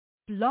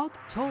Blog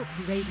Talk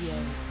Radio.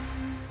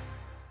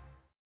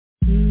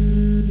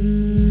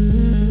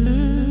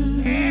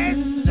 Yes,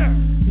 sir.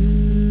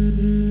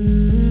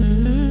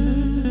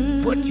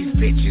 What these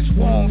bitches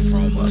want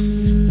from us?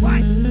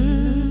 What?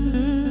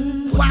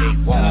 What they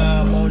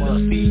want from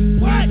us?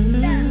 What?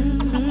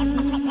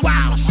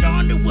 While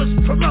Shonda was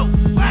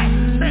promoting, what?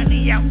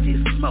 Sending out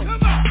this smoke.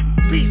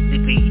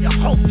 BCB, the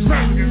whole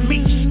murder,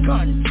 me,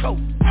 gun tote.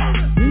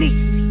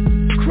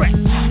 Niecy, crack,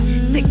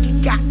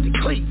 Nicky got the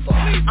cleaver.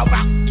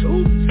 About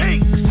two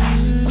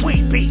things,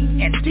 Queen B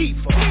and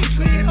Diva.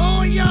 Treated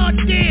all y'all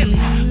daily,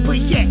 but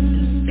yet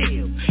and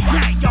still.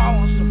 Now y'all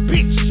on some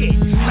big shit,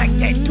 like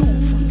that dude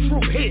from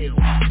Drew Hill.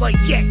 But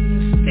yet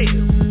and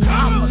still,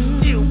 I'ma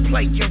still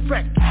play your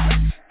record.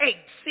 8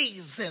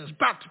 seasons,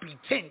 about to be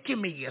 10, give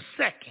me a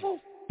second.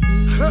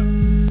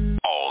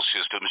 All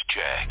systems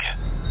check.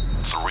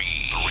 3,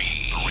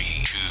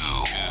 2,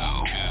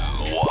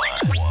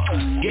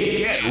 1.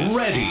 Get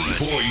ready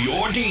for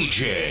your DJ.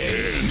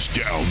 Hands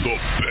down the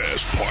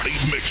best party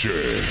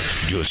mixer.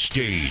 Your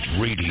stage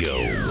radio.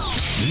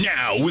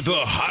 Now with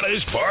the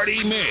hottest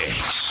party mix.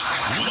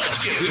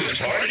 Let's get this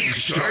party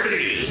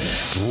started.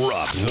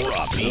 Drop the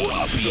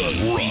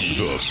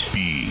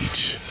beat.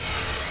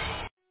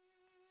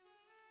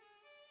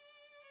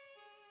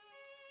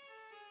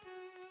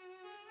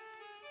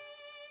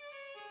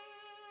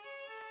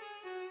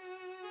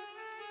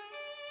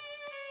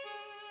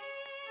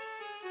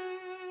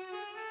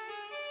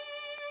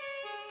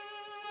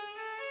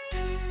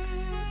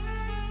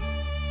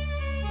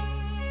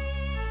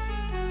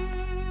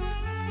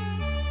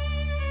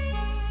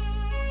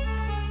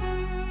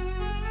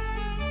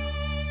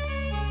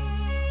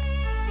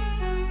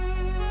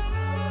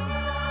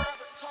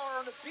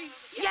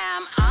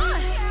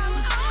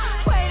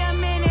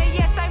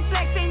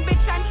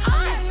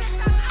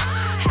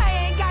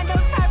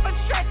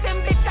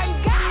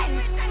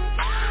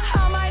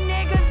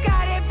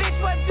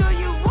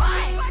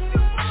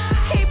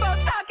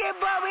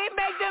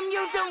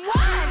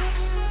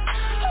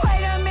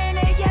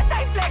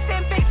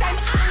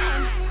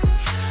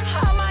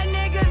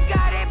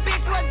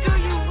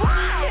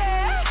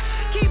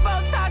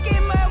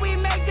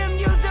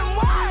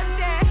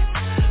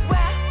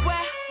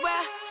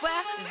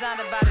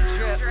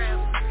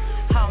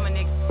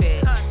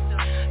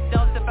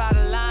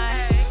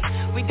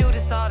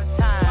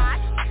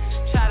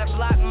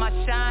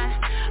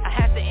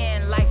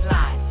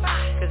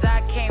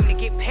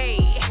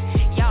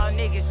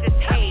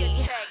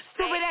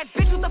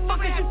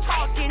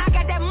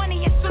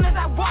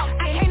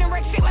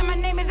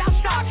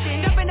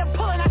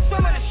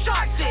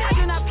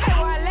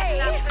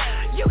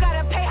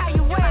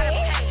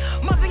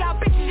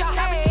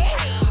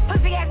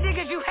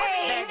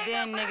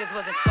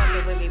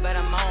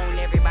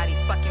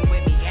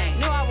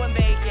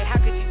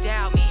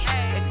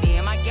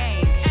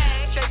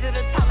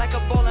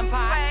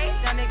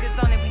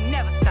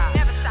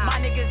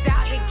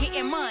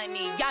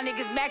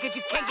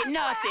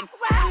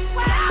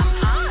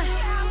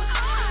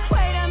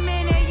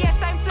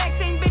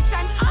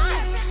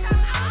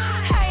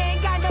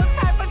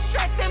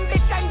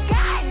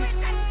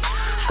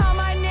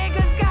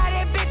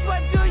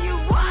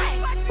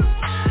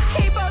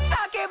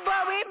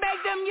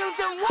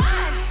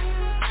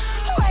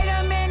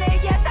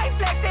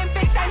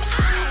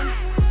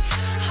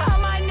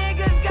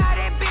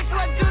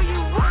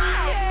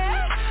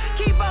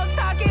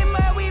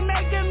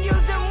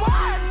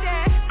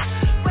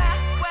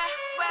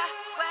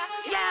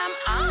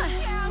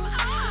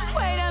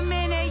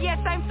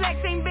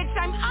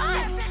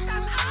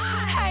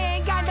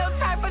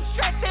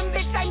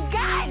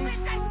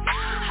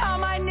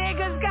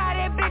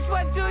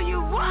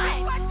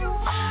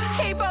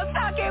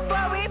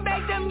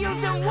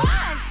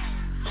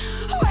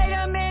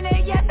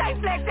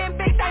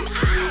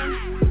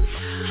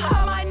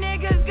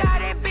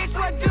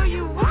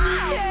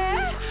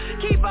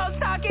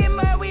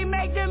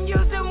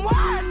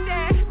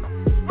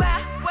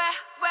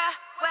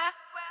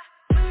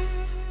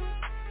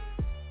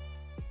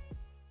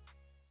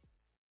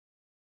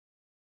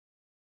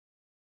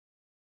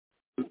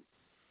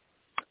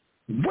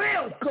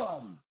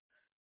 Welcome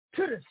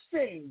to the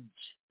stage.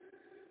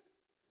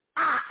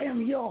 I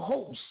am your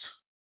host,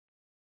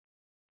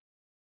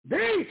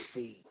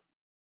 Daisy.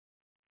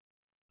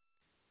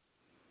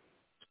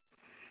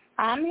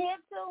 I'm here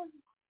too.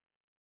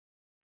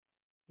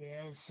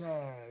 Yes,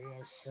 sir.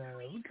 Yes, sir.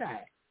 We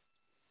got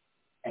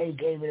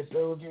A-Game in the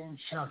building.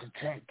 Shout to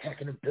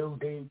Tech in the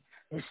building.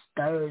 It's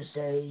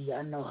Thursday.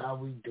 I know how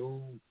we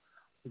do.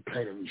 We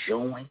play them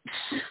joints.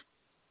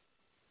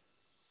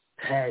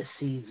 Past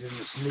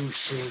seasons, new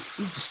shit.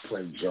 We just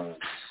play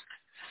joints.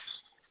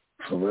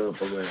 For real,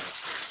 for real.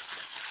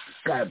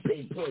 Got a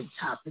big boy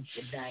topic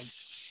tonight.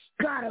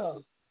 Got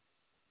a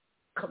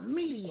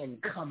comedian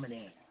coming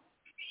in.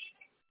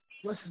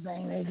 What's his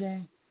name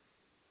again?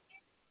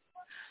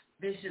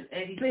 Bishop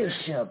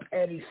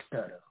Eddie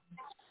Stutter.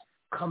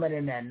 Coming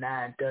in at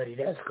 9:30.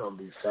 That's going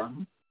to be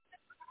something.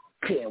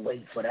 Can't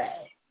wait for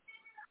that.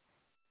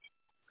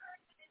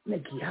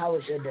 Nikki, how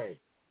was your day?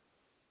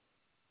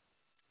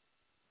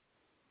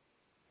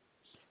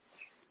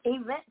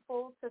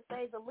 eventful to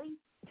say the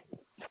least.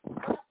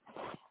 But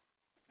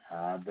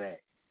I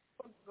bet.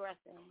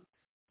 progressing.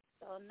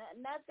 So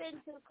nothing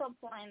to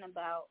complain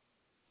about.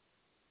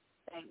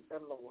 Thank the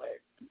Lord.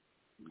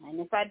 And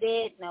if I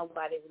did,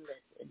 nobody would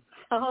listen.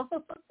 So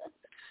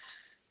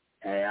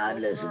hey, I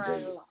listen to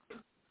you. Along.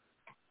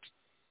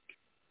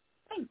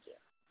 Thank you.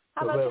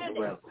 How about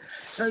your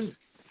day?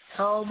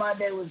 So my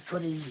day was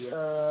pretty. It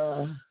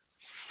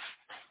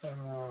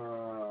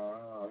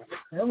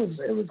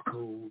was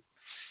cool.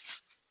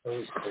 It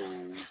was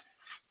cool.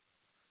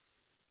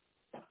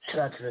 Shout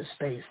out to the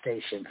space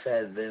station,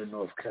 Fayetteville,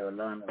 North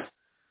Carolina.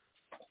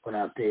 Went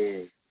out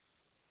there.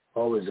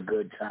 Always a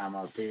good time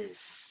out there.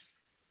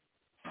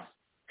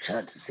 Shout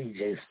out to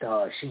CJ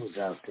Star. She was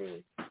out there.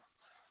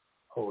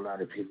 Whole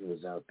lot of people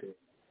was out there.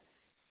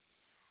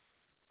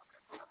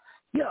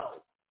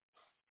 Yo,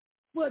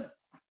 what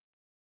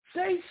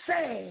they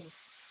say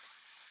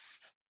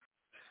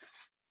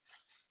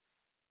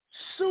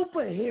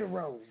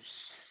superheroes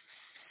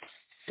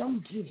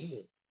don't get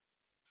hit.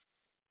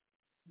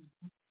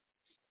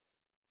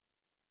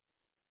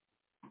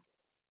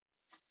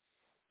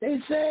 They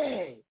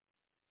say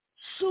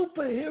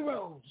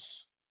superheroes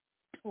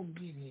don't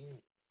get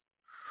hit.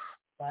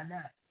 Why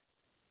not?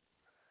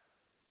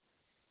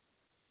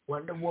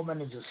 Wonder Woman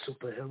is a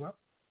superhero.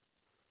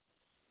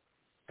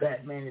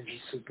 Batman is a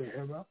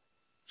superhero.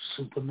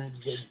 Superman,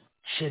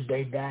 should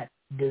they not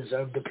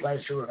deserve the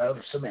pleasure of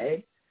some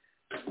head?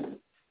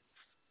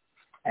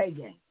 Hey,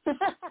 gang,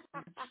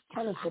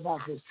 tell us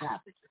about this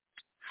topic.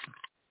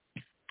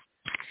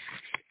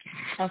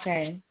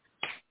 Okay.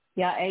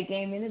 Y'all,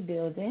 A-Game in the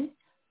building.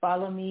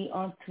 Follow me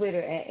on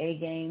Twitter at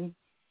A-Game,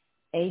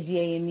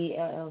 AGAME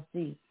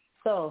LLC.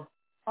 So,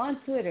 on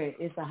Twitter,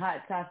 it's a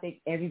hot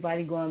topic.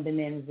 Everybody going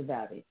bananas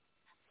about it.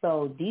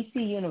 So, DC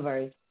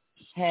Universe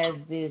has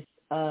this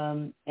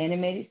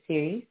animated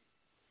series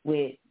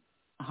with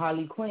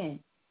Harley Quinn.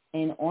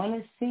 And on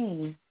a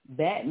scene,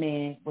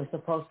 Batman was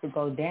supposed to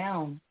go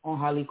down on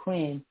Harley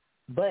Quinn,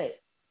 but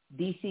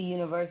DC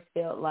Universe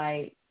cut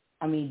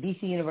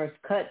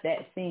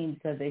that scene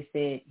because they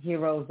said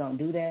heroes don't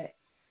do that.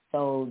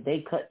 So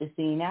they cut the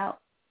scene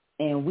out,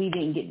 and we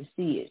didn't get to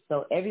see it.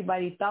 So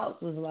everybody's thoughts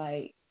was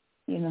like,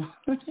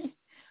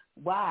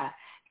 why?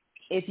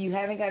 If you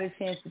haven't got a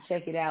chance to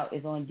check it out,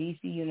 it's on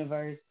DC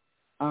Universe.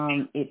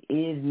 It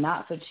is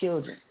not for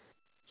children.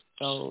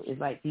 So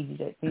it's like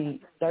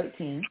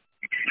PG-13,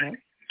 right?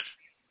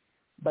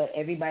 But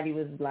everybody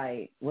was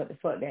like, what the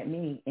fuck that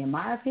mean? In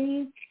my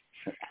opinion,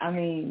 I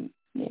mean,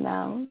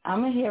 I'm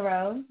a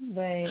hero,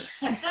 but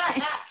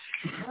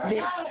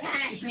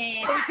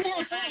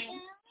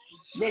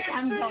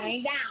I'm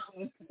going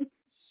down.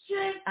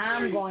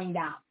 I'm going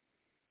down.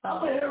 So,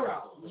 I'm a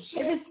hero. If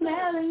it's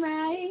smelling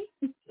right.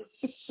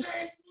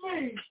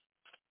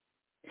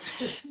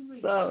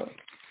 So,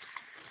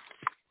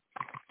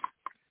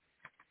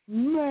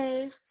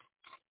 man,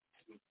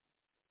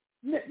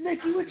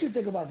 Nikki, what you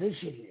think about this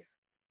shit here?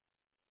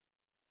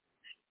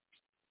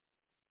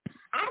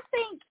 I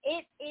think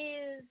it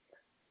is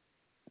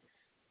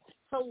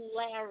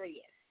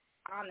hilarious,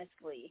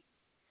 honestly,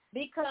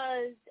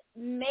 because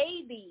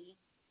maybe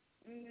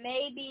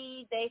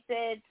they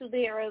said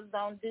superheroes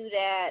don't do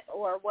that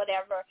or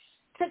whatever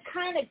to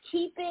kind of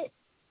keep it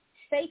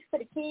safe for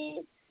the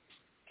kids,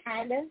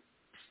 kind of.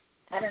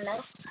 I don't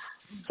know.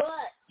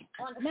 But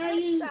on the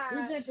flip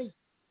side,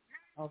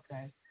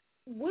 okay,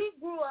 we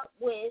grew up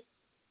with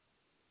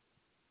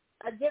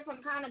a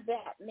different kind of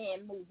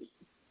Batman movie.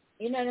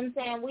 You know what I'm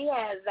saying? We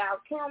had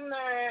Val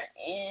Kilmer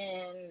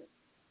and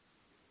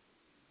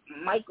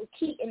Michael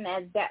Keaton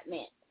as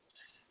Batman,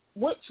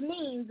 which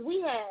means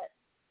we had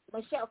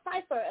Michelle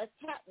Pfeiffer as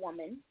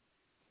Catwoman,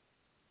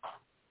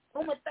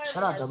 Uma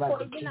Thurman as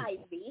Poison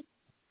Ivy.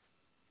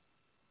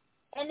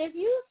 And if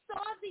you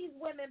saw these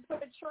women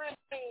portray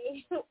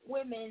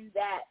women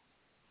that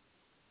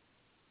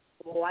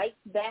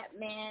liked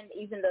Batman,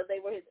 even though they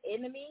were his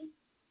enemy,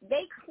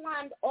 they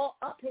climbed all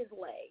up his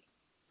leg,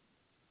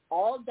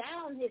 all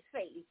down his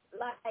face,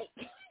 like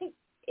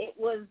it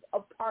was a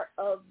part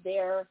of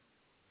their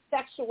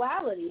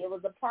sexuality. It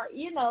was a part,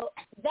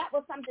 that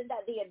was something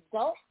that the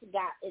adults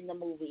got in the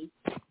movie.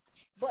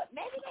 But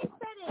maybe they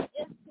said it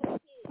just to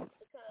kids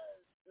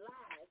because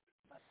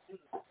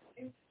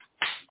lies.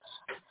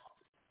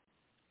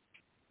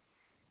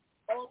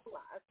 All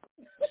lies.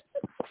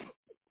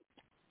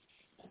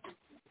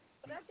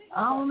 I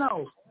don't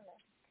know.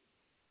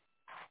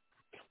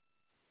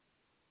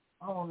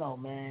 I don't know,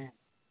 man.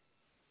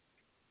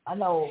 I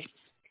know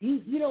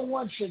you don't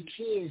want your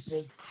kids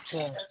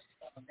to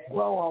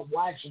grow up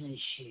watching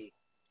this shit.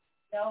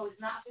 no,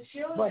 it's not for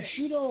children. But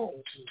you don't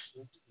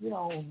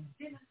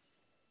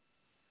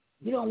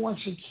want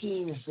your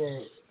kids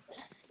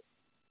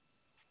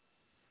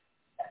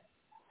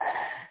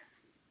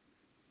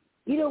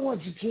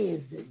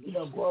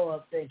to grow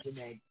up thinking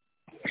that,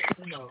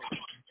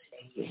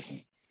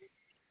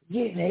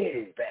 getting hit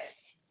is bad.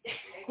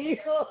 You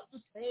know what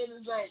I'm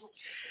saying?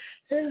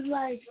 It's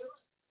like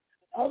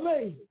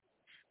amazing.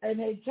 And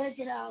they take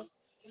it out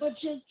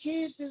but your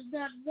kids is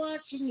not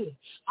watching it.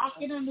 I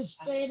can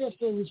understand if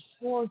there was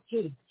 4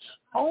 kids.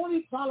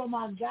 Only problem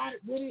I got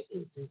with it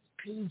is it's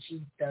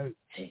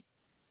PG-13.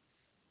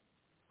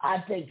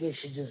 I think it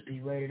should just be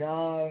rated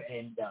R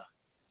and done.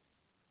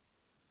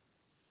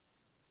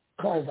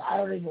 Because I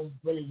don't even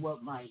really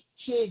want my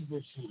kids to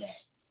see that.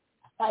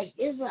 Like,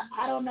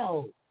 I don't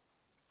know.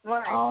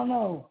 Right. I don't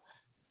know.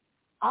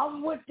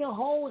 I'm with the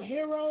whole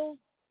hero,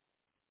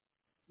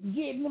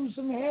 getting them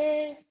some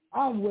head.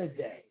 I'm with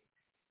that.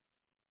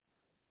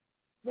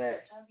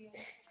 But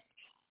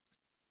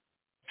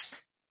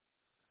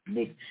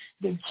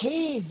the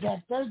kids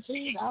at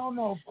 13, I don't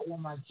know if I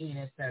want my kid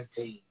at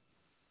 13.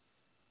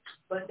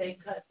 But they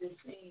cut the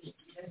scene.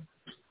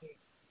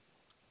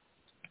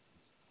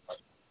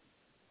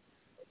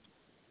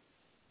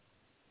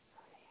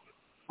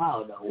 I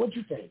don't know. What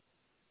you think?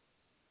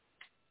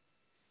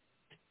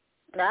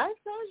 I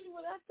told you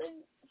what I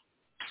think.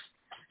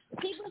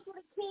 Keep it for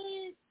the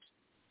kids.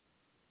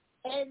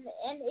 And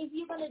if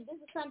you're going to do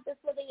something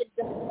for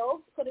the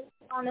adults, put it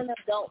on an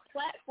adult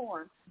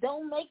platform.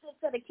 Don't make it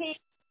so the kids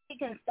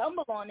can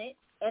stumble on it,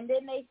 and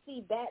then they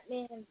see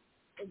Batman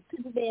and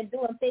Superman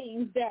doing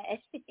things that,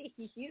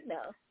 you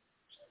know,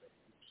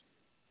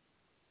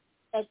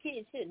 a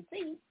kid shouldn't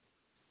see.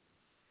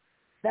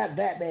 Not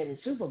Batman and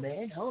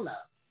Superman. Hold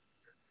up.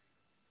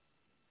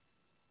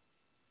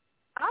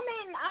 I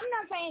mean, I'm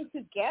not saying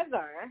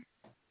together.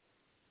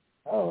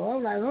 Oh,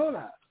 I'm like, hold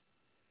up.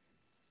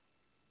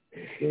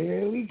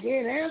 Yeah, we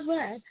can't have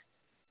that.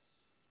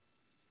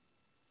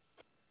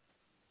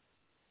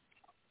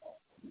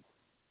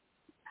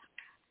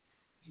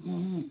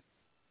 Mm-hmm.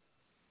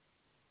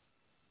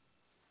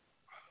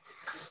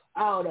 I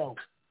don't know.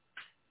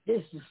 This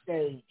is the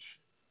stage.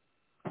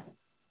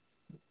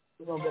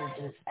 We're going to go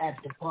to this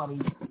after party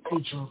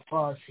featuring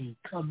Farsi.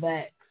 Come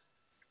back.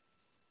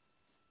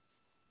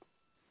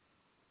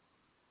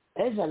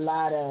 There's a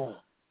lot of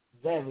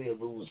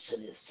variables to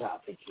this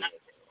topic here.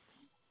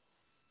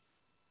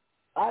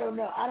 I don't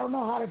know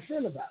how to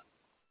feel about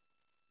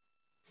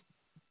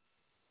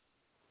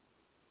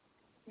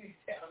it.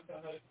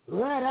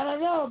 Right, I don't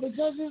know,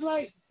 because it's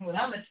like... Well,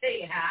 I'm going to tell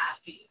you how I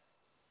feel.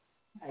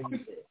 How you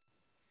feel?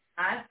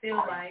 I feel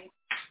like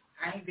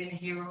I ain't been a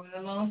hero in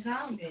a long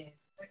time then.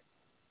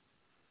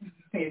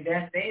 If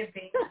that's their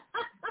opinion.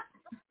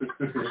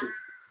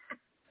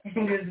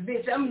 Because,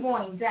 bitch, I'm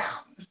going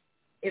down.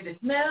 If it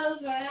smells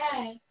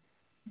right,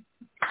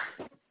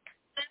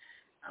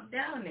 I'm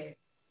down there.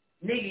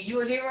 Nigga,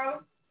 you a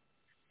hero?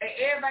 Hey,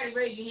 everybody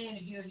raise your hand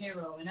if you're a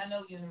hero, and I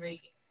know you're a hero.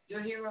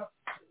 You're a hero?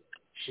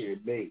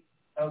 Shit, me.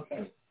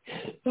 Okay.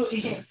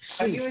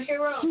 Are you a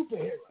hero?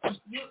 Superhero.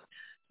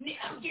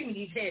 I'm giving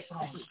these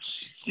headphones.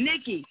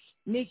 Nikki,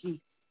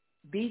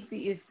 BC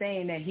is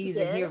saying that he's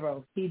a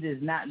hero. He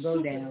does not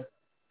go down.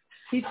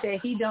 He said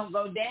he don't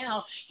go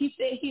down. He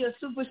said he a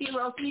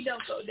superhero. He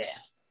don't go down.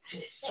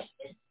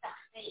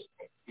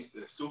 He said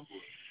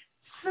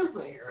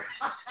superhero.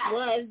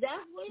 Well, if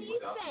that's what he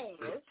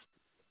says,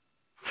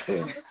 I'm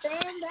going to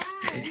stand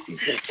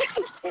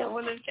by.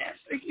 What the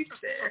Catholic he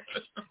said.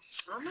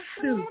 I'm going to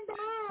stand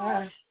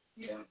by.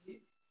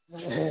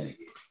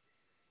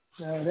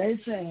 So they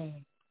saying,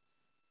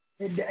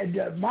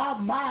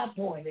 my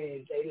point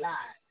is they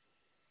lied.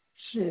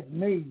 Shit,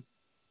 me.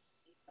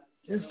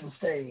 This the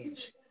stage.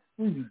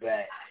 We be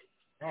back.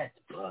 That's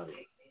the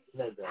party.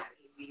 Let's go.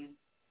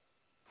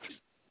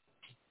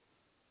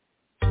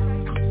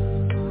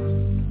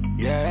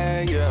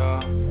 Yeah, yeah.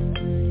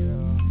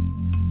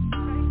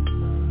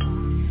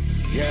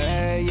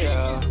 Yeah,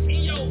 yeah.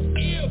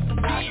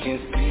 I can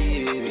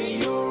see it in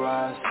your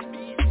eyes.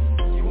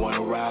 You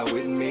wanna ride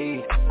with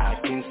me? I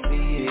can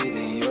see it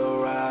in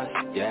your eyes.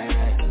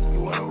 Yeah. You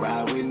wanna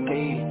ride with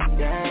me?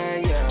 Yeah,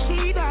 yeah.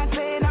 She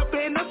dancing up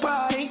in the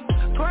party.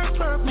 Twerk,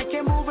 twerk, make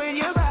you move in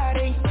your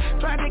body.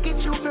 Trying to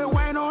get you to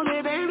wine on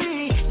me,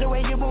 baby. The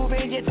way you move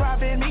it, you're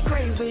driving me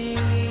crazy.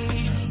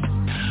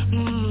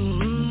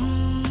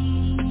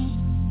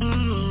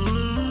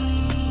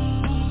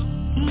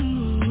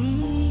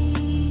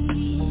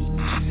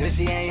 Said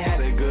she ain't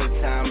had a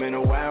good time in a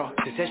while.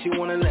 She said she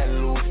wanna let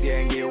loose, yeah,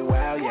 and get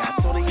wild. Yeah,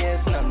 I told her, yeah,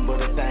 it's nothing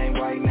but a thing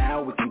right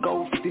now. We can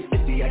go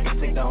 50-50, I can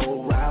take the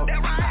whole route.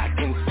 I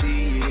can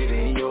see it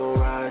in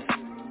your eyes.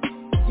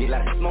 You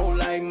like to smoke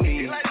like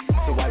me.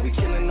 So why we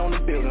chillin' on the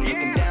building,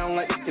 looking down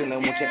like the ceiling?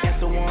 Won't you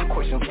answer one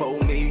question for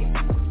me?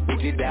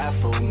 Would you die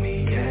for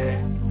me,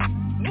 yeah?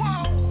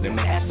 Let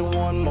me ask you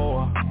one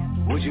more.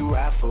 Would you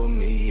ride for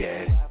me,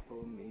 yeah?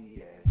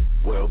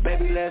 Well,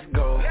 baby, let's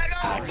go.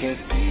 I can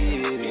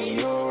see it in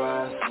your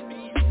eyes.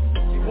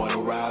 You wanna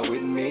ride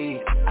with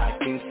me? I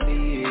can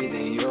see it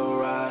in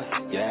your eyes.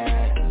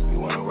 Yeah, you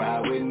wanna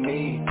ride with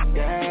me?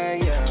 Yeah,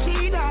 yeah.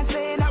 She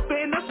dancing up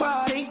in the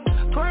party.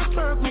 Twerk,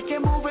 twerk, make you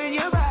move in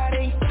your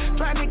body.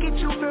 Trying to get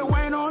you to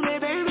wine on me,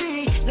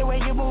 baby. The way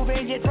you move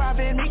it, you're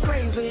driving me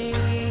crazy.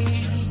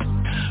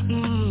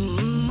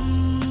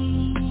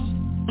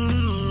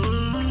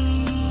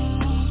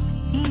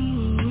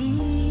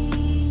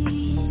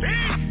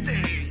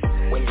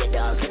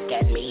 Look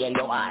at me in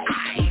your eyes.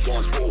 He's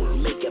on full,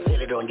 make you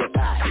feel it on your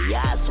thigh.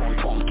 Eyes on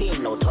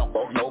pumpkin, no talk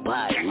about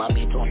nobody. My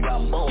bitch on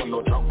Rumble,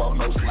 no talk about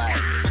no slime.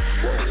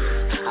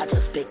 Whoa, I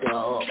just picked her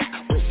up,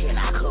 wishing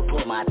I could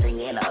put my thing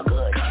in her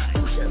good.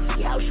 You should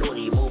see how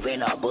shorty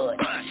moving her butt.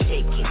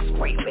 Shaking,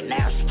 scraping,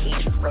 now she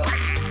can't scrub.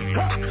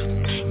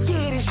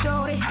 Get it,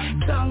 shorty,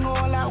 tongue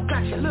all out,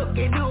 got you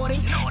looking naughty.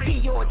 See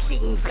your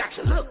jeans, got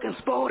you looking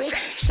sporty.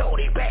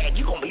 Shorty bag,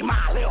 you gon' be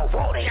my little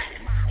roadie.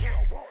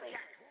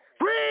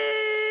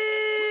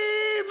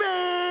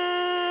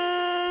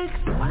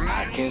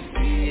 I can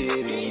see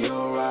it in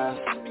your eyes.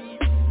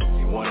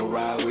 You wanna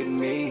ride with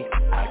me?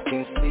 I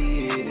can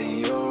see it in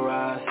your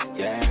eyes.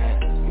 Yeah,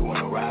 you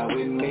wanna ride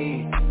with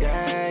me?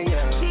 Yeah,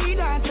 yeah. She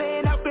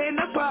dancing up in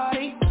the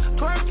party.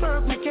 Twerk,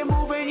 twerk, make you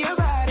move in your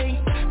body.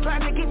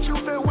 Trying to get you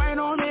feel wine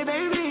on me,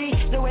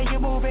 baby. The way you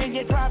moving,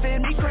 you're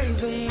driving me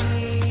crazy.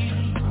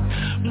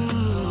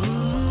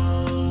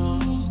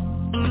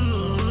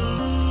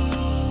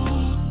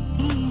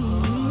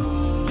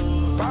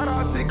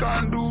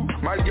 Can do.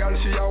 My girl,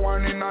 she a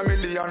one in a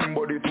million.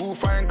 Body too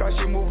fine cause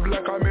she move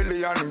like a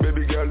million.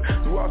 Baby girl,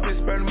 you have to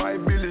spend my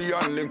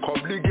billion. Link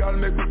up the girl,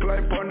 make me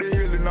climb on the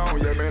hill now.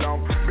 Yeah, me now.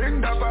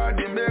 Bring the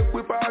body, make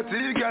we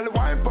party. Girl,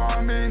 wine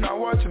for me, now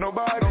watch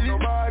nobody.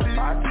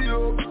 Party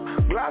up,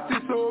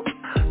 glasses up.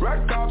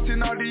 Red caps in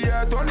the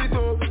air, turn it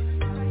up.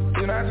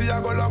 Tonight we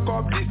are gonna lock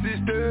up the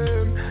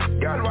system.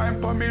 Girl,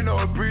 wine for me,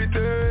 no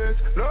pretense,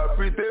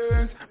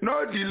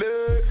 no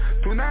delay.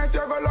 Tonight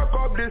you're gonna lock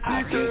up the system.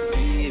 I can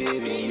see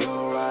it in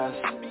your eyes.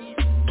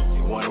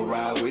 You wanna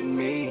ride with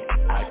me?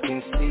 I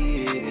can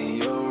see it in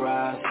your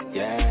eyes.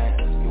 Yeah,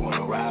 you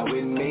wanna ride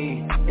with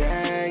me?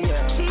 Yeah,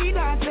 yeah. She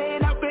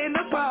dancing up in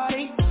the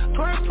party.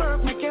 Twerk,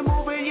 twerk, make you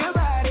move in your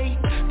body.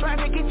 Trying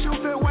to get you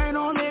feel wine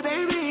on me,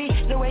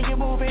 baby. The way you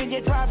moving,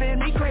 you're driving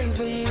me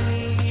crazy.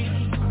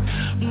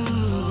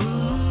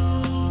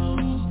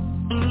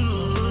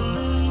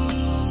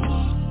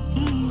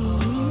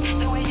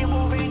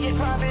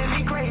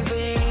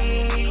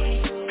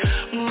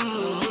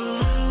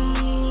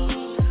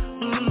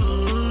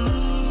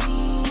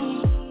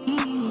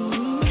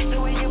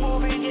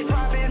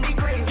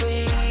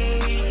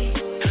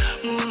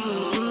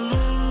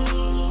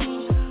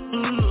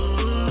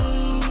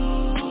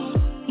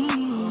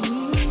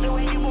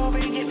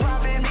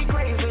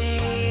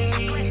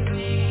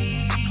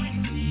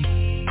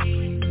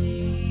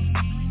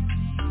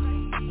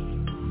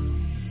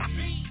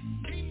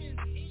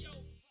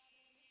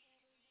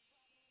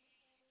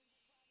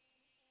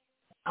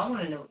 I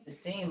want to know what the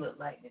scene looked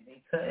like that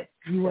they cut.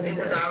 You it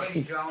was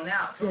already drawn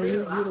out. So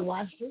you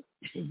watched it?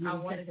 I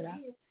want to check it out.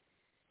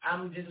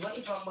 I'm just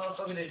waiting for a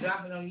motherfucker to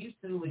drop it on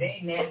YouTube with they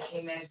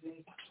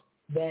nasty.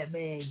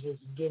 Batman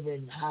just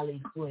giving Harley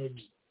Quinn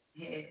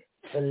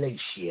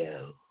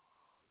fellatio.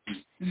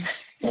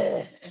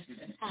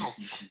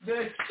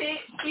 The shit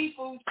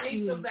people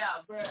think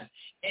about, bruh.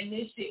 And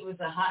this shit was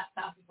a hot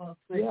topic on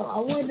Twitter. Yo, I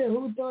wonder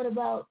who thought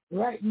about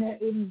writing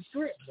that in the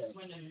script, though.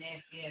 One of them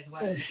nasty ass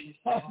white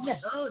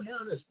No.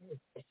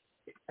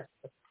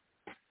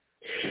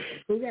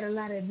 We got a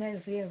lot of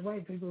nasty ass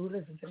white people who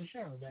listen to the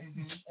show, man.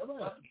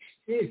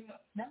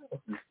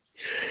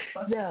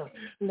 No,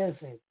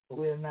 listen,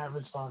 we're not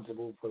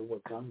responsible for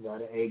what comes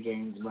out of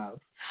A-Game's mouth.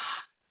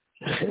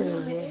 Yeah.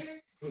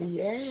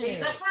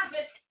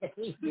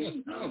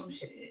 Oh,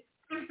 shit.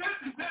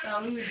 So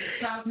we were just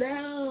talking.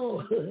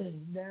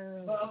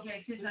 No. Well, okay,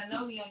 since I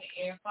know we on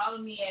the air, follow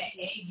me at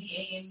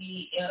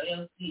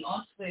AGAMELLC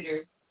on Twitter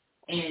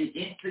and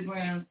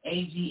Instagram,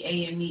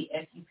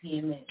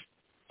 AGAMEFUPMS.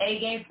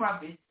 A-Game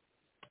Frumpus.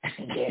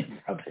 A-Game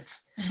Frumpus.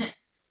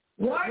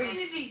 More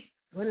energy.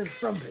 What is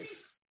Frumpus?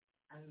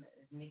 I don't know.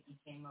 Nikki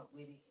came up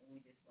with it and we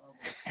just rolled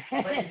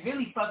it. But it's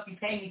really Fuck You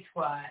Pay Me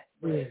Squad.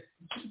 Yeah.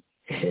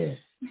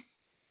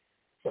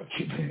 Fuck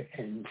You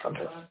Pay Me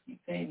Frumpus. Fuck You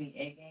Pay Me,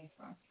 A-Game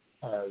Frumpus.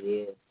 Oh,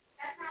 yeah.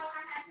 That's how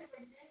I had to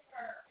resist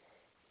her.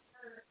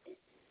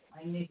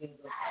 My nigga.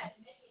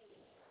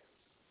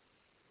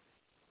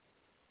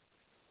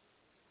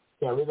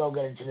 Yeah, we're going to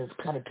get into this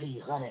Cutter P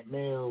 100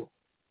 mil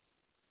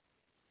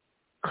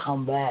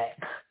comeback.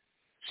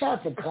 Shout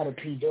out to Cutter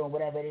P doing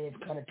whatever it is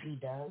Cutter P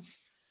does.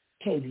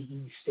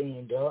 KBE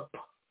stand up.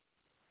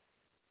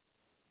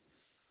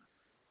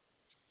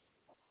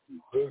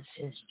 This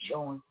is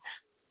joint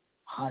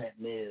 100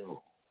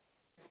 mil.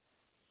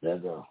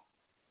 Leggo.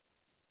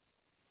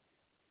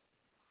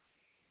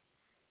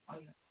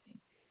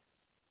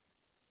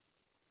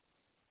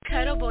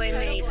 Cuddle Boy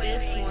made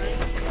this one.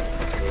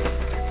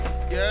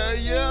 Yeah.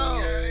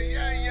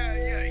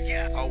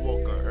 I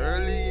woke up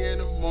early in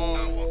the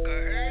morning. I woke up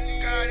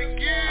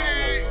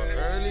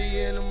early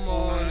in the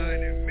morning.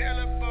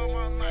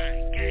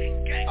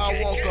 I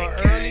woke up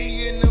early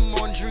in the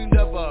morning, dreamed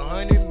of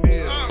 100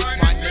 mil.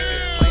 My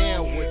niggas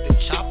playing with the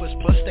choppers,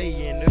 plus they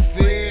in the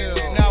field.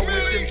 Now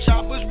with them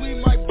choppers, we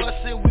might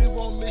bust it, we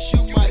won't miss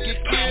you, might get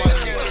killed. My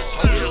niggas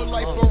hold your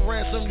life for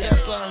ransom,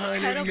 that's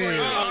 100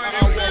 mil.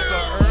 I woke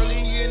up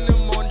early in the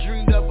morning,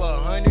 dreamed of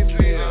 100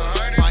 mil.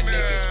 My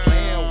niggas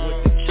playing with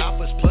the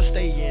choppers, plus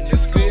they in the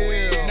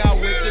field. Now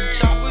with them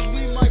choppers,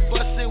 we might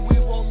bust it, we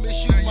won't miss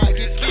you, might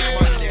get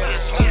killed. My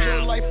niggas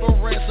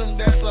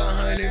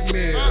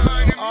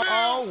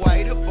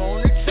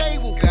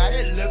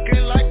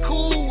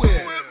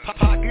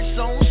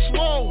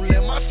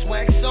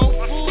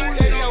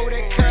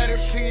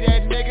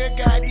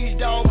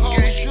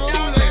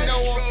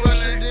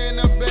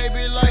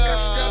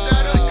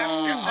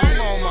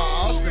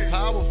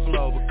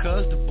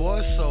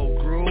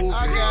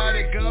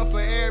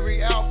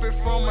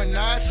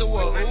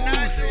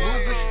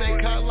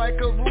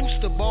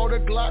the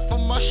Glock for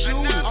my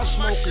shooter. I'm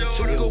smoking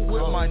Tuka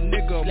with my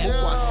nigga Mook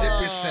while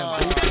sipping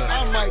Sambuca.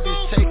 I might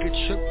just take a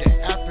trip to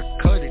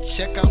Africa to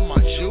check out my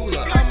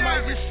jeweler. I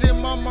might just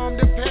send my mom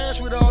to Paris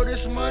with all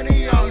this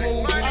money I'm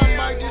moving. I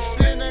might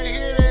just send her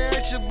here to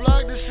at your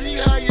block to see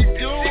how you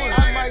doing.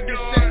 I might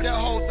just set that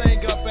whole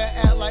thing up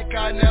and act like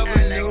I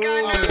never knew.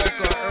 I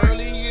woke up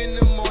early in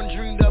the morning,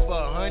 dreamed of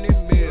 100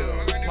 mil.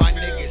 My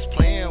niggas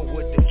playing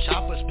with the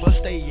choppers, plus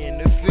they in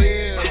the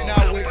field.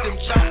 Now with them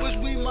choppers,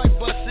 we might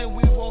bust it,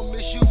 we won't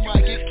miss you,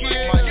 might get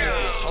killed. My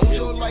niggas hold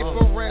your life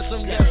for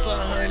ransom, that's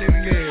 100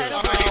 mil. I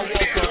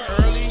woke up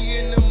early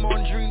in the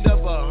morning, dreamed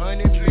of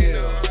 100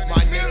 mil.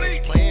 My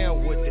niggas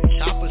playing with the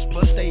choppers,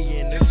 plus they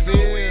in the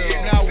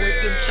field. Now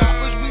with them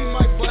choppers, we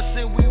might bust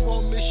it, we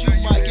won't miss you,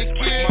 might get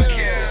killed. My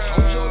niggas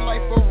hold your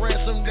life for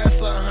ransom,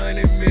 that's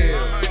 100 mil.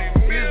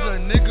 Is a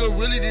nigga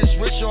really this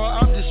rich or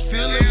I'm just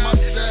feeling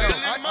myself?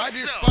 I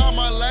just found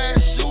my last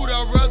suit,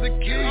 I'd rather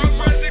kill you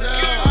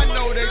myself. I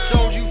know they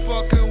told you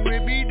fucking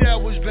with me, that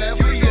was bad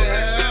for your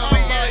health.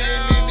 I'm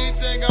buying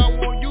anything I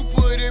want, you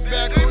put it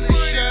back on the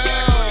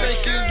shelf.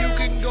 Thinking you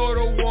can go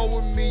to war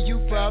with me, you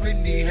probably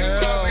need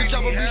help. The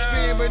chopper be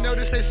spinning, but no,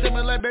 this ain't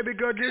similar, like baby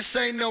girl, this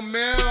ain't no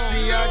mail.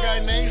 See, I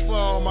got names for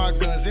all my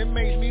guns, it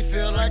makes me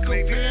feel like a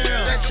pimp.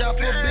 That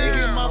chopper big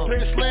in my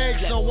pants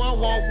legs, so I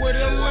walk with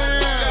a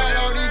limp. Got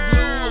all these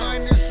blue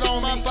hundreds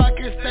on my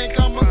pockets, think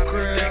I'm a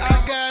crib.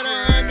 I got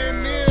 100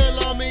 mil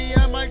on me,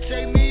 I might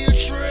take me a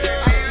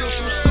trip. I feel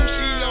some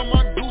sushi on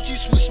my Gucci,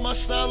 switch my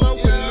style up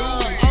with Louis. I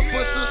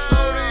put some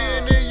soda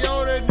in the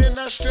Yoda, then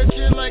I stretch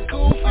it like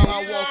Kofi. I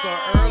woke up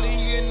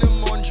early in the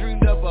morning,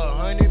 dreamed of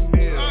 100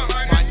 mil.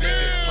 My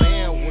niggas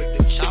playing with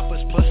the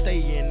choppers, plus they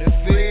in the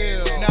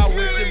field. Now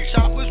with them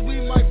choppers, we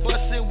might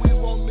bust it, we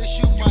won't miss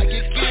you, might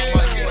get killed.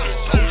 My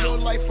niggas hold your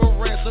life for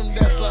ransom,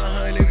 that's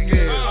 100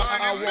 mil.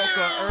 I woke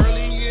up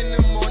early in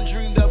the morning,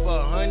 dreamed of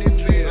 100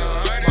 mil.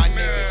 My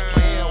niggas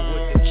playing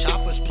with the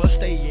choppers, plus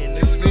they in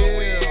the field.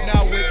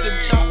 Now with them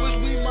choppers,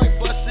 we might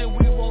bust it,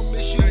 we won't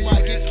miss you,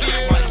 might get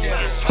killed. My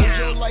niggas hold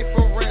your life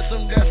for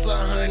ransom, that's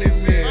 100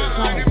 mil.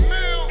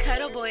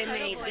 Cuddle Boy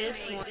made this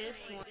one.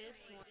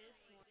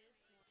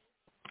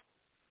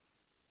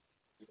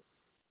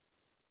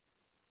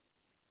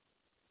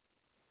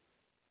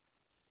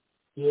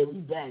 Yeah, we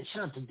back.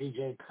 Shout out to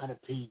DJ Cutter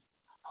Pete.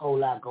 Whole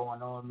lot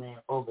going on, man.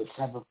 August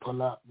 7th,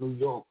 pull up. New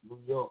York, New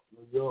York,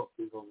 New York.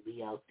 We're going to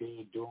be out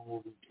there doing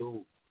what we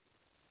do.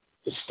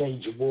 The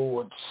Stage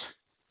Awards is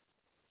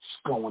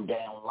going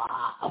down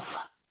live.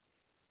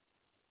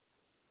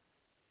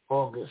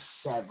 August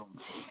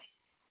 7th.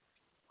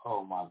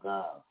 Oh, my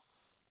God.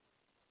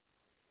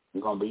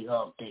 We're going to be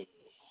up there,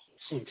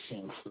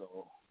 16th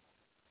floor,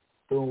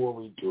 doing what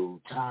we do.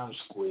 Times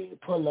Square.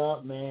 Pull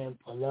up, man.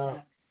 Pull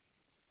up.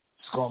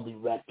 It's going to be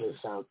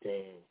reckless out there.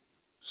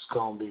 It's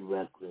going to be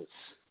reckless.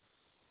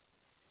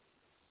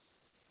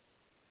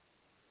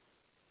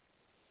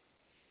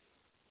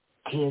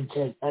 Can't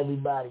take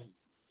everybody.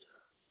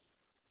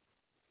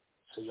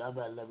 So y'all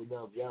better let me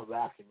know if y'all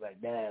rocking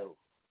right now.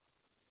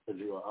 If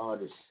you're an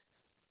artist,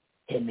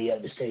 hit me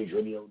up,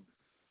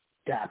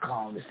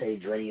 thestageradio.com,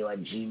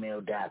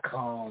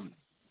 thestageradio@gmail.com.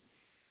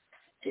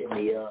 Hit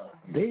me up.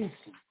 Busy.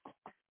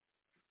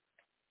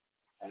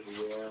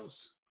 Everywhere else.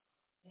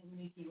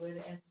 Nikki, where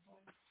the S part?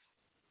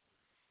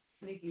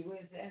 Nikki,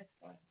 where's the S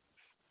part?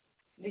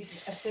 Nikki,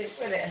 I said,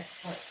 where the S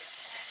part?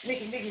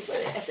 Nikki, where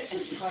the S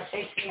part?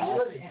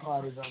 After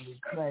party gonna be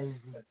crazy.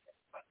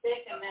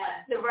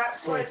 The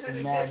rap part is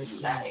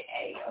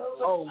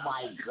oh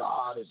my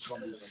God, it's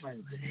gonna be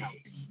frenzy out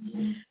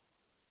there.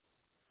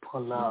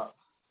 Pull up.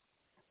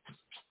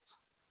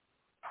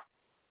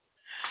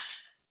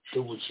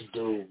 Do what you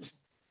do.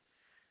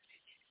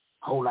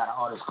 Whole lot of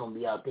artists gonna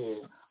be out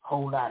there.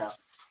 Whole lot of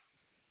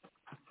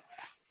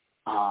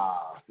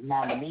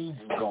nominees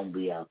is gonna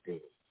be out there.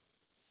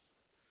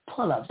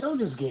 Pull up. Don't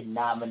just get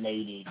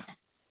nominated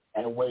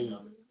and wait.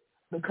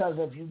 Because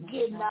if you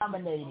get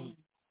nominated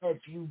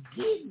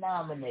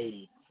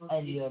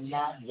and you're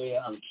not there,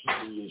 I'm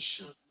curious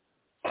shit.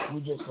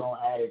 We're just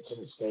gonna add it to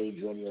the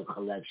Stage Radio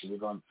collection. We're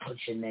gonna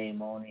put your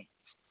name on it.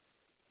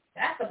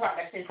 That's the part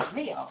that pisses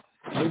me off.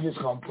 We're just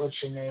gonna put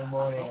your name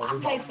on it. I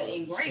pay for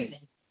the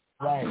agreement.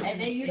 Right.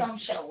 And then you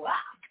don't show up.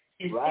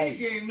 It's right.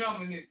 game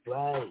nominated.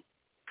 Right.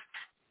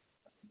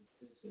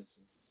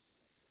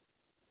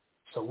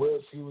 So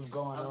we'll see what's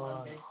going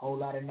on. Whole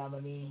lot of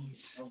nominees.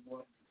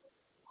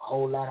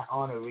 Whole lot of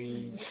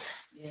honorees.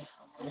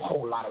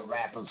 Whole lot of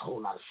rappers.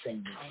 Whole lot of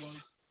singers.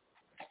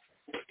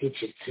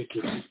 Get your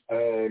tickets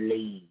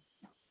early.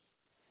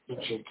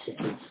 Get your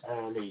tickets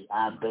early.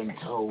 I've been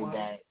told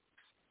that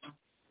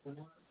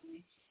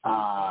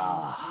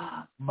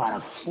by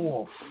the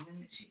 4th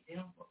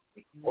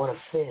or the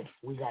 5th,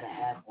 we got to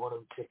have all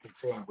them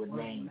tickets in with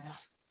names.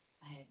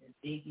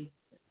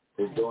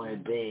 They're doing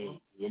it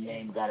big. Your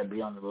name got to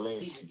be on the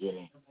list to get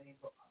in.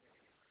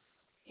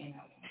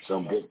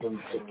 So get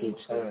them tickets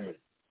early.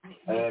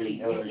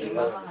 Early.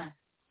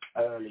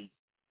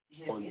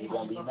 Or you're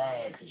going to be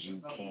mad because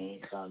you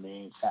can't come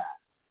inside.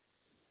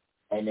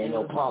 And ain't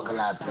no parking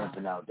lot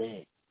pimping out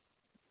there.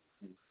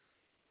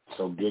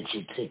 So get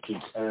your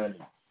tickets early.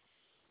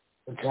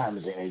 What time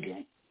is it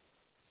again?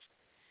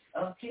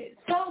 Okay,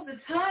 so the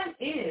time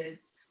is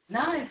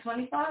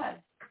 9:25.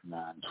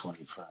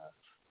 9:25.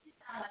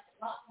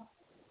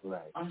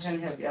 Right. I'm trying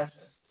to help you out.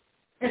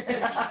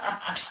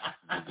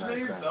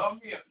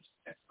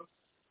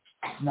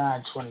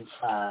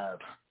 9:25.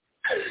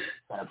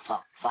 Got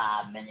about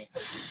 5 minutes.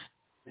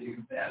 We're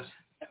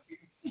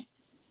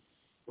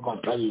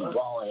gonna play these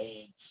ball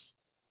heads.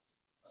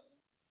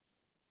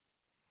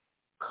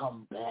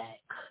 Come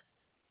back.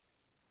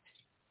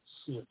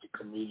 See if the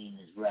comedian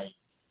is right.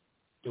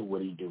 Do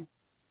what he do.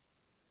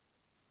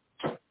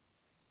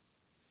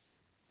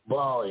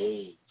 Ball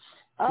heads.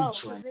 Oh,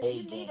 featuring if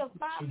you need a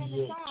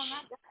 5-minute song,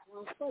 I got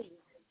one for you.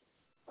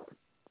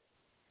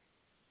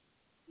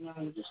 No,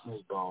 just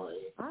need ball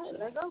heads. All right,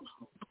 let's go.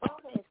 Ball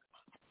heads.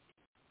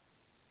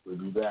 We'll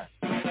be back.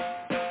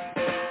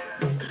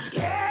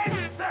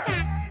 Yes, sir.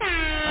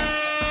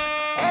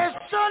 Hey,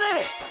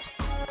 Sonny.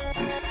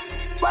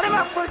 What am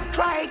I first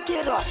try to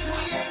get us?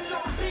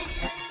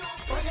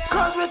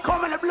 Cause we're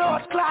coming to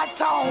blood clot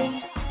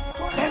town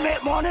and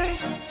make money.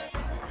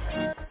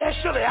 That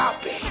should be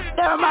happy.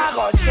 Them I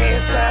go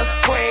chase us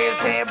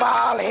crazy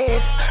ball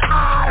heads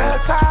out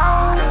of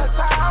town.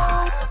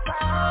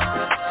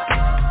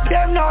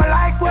 Them not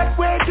like what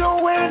we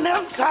do in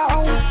them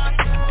town.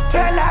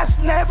 Tell us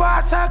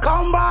never to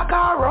come back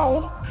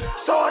around.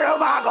 So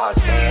them I go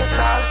chase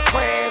us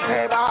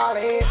crazy ball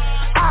heads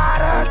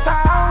out of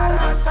town.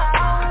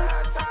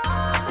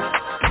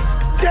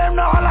 Them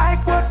not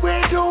like what we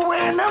do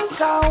in them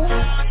town.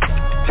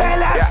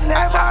 Tell us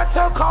never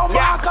to come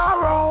back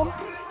around.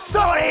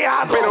 Sorry,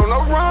 I've been on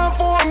the run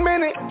for a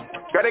minute.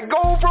 Gotta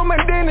go from a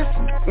dentist.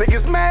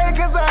 Niggas mad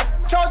cause I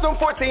charge them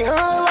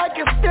 $1,400 like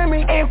it's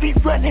stimmy. And we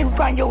running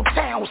around your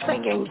town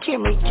singing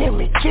gimme,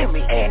 gimme,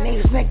 gimme. And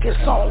these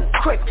niggas on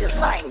crickets,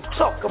 I ain't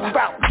talking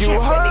about you Jimmy.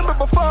 Heard me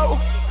before.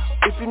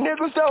 If you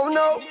niggas don't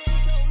know,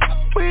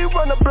 we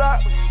run the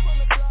block.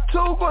 2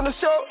 on the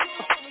show.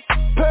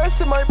 Pass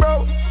to my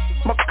bro.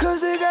 My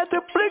cousin got the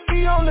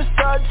blicky on the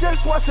side,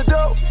 just watch the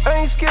dope. I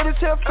ain't scared to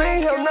tell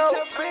fiend, hell no.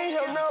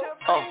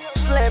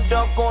 Slam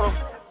dunk on him,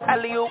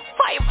 alley-oop,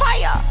 fire,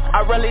 fire.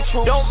 I really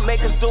true, don't make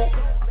us do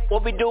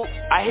what we do.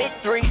 I hit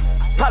 3,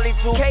 probably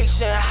 2.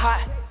 Cation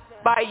hot,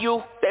 by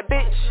you, that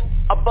bitch,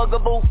 a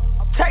bugaboo.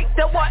 Take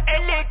the one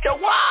and lick the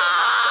one.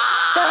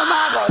 Them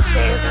I go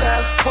chase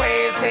us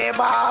crazy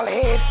ball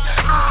heads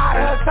out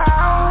of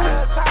town.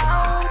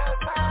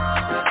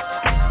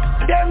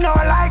 Them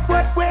not like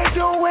what we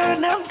do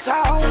in them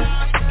town.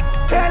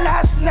 Tell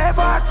us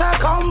never to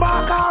come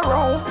back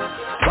around.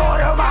 So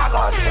them I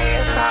go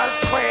chase us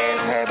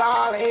crazy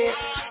ball heads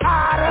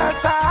out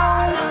of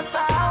town.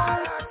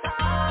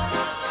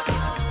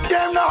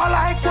 Them not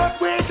like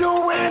what we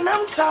do in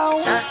them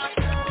town.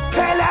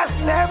 Tell us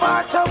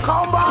never to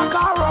come back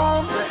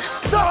around.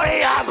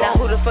 Sorry, I go. Now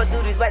who the fuck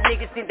do these white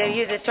niggas think they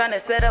here just tryna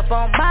set up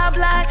on my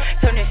block?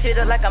 Turn this shit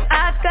up like I'm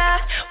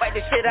Oscar. Wipe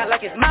this shit out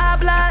like it's my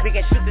block. We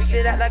can shoot this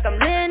shit out like I'm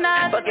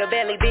Leonard. Fuck your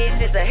belly,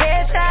 bitch, it's a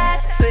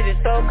headshot. Split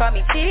his soul, call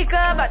me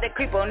Chica. About to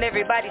creep on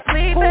everybody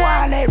sleeping. Who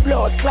on that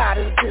blood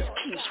clotters just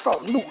keeps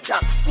from New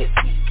York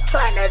City?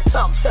 Trying to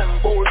talk some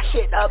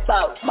bullshit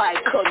about my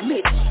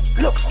committee.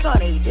 Look,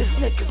 sonny, this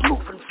nigga's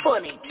moving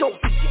funny.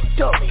 Don't be a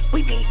dummy.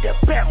 We need to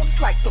bounce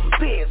like some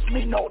bears.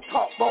 Me no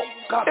talk about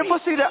gummy. If I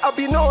see that, I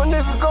be knowing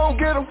niggas gon'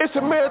 get him. It's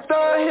a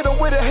marathon, hit him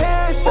with a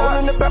headshot.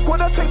 In the back,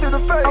 what I take to the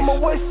face. I'm a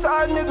west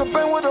side nigga,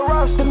 bang with a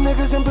roster. Them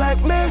niggas in black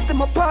masks, and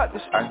my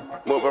partners.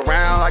 Move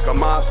around like a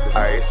monster.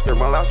 Spit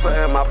my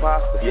lobster in my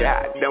pasta.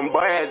 Yeah, them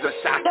boys are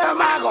shot.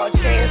 Them I gon'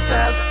 chase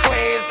us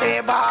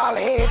crazy ball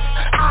heads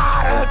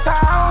out of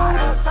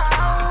town.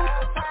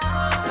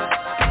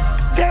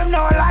 Them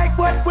not like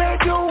what we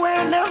do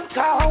in them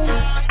town.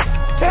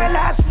 Tell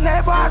us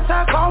never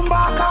to come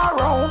back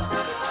around.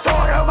 So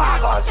them I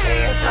gon'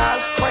 chase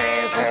us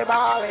crazy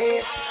ball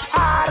heads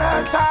out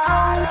of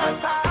town.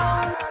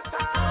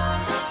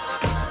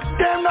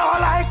 Them not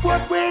like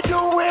what we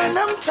do in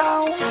them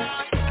town.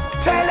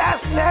 Tell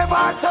us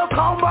never to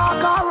come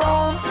back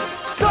around.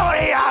 So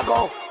here I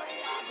go.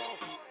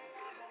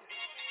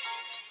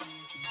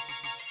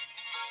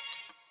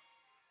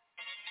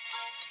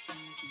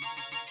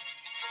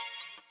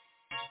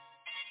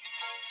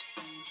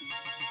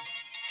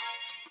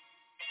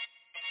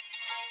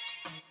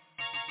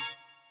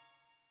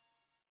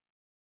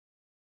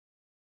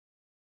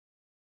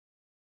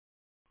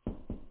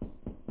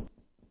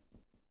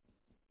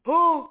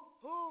 Who?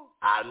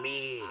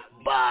 Amir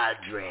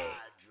Badre.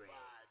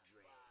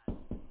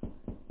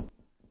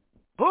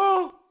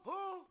 Who?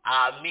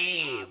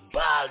 Amir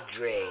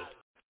Badre.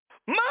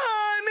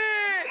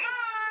 Money!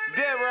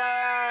 That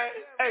right.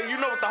 Hey, you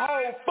know what the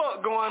whole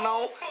fuck going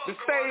on? The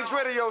Stage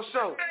Radio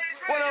Show.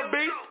 What up,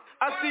 B?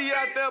 I see you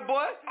out there,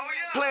 boy.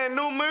 Playing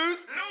new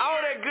music,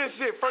 all that good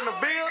shit from the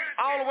Ville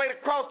all the way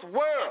across the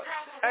world.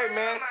 Hey,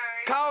 man,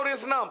 call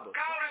this number.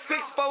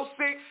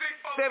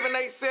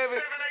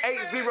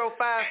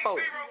 646-787-8054.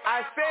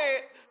 I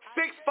said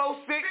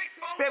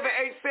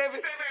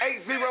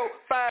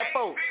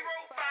 646-787-8054.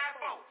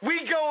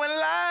 We going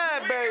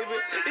live, baby.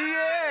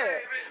 Yeah.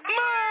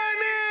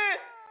 Money.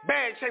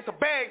 Bag chaser,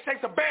 bag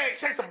chaser, bag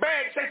chaser,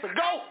 bag chaser,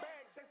 go.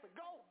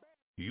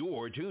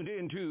 You're tuned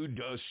into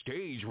The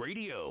Stage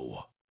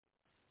Radio.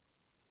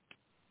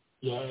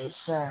 Yes,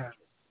 sir.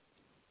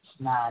 It's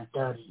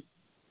 9:30.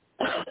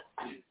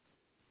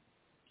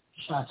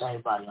 Shout out to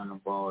everybody on the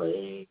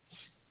board.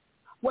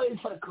 Waiting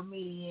for the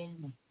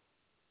comedian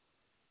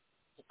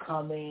to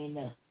come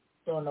in.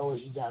 Don't know what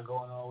he got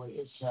going on with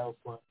himself,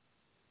 but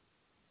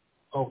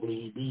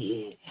hopefully he'll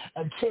be here.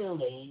 Until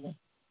then,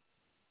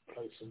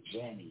 play some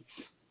jammies.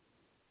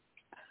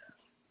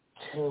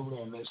 Till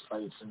then, let's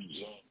play some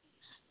jammies.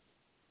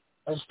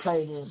 Let's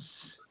play this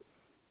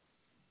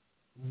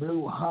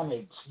Blue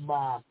Hundreds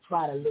by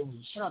Prada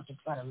Louis. Shout out to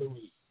Prada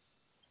Louis.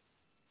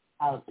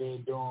 Out there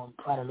doing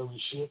Prada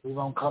Louis shit. We're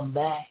going to come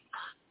back,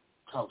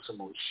 talk some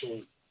more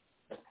shit.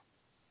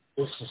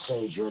 This is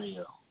Sage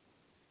Radio.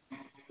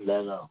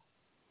 Leggo.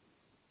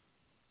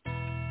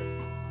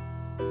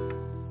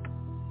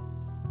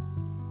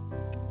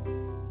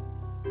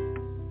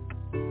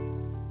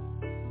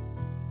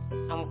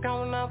 I'm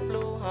counting up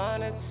blue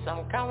hundreds,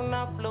 I'm counting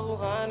up blue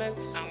hundreds,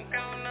 I'm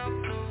counting up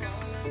blue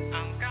hundreds,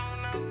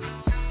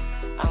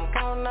 I'm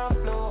counting up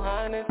blue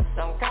hundreds,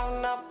 I'm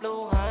counting up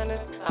blue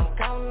hundreds, I'm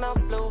counting up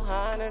blue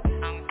hundreds,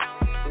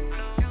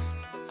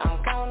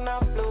 I'm counting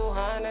up blue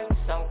hundreds,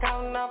 I'm counting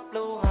up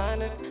blue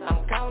hundreds,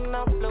 I'm counting up blue hundreds, I'm counting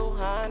up blue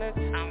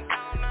hundreds,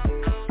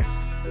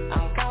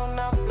 I'm counting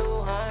up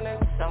blue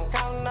hundreds,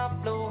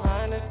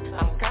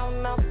 I'm counting up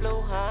blue hundreds, I'm counting up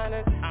blue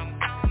hundreds,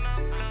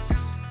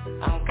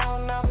 I'm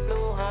counting up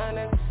blue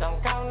hundreds,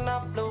 I'm counting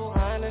up blue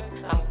hundreds,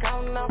 I'm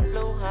counting up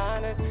blue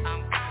hundreds.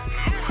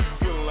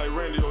 Feeling like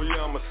Randy, oh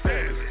yeah, I'm a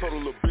savage. Total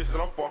little bitch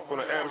and I'm far from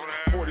the average.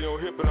 40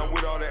 on hip and I'm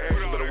with all the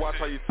action. Better watch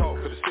how you talk,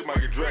 cause the shit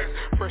might get dragged.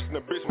 Fresh in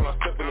the bitch when I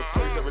step in the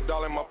place. Every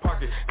dollar in my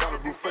pocket, got a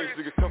blue face.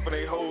 Niggas tough and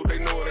they hold, they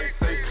know it ain't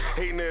safe.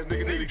 Hating ass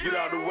niggas need to get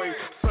out of the way.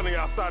 Sunny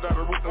outside, out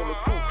the roof on the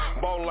coupe.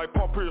 Ballin' like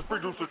Paul Pierce,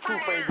 free juice, the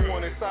truth. Ain't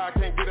going inside,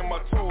 can't get in my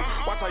tools.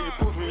 Watch how you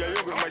push me, your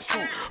youngers might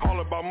shoot. All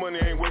about money,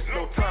 ain't wasting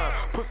no time.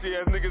 Pussy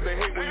ass niggas, they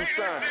hate when you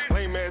shine.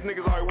 Lame ass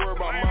niggas, already worry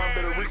about mine.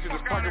 Better reach in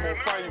this pocket, won't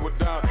find you a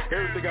dime.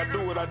 Everything I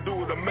do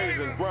is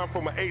amazing. Grind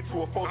from an 8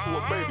 to a 4 to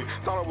a baby.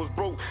 Thought I was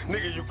broke,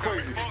 nigga, you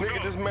crazy.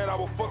 Nigga just mad I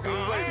was fucking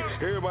this lady.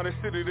 Everybody in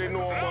the city, they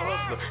know I'm a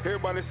hustler.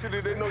 Everybody in the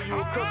city, they know you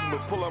a customer.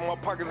 Pull out my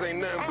pockets, ain't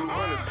nothing blue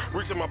hundreds.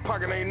 Reach in my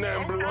pocket, ain't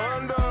nothing blue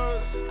hundreds.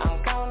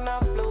 I'm counting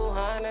up blue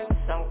hundreds,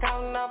 I'm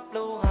counting up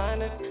blue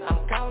hundreds,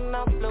 I'm counting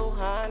up blue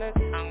hundreds,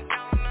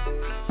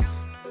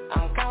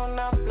 I'm counting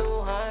up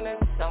blue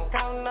hundreds, I'm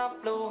counting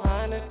up blue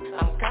hundreds,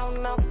 I'm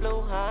counting up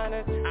blue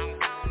hundreds,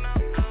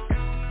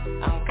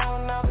 I'm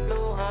counting up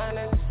blue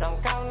hundreds,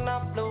 I'm counting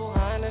up blue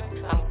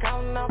hundreds, I'm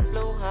counting up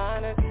blue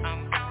hundreds,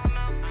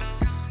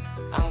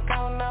 I'm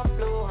counting up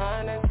blue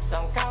hundreds,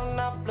 I'm counting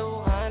up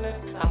blue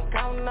hundreds, I'm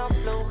counting up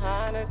blue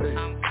hundreds.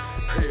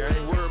 Hey, I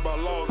ain't worried about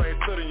laws, I ain't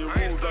studying your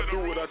rules. I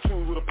do what I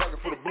choose with a pocket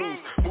full of blues.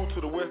 Move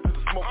to the west, put the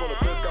smoke on the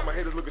best. Got my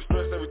haters looking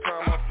stressed every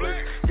time I flex.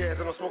 Gas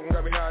and I'm smoking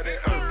got me higher than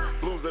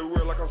earth. Blues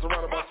everywhere like I'm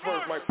surrounded by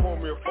spurs. Might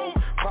form me a foe,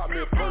 pop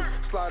me a perk.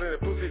 Slide in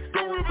that pussy,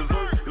 go real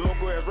berserk. Your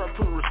local ass rap,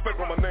 put respect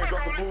on my name.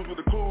 Drop some blues with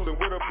the clues and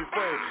wet up your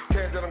fame.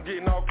 Cash that I'm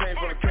getting all came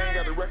from the cane.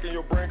 Got the wreck in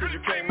your brain cause you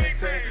can't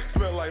maintain.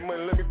 Smell like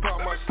money, let me pop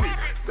my shit.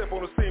 Step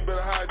on the scene,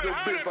 better hide your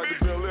bitch. Like the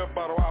Bill Left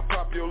bottle, I'll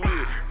pop your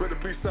lid. Ready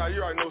to be side,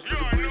 you already know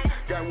sugar breeze.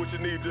 Got what you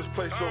need, just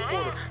place your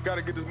order.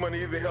 Gotta get this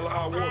money either hell or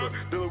high water.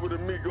 Dealing with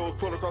amigos,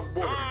 pull across the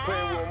border.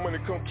 Playing with my money,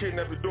 come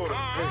kidnap your daughter.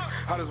 Hey,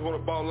 I just wanna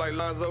ball like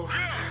Lonzo.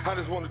 I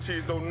just wanna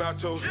cheese, no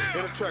nachos.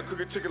 In the track,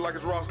 cooking chicken like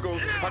it's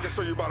Roscoe's. I can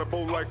show you about a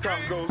boat like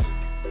Costco's.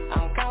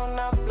 I'm counting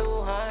up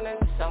blue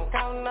hundreds, I'm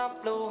counting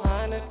up blue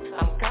hundreds,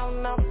 I'm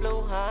counting up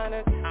blue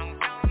hundreds, I'm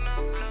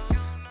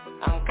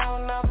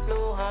counting up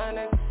blue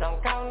hundreds,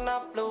 I'm counting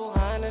up blue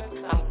hundreds,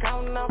 I'm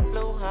counting up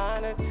blue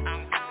hundreds,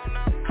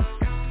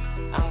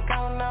 I'm counting up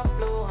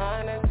blue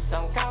hundreds,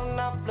 I'm counting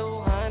up blue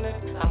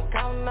hundreds, I'm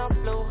counting up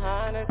blue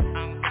hundreds,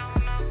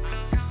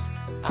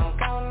 I'm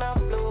counting up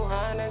blue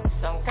hundreds,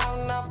 I'm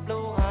counting up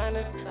blue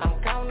hundreds,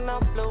 I'm counting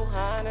up blue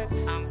hundreds.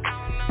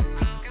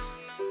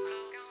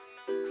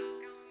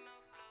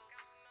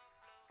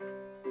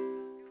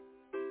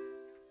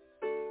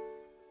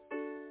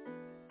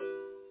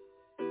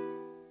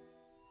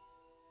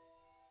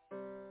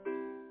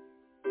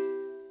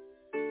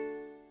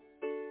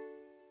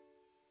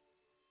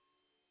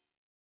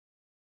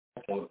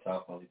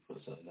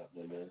 Put something up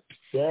there, man.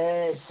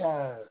 Yes,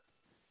 sir.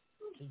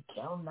 Keep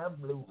counting up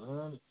blue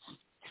hundreds.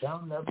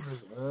 Counting up blue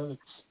hundreds.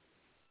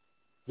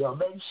 Yo,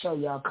 make sure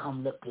y'all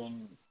come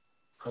looking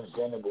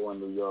presentable in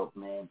New York,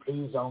 man.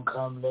 Please don't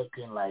come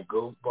looking like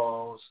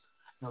goofballs,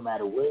 no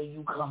matter where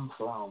you come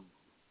from.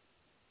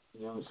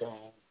 You know what I'm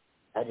saying?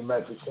 Eddie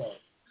Murphy said,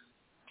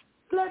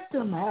 let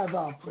them have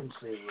our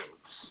princely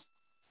robes.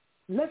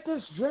 Let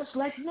us dress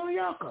like New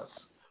Yorkers.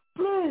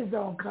 Please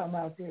don't come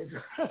out there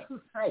dressed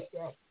like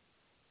that.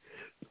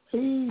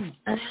 Please.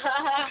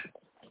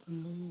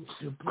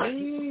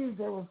 Please,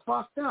 they were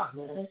fucked up,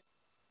 man.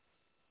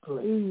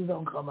 Please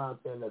don't come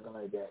out there looking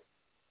like that.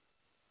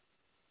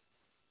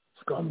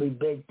 It's going to be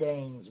big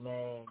things,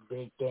 man.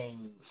 Big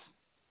things.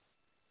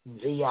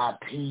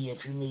 VIP, if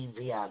you need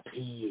VIP,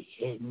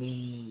 hit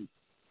me,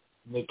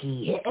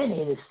 Nikki, hit any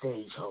of the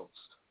stage hosts.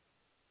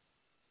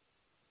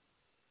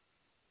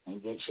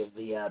 And get your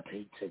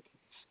VIP tickets.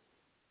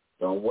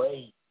 Don't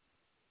wait.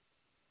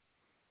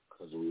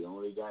 Because we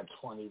only got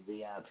 20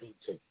 VIP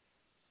tickets.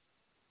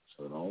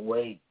 So don't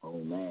wait. Oh,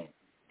 man.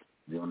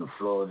 Be on the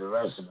floor with the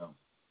rest of them.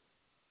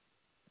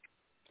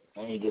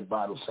 And you get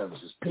bottle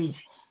services. Peace.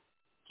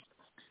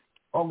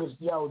 August,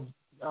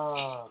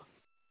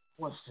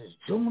 what's this?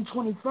 June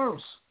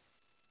 21st.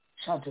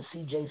 Shout out to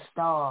CJ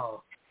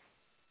Star.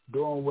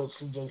 Doing what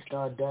CJ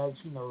Star does.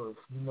 You know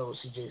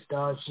CJ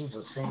Star. She's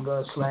a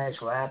singer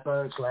 /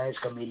 rapper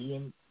 /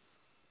 comedian.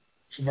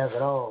 She does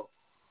it all.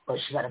 But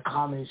she got a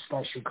comedy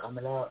special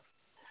coming up.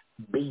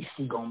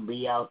 BC gonna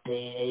be out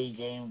there.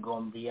 A-Game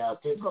gonna be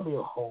out there. There's gonna be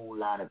a whole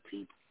lot of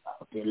people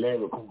out there.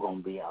 Lyrical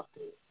gonna be out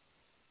there.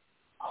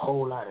 A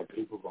whole lot of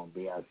people gonna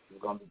be out there.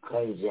 It's gonna be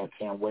crazy. I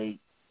can't wait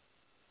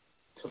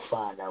to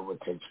find out what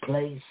takes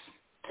place.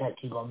 Tech,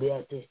 you gonna be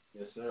out there?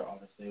 Yes, sir. On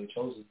the same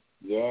Chosen.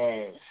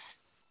 Yes.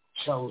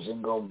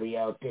 Chosen gonna be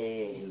out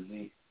there. With a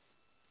Z.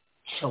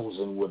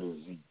 Chosen with a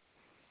Z.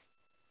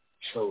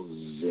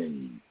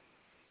 Chosen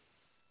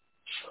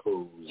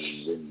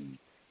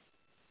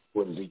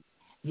with a Z.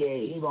 Yeah,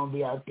 he gonna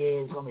be out there.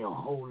 It's gonna be a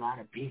whole lot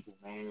of people,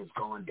 man. It's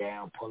going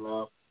down.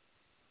 Pull up.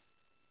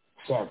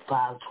 It's at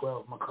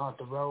 512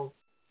 MacArthur Road.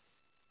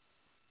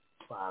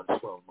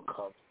 512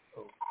 MacArthur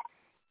Road.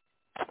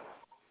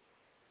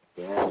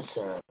 Yes,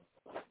 sir.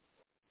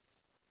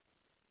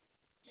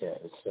 Yes,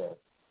 sir.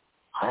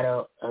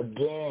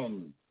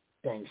 Again,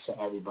 thanks to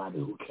everybody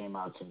who came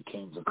out to the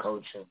Kings of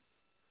Culture.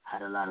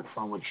 Had a lot of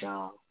fun with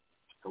y'all.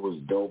 It was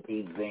a dope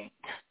event.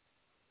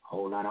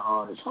 Whole lot of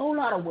artists, whole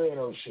lot of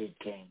weirdo shit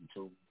came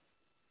too.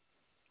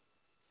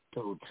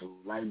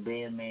 Like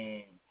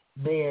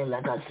Bear,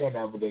 like I said the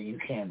other day, you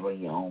can't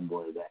bring your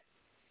homeboy back.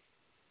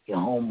 Your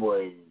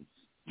homeboy is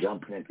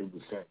jumping in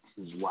people's sets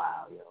is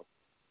wild, yo.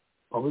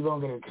 But we're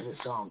gonna get into the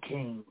song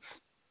Kings,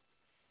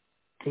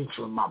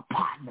 featuring my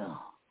partner,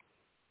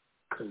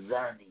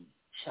 Kazerny.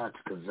 Shout out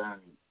to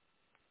Kazerny.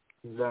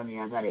 Kazerny,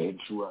 I gotta hit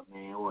you up,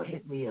 man, or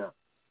hit me up.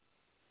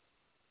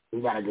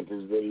 We gotta get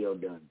this video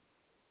done.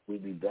 We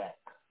be back.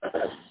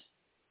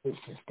 It's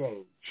the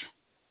stage.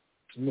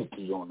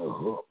 Nikki on the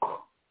hook.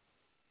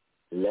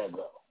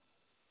 Leggo.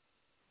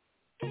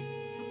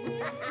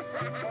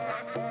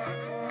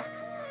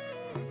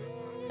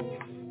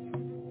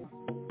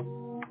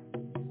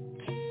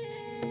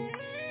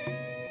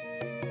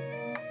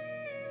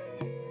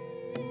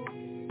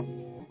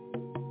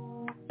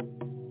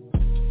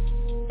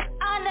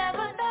 I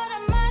never thought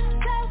of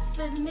myself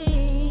as me.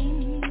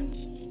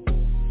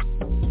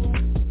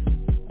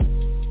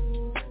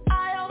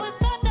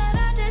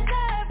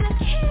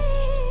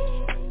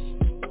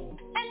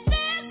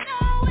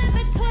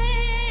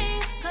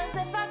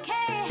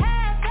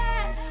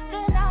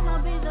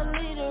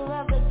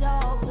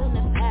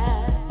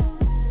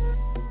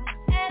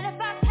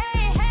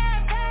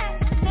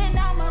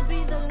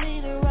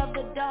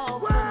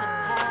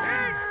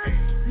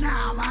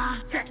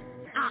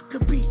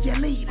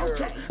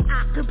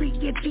 Be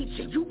your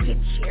teacher, you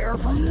can cheer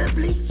from the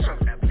bleacher.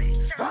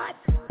 What?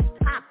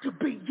 I could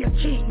be your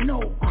king, no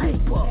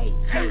Cooper.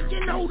 Hey,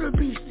 you know the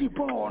Beastie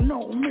Ball,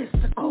 no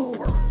Mr.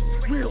 Cooper.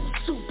 Real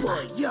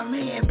super, your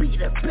man be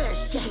the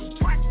best,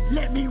 yeah.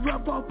 Let me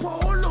rub up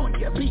all on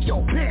you, be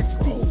your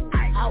bestie.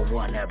 I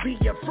wanna be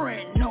your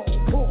friend, no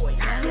boy.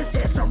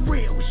 This is some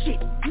real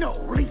shit, no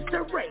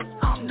Lisa Ray.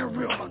 I'm the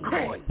real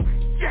McCoy.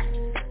 Yeah.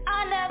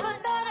 I never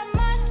thought of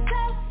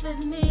myself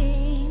as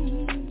me.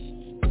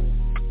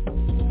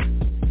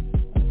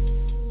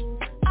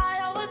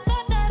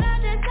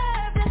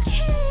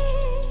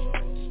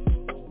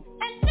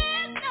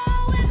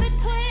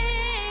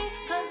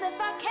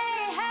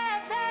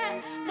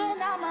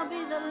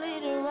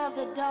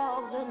 The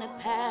dogs in the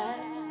pack.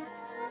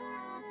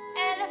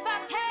 And if I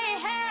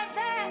can't have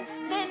that,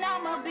 then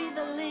I'ma be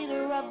the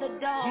leader of the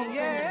dogs in the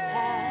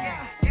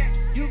pack.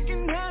 You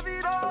can have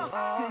it all,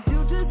 cause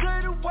you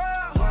deserve the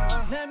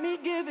world. Let me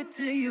give it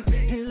to you,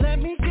 and let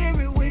me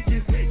share it with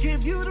you.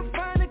 Give you the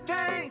finer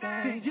thing,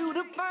 cause you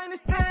the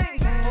finest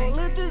thing. All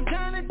the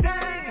designer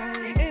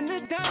thing, in the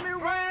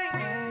diamond ring.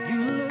 You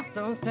look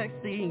so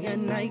sexy, your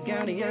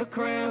nightgown and your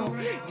crown.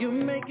 You're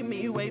making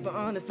me wait, but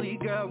honestly,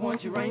 girl, I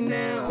want you right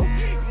now.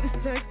 You the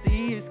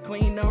sexiest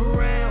queen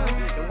around,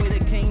 and with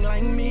a king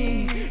like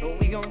me,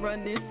 we gon'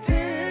 run this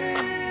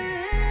town.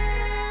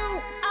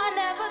 I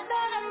never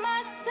thought of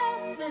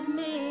myself as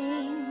me.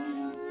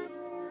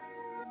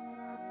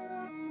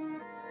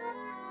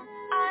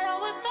 I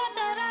always thought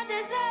that I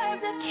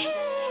deserved a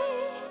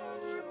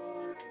king,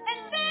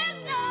 and there's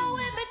no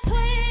in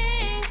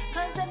between.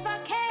 Cause if I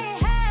can't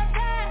have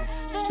that,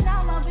 then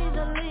I'ma be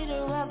the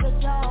leader of the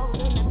dogs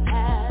in the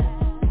pack.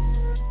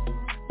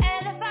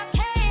 And if I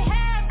can't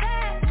have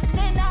that,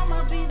 then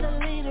I'ma be the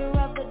leader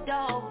of the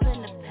dogs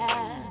in the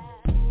pack.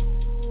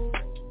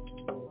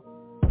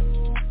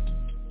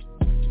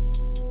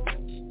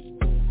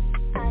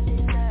 I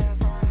deserve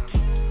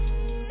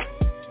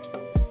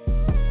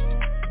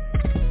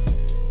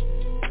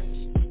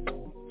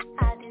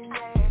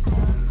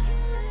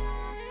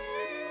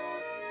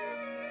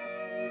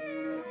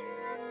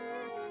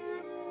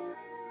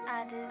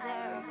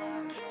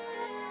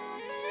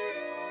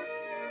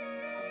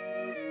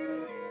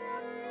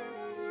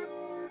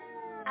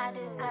I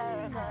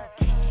deserve a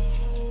king.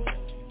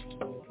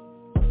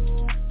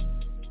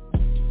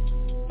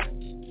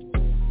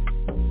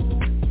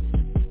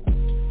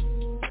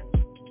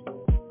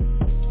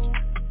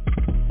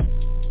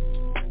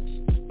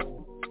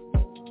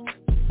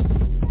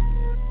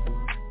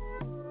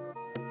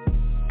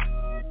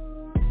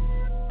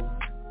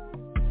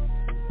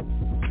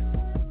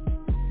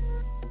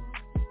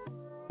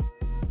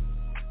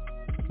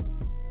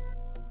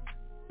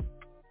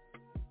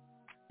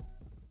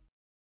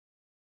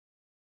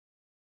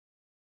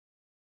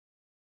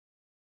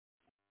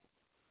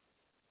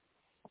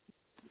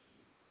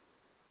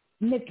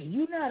 Nikki,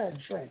 you're not a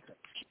drinker.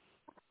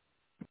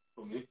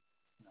 For me?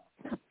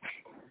 No.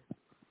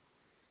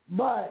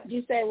 But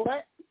you say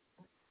what?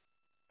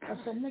 I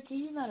said, Nikki,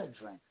 you're not a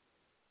drinker.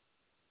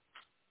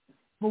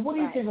 But what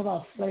do you think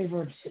about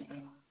flavored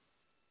chicken?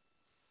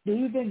 Do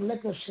you think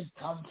liquor should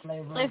come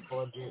flavored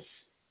or just?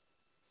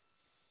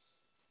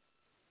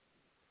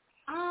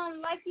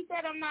 Like you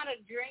said, I'm not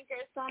a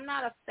drinker, so I'm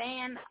not a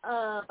fan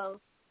of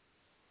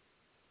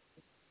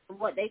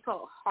what they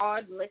call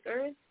hard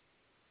liquors.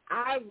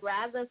 I'd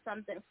rather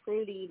something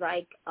fruity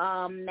like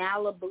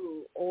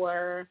Malibu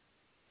or,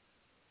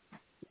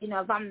 you know,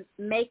 if I'm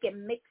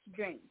making mixed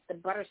drinks, the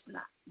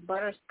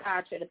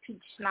butterscotch or the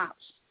peach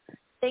schnapps,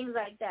 things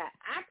like that.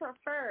 I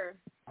prefer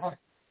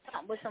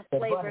with some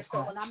flavor. So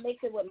when I make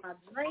it with my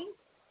drink,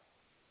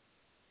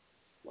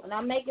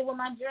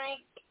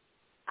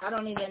 I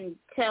don't even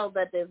tell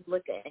that there's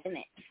liquor in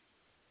it.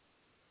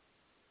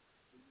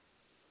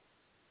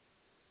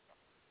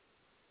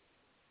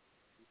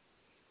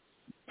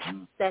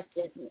 That's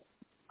just me.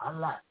 I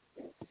like.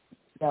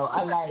 So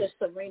I like. Just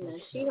Serena.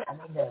 She has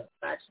a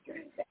scotch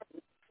drink.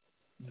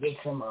 Get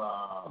some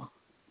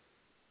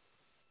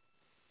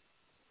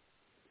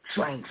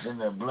drinks in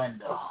the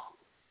blender.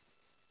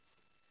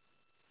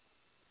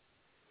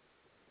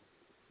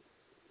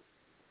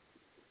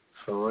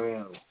 For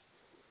real.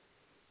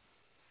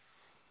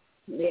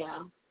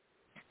 Yeah.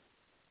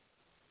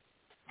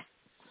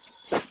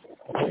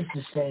 It's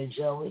the stage,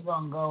 Joe. We're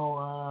gonna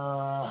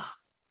go.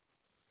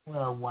 Where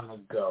I want to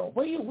go.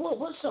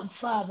 What's some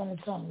 5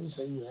 minutes on you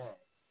say you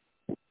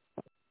had?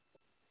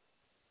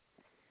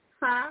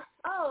 Huh?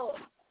 Oh,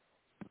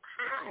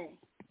 hi.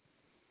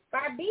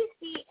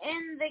 Barbisi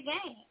in the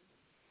game.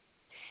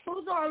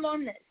 Who's all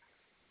on this?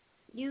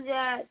 You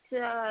got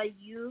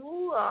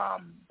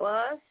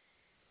Bus.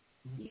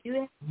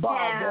 You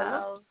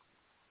have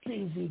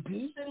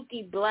PZP.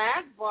 Suki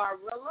Black,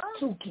 Barilla.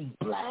 Suki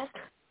Black,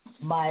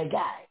 my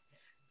guy.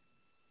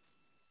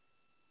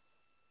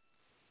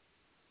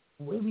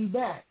 We'll be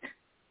back.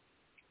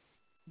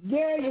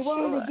 Yeah, you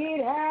want to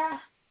get high?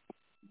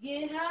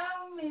 Get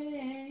high,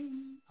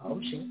 man. Oh,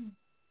 shit.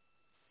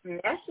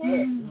 That's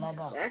it.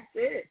 That's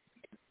it.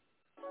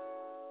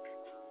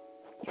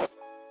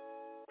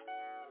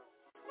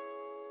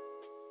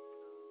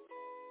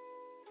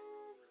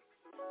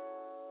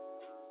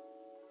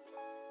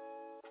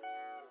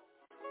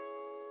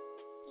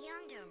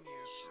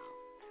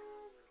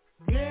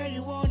 Girl,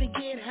 you want to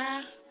get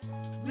high?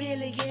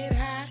 Really get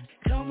high?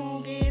 Come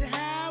on, get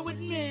high with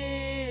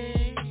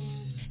me.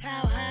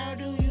 How high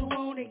do you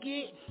want to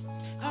get?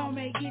 I'll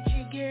make it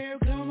you, girl.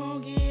 Come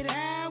on, get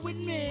high with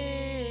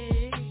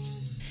me.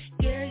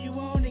 Girl, you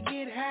want to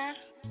get high?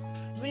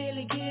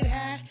 Really get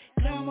high?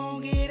 Come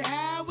on, get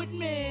high with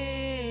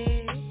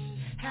me.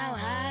 How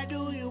high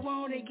do you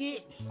want to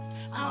get?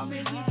 I'll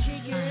make it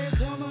you, girl.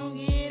 Come on,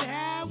 get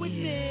high with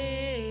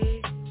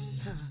me.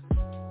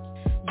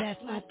 That's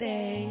my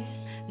thing,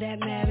 that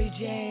Mary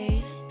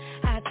Jane.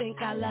 I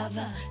think I love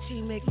her,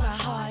 she makes my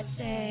heart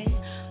sing.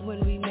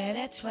 When we met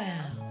at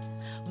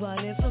 12,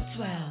 running from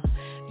 12,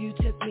 you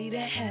took me to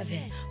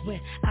heaven when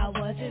I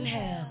was in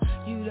hell.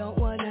 You don't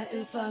want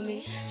nothing from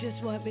me,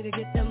 just want me to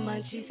get the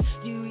munchies.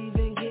 You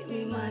even get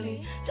me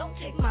money, don't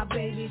take my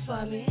baby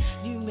from me.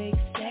 You make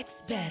sex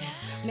better,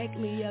 make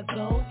me a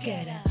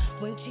go-getter.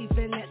 When Chief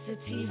in that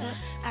sativa,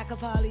 I could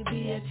probably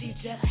be a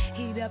teacher.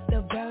 Heat up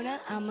the burner,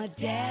 I'ma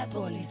dab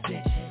on these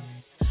bitches.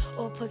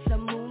 Or put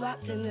some moon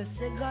rocks in the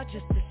cigar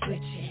just to switch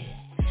it.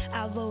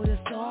 I wrote a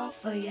song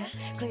for ya,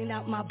 clean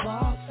out my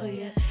bong for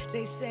ya.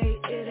 They say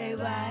it ain't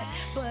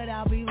right, but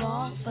I'll be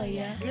wrong for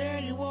ya.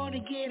 Girl, you wanna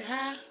get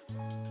high?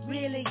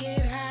 Really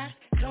get high?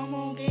 Come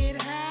on, get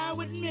high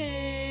with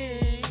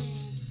me.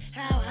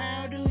 How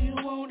high do you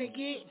wanna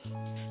get?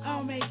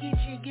 I'll make it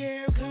you,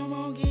 girl. Come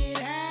on,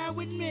 get high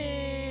with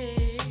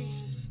me.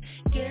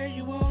 Girl,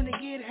 you wanna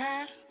get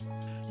high?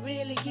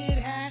 Really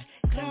get high?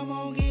 Come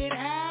on, get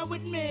high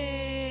with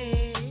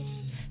me.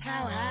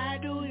 How high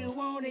do you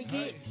wanna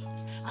get?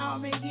 I'll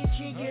make it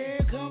you, girl.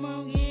 Come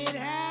on, get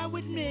high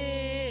with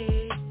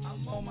me.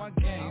 I'm on my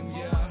game,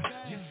 yeah.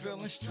 You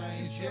feeling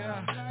strange,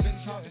 yeah.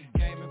 Been talking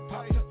game and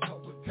popped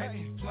up with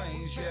petty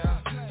planes,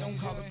 yeah. Don't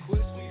call it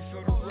quits when you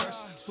feel the rush.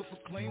 Super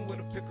clean with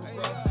a pick of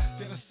rough.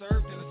 Then a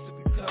serve, then a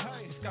sippy cup.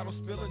 Moscato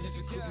spilling in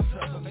jacuzzi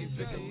tub. I made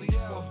bigger leaps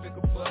for a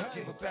bigger buzz.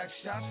 Give her back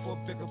shots for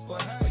a bigger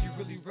buzz. Are you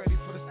really ready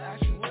for this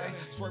action, eh?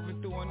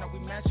 Swerving through and now we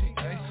matching,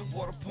 eh?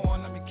 Water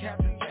pouring, I'm your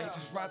captain, eh?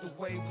 Just ride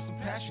the wave with some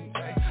passion,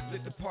 ayy.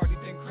 Lit the party,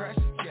 then crash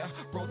it, yeah.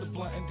 Roll the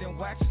blunt and then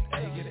wax it,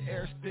 ayy. Get an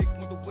air stick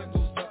with the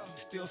windows up.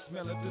 Still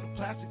smelling through the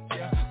plastic,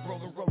 yeah.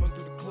 Rolling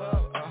through the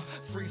club,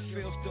 free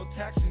fill, still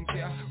taxing,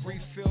 yeah.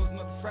 Refills,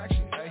 another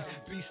fraction, ayy.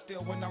 Be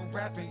still when I'm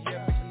rapping,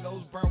 yeah. Make the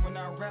nose burn when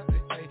I rap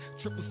it, ayy.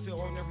 Triple seal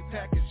on every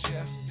package,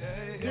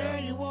 yeah. Girl,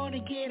 you wanna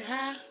get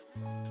high?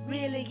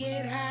 Really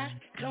get high?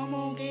 Come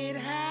on, get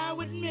high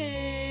with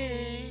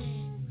me.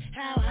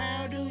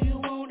 How do you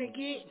wanna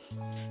get?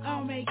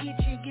 I'll make it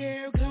you,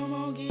 girl. Come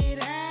on, get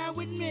high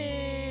with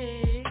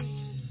me.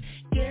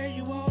 Girl,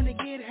 you wanna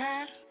get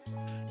high?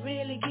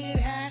 Really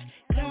get high?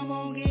 Come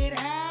on, get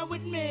high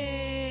with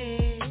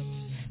me.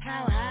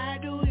 How high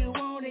do you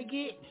wanna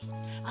get?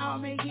 I'll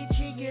make it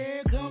you,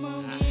 girl. Come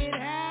on, get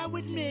high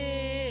with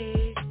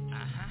me.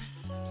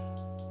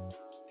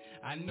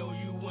 I know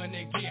you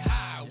wanna get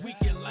high. We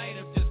can light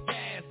up this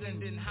gas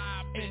and then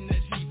hop in the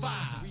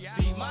G5.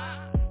 Be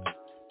mine.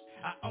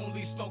 I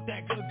only smoke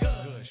that good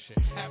shit.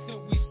 After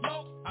we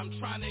smoke, I'm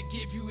trying to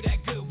give you that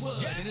good wood.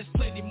 Yeah. And there's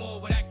plenty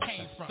more where that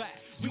came from.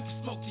 You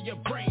can smoke till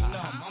your brain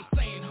numb. I'm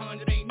saying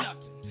 100 ain't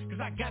nothing, cause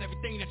I got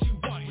everything that you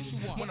want.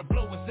 Wanna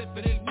blow a zip,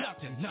 it ain't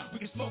nothing. We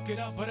can smoke it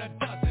up with a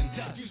dozen.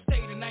 If you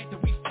stay tonight, then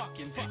we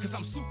fucking. Cause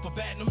I'm super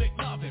bad, no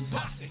McLovin.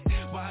 Box it.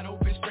 Wide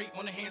open, straight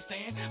on the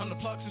handstand. I'm the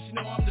plug, so you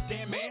know I'm the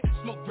damn man.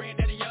 Smoke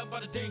granddaddy up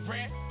by the day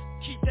grand.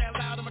 Keep that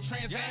loud on my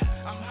Trans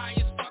Am. I'm high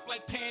as fuck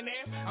like Pan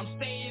Am. I'm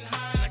staying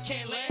high and I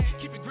can't land.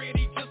 Keep it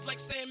gritty just like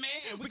Sandman.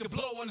 And we can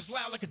blow when it's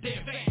loud like a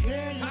damn fan.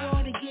 Girl, you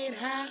wanna get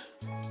high?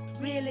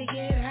 Really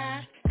get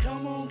high?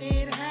 Come on,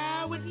 get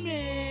high with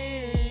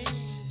me.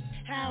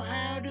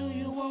 How do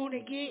you wanna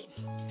get?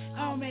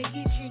 I'll make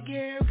it you,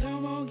 girl.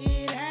 Come on,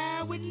 get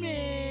high with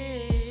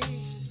me.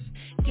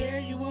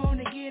 Girl, you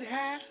wanna get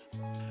high?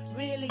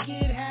 Really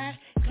get high?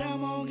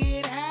 Come on,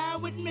 get high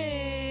with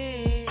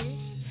me.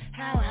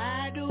 How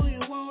high do you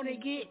wanna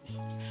get?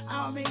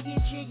 I'll make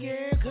it you,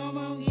 girl. Come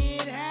on,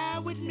 get high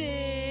with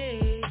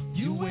me.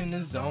 You in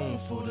the zone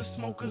for the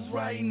smokers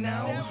right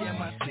now. Yeah,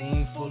 my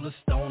team full of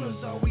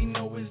stoners. All we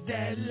know is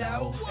that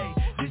loud. Hey,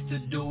 this the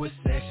do it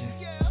session.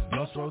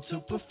 Blunts roll to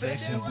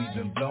perfection. We've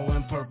been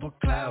blowing purple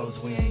clouds.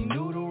 We ain't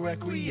new to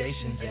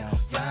recreation. Yeah, I'm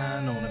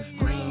flying on a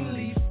green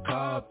leaf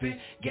carpet.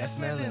 Gas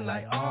smelling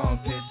like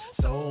armpits.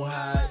 So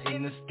high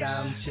in the sky,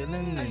 I'm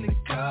chilling in the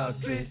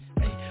cockpit.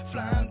 Hey,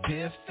 flying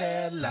piff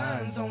fat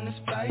lines on this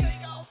flight.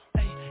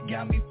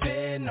 Got me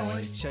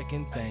paranoid,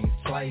 checking things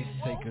twice.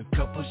 Take a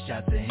couple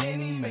shots of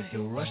Henny, make it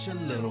rush a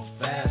little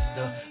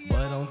faster. But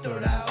on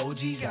third eye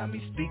OG, got me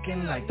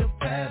speaking like the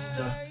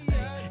pastor.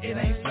 Hey, it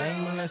ain't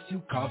flame unless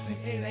you coughing,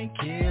 it ain't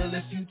kill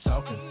if you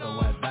talking. So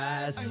I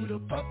advise you to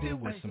puff it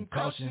with some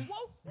caution.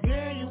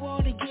 Girl, you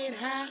wanna get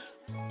high?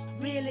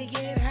 Really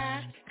get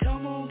high?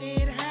 Come on,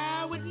 get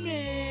high with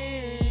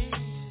me.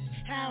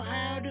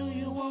 How do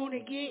you wanna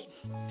get?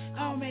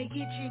 I'll make it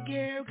you,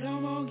 girl.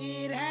 Come on,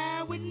 get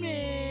high with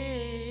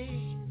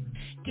me.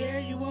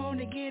 Girl, you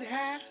wanna get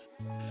high?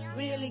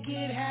 Really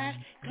get high?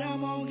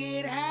 Come on,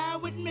 get high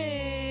with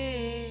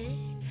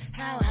me.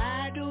 How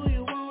high do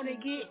you wanna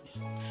get?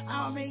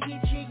 I'll make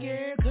it you,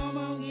 girl. Come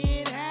on,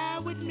 get high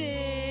with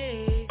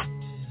me.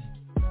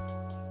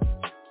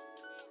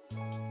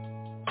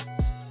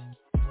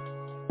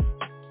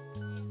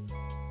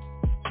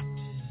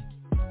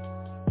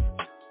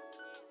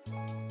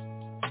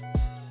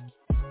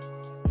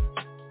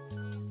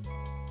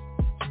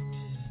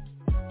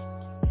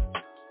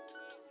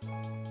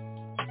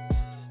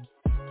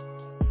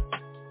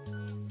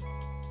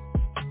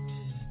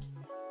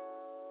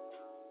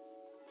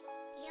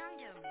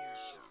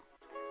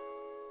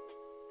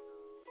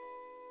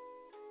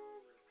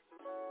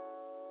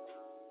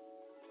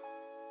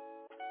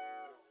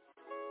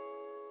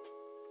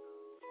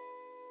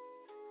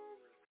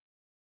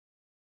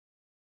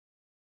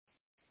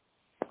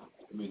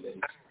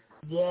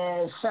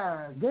 Yes,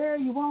 sir. Girl,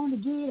 you want to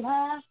get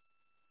high?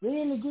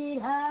 Really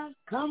get high?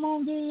 Come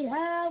on, get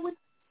high with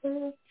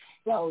me.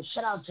 Yo,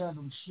 shout out to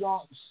them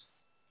Swamps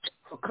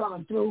for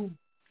coming through.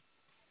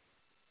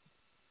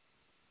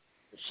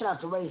 Shout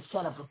out to Ray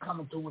Teller for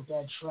coming through with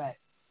that track.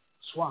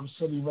 Swamp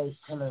City Ray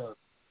Teller.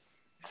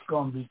 It's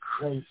going to be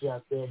crazy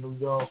out there in New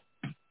York.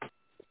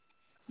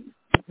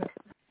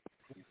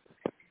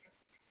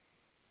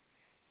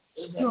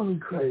 It's going to be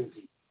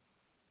crazy.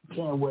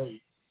 Can't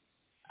wait.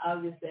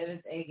 August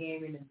 7th, A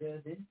Game in the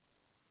building.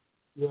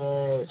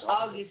 Yes.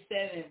 August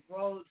 7th,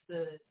 road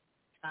to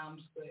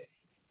Times Square.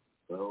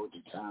 Road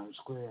to Times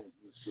Square.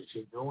 That's what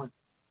you're doing?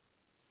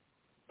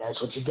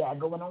 That's what you got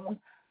going on?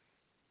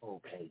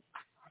 Okay.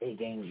 A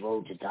Game's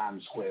Road to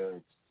Times Square.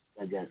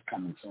 I guess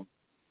coming soon.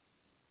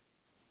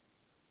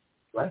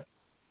 Right?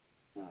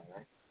 All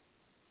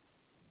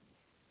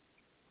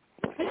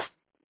right.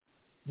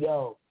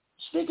 Yo,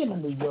 speaking of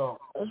New York,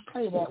 let's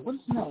play that. What's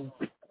his name?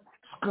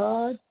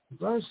 Scud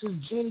versus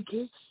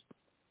Jadakiss.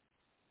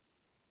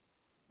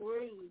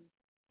 Screwed.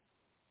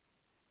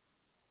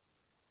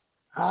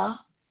 Huh?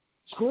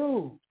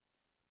 Screwed.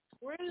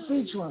 Screwed.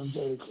 Featuring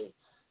Jadakiss.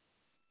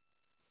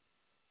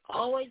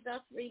 Always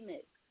Us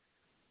remix.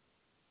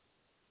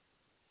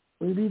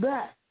 We'll be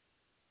back.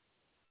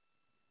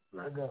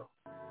 Leggo.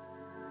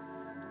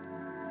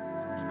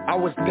 I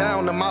was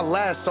down to my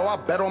last, so I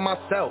bet on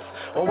myself.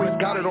 Always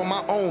got it on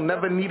my own,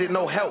 never needed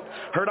no help.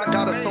 Heard I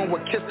got a song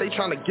with Kiss, they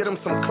tryna get them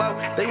some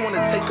clout. They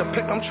wanna take a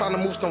pic, I'm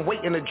tryna move some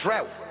weight in the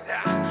drought.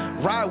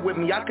 Ride with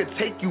me, I could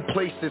take you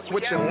places.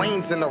 Switching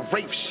lanes in a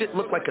rape, shit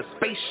look like a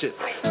spaceship.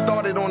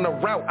 Started on the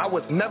route, I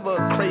was never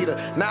a crater.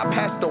 Now I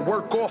pass the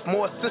work off,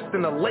 more assist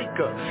than a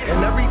Laker.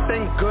 And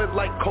everything good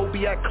like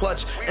Kobe at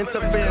clutch.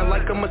 Interfering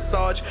like a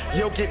massage,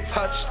 you'll get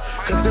touched.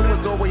 Cause it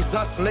was always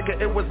us,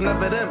 nigga, it was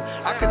never them.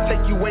 I could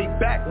take you way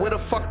back, where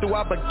the fuck do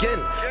I begin?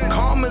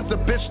 Karma's a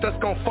bitch that's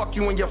gon' fuck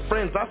you and your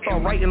friends. I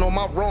start writing on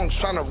my wrongs,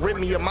 trying to rid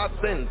me of my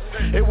sins.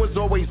 It was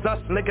always us,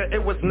 nigga,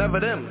 it was never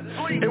them.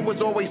 It was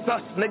always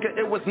us, nigga,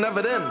 it was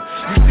never them.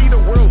 You see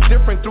the world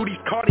different through these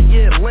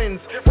Cartier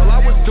lens. While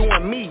I was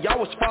doing me, I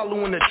was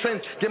following the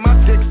trends. Get my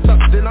dick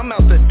sucked, then I'm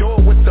out the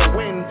door with the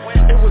wind.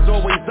 It was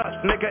always us,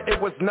 nigga, it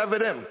was never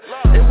them.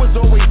 It was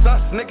always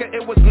us, nigga,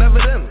 it was never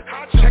them.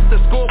 Check the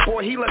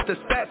scoreboard, he let the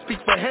stats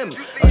speak for him.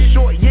 A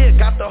short year,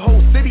 got the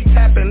whole city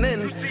tapping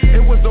in.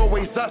 It was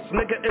always us,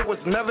 nigga, it was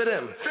never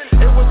them.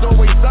 It was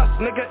always us,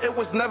 nigga, it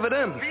was never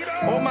them.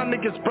 All my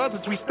niggas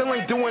brothers, we still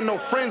ain't doing no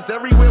friends.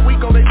 Everywhere we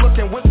go, they look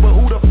and whisper,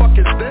 who the fuck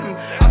is them?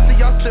 I see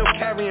y'all still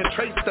carrying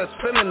traits that's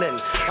feminine.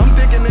 I'm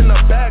digging in the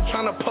bag,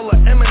 trying to pull a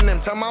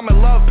Eminem. Tell mama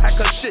love, pack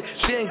her shit,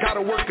 she ain't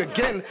gotta work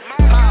again.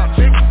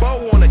 Big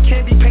bow on a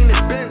candy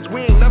painted Benz.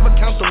 We ain't never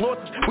count the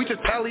losses, we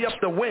just tally up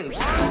the wins.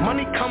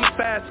 Money comes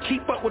fast,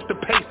 keep up with the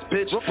pace,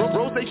 bitch.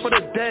 Rose for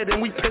the dead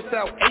and we piss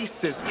out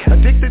aces.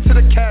 Addicted to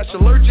the cash,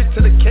 allergic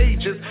to the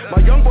cages.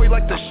 My young boy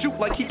like to shoot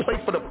like he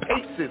played for the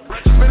Pacers.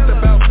 Spent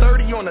about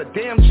 30 on a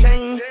damn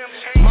chain.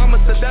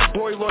 Mama said that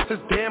boy lost his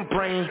damn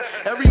brain.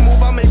 Every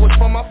move I made was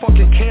for my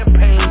fucking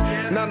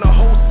campaign. Now the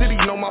whole city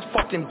know my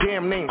fucking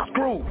damn name,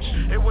 Scrooge.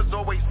 It was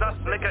always us,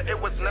 nigga, it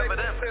was never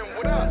them.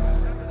 What up?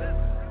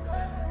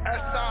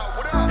 S.I.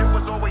 what up? It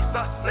was always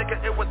us,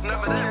 nigga, it was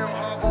never them.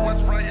 Harbor,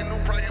 West Brighton,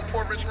 New Brighton,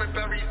 Port Richmond,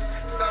 Berries,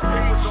 South.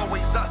 It was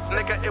always us,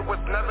 nigga, it was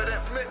never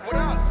them. Smith, what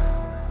up?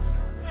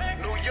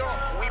 New York,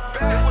 we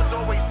back. It was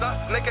always us,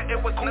 nigga,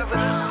 it was never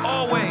them.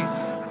 Always.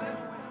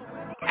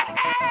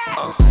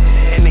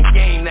 In the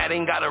game that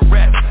ain't got a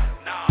rep.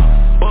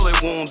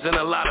 Bullet wounds and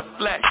a lot of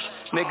flesh.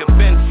 Nigga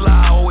been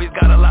fly, always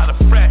got a lot of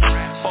fresh.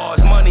 Far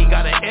as money,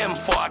 got an M,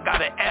 for I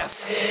got an F.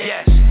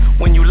 Yes,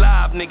 when you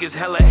live, niggas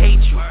hella hate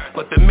you.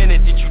 But the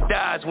minute that you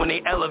die is when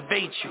they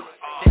elevate you.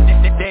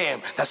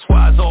 Damn, that's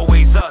why it's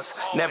always us.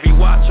 And every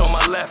watch on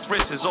my left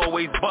wrist is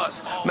always bust.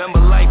 Remember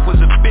life was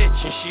a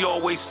bitch and she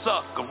always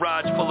sucked.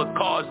 Garage full of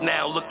cars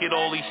now, look at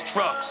all these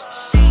trucks.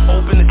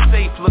 Open the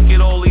safe, look at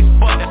all these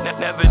bucks.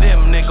 Never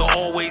them, nigga,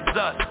 always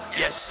us.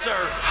 Yes,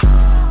 sir.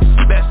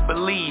 Best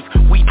believe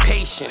we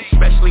patient,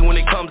 especially when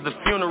it comes to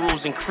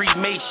funerals and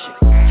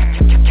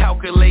cremation.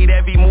 Calculate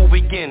every move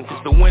again,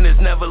 cause the winners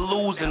never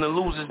lose and the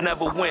losers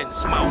never win.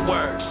 It's my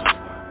words.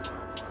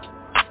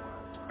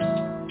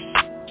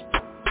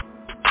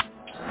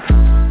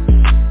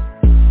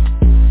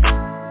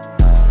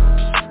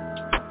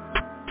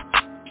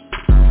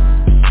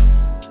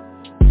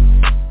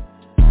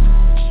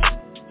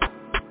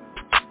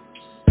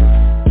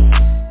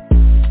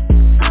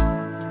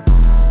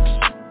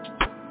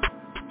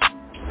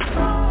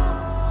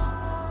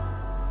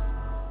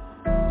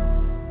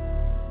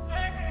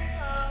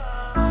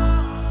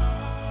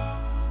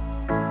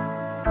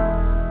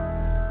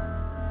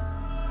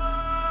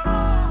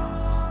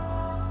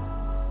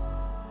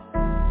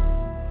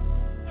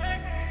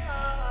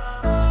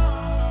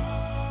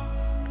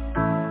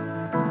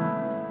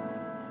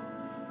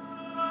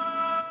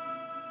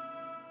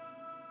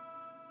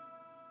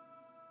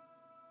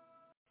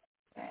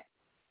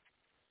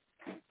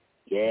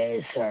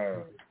 Yes,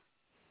 sir.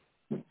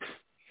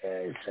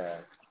 Yes, sir.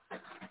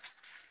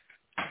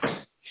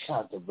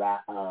 Shout to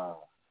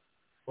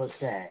what's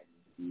that?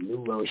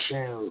 New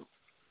Rochelle.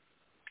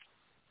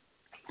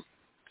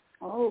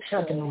 Oh,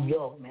 shout to New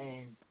York,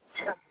 man.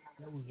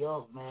 New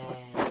York,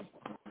 man.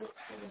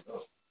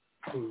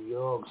 New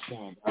York,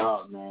 stand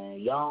up, man.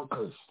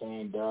 Yonkers,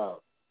 stand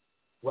up.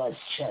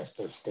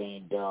 Westchester,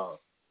 stand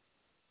up.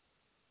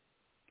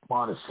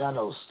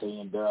 Monticello,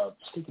 stand up.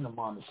 Speaking of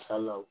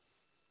Monticello,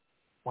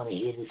 want to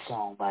hear this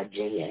song by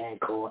Jay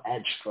Hancock,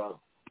 Extra.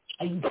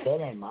 How you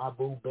feeling, my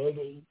boo,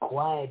 baby?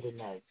 Quiet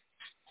tonight.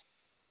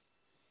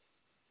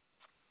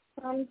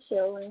 I'm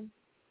chilling.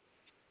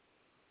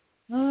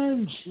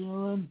 Kind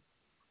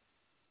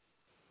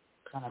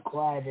of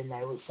quiet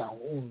tonight with some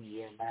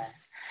here, man.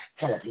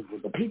 Tell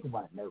the people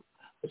want to know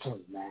what's on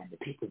your mind. The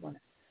people want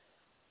to.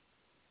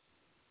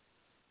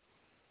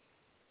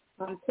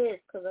 I'm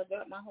pissed because I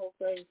dropped my whole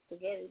plate of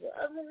spaghetti. But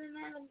other than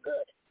that, I'm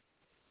good.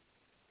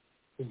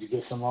 Did you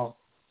get some more?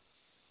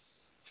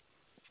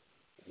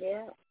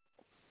 Yeah.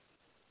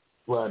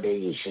 Well,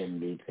 then you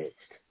shouldn't be pissed.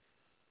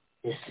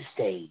 It's the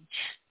stage.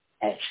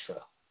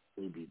 Extra.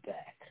 We'll be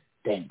back.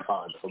 Thank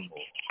God for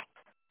more.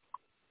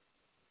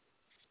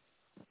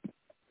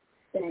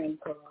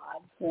 Thank God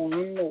for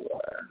more.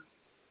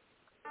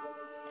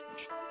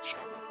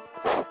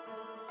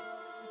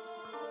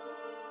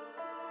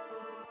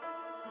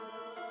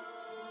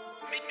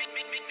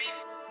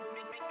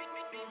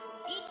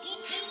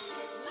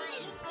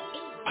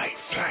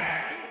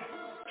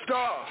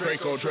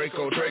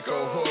 Draco,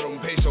 hold 'em,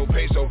 pesos,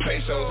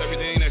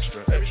 everything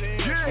extra.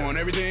 On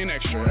everything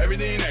extra.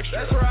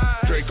 That's right.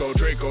 Draco,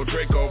 hold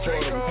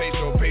 'em,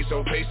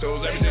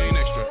 pesos, everything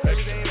extra.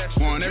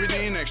 On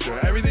everything extra.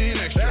 That's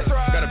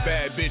right. Got a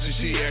bad bitch and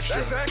she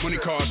extra. Money,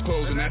 cars,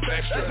 clothes, and that's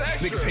extra.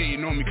 Niggas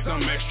hating on me cause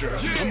I'm extra.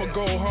 I'ma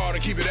go hard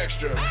and keep it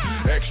extra.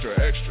 Extra.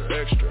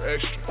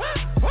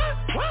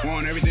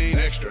 On everything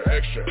extra.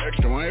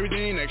 On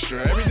everything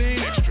extra.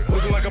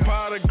 Looking like a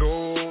pot of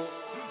gold.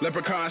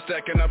 Leprechaun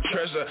stacking up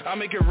treasure, I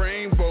make it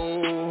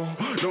rainbow.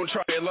 Don't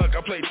try your luck,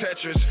 I play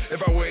Tetris.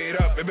 If I weigh it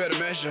up, it better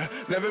measure.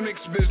 Never mix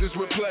business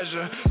with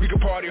pleasure. We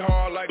can party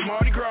hard like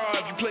Mardi Gras.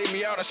 If you play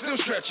me out, I still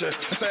stretch ya.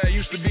 I say I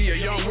used to be a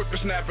young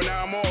whippersnapper,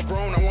 now I'm all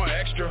grown, I want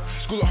extra.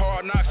 School of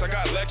hard knocks, I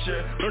got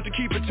lecture. Learn to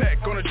keep a tech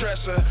on the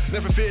dresser.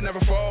 Never fear, never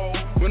fall.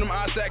 When them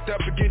eyes act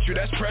up against you,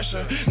 that's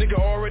pressure. Nigga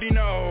already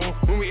know.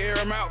 When we air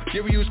them out,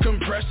 yeah, we use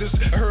compressors.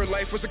 I heard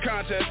life was a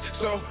contest,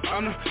 so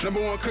I'm the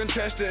 #1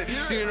 contestant.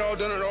 Seen it all,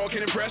 done it all,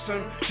 can't impress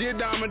them. She a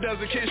diamond,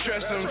 doesn't, can't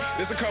stress them.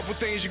 There's a couple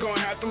things you're gonna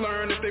have to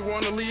learn. If they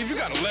wanna leave, you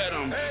gotta let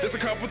them. There's a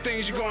couple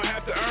things you're gonna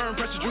have to earn.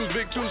 Press the juice,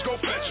 big twos, go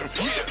fetch them.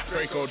 Yeah.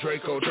 Draco,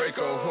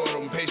 hold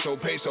 'em, pesos,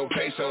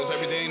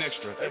 everything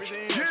extra.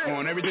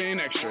 On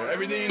everything extra.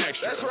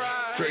 That's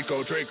right.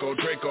 Draco,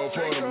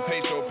 hold 'em,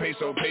 pesos,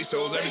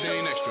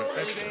 everything extra.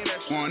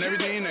 On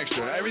everything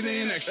extra.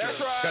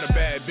 That's right. Got a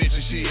bad bitch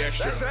and she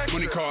extra.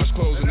 Money, cars,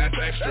 clothes, and that's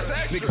extra.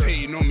 Niggas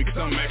hating on me cause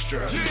I'm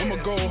extra. I'ma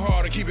go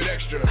hard and keep it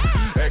extra.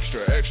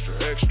 Extra.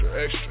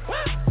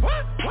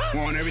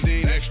 Want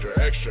everything extra.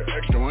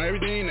 Want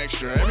everything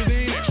extra.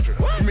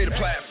 You made a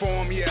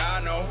platform, yeah, I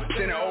know.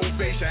 Send an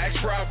ovation, ask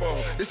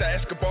Bravo. This a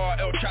Escobar,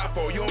 El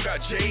Chapo. You don't got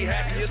J,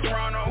 Happy as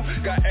Toronto.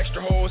 Got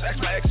extra hoes, ask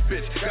my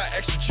ex-bitch. Got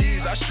extra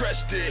cheese, I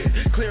stressed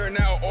it. Clearing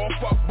out all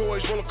fuck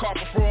boys, roll a car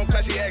perform,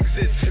 classy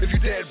exits. If you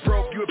dead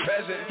broke, you a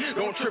peasant.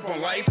 Don't trip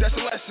on life, that's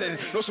a lesson.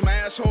 Know some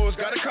assholes,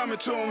 gotta come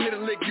into them. Hit a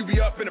lick, you be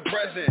up in the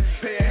present.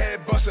 Pay a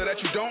head buster that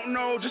you don't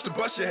know, just to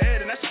bust your head,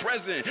 and that's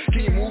present.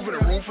 Can you move in a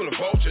room full of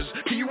vultures?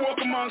 Can you walk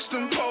amongst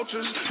them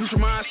poachers? Use your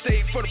mind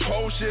state for the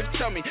pole shift.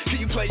 Tell me, can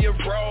you play your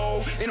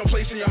role? Ain't no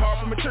place in your heart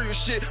for material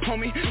shit,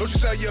 homie. Don't you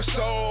sell your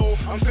soul?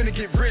 I'm finna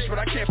get rich, but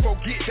I can't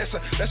forget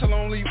that's a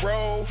lonely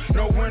road.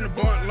 Know when to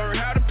bunt, learn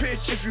how to pitch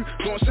if you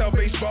gon' sell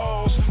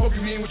baseballs. Hope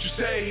you mean what you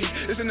say,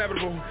 it's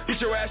inevitable. Get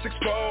your ass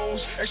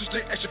exposed. Extra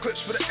stick, extra clips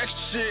for the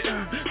extra shit.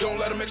 Don't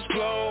let them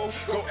explode.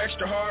 Go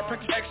extra hard,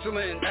 practice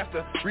excellent.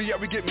 After re-up,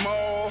 we get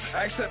more.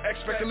 I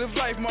expect to live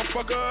life,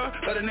 motherfucker.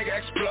 Let a nigga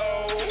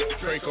explode.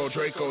 Draco,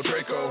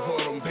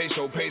 hold 'em,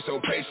 pesos,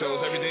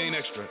 everything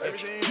extra.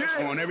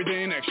 On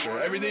everything extra.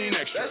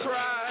 That's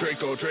right.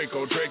 Draco, hold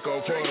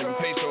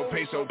 'em,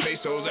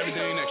 pesos,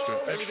 everything extra.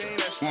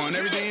 On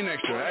everything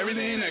extra.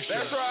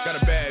 That's right. Got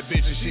a bad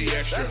bitch and she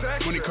extra.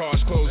 Money,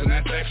 cars, clothes, and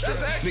that's extra.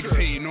 Niggas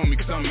hating on me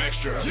cause I'm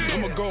extra.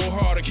 I'ma go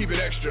hard and keep it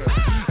extra.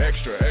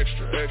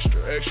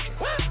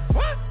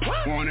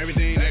 On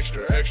everything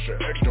extra.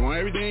 On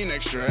everything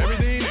extra.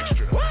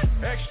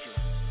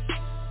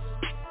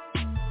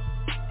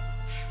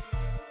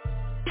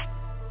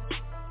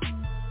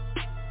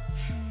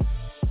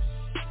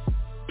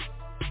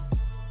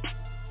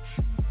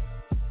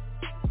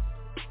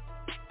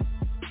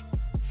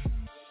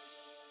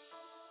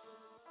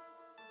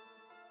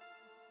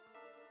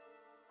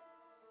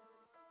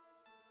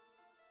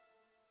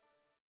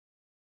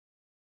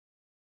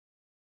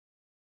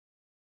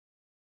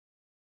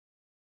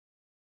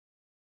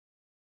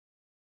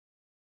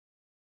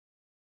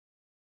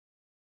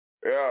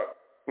 Yeah.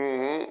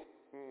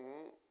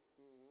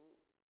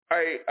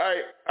 Hey,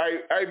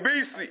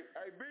 BC.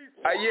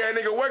 Yeah,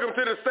 nigga, welcome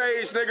to the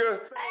stage, nigga.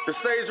 The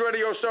stage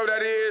radio show,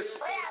 that is.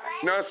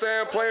 You know what I'm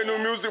saying? Playing new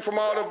music from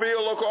all the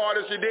Ville local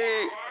artists, you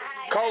dig?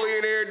 Call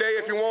in every day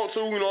if you want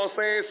to, you know what I'm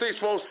saying?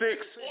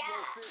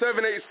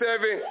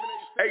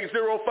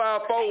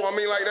 646-787-8054. I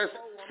mean, like, that's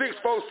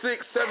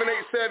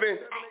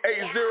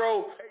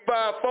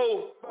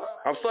 646-787-8054.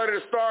 I'm Sunny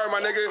the Star,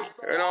 my nigga.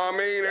 You know what I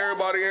mean?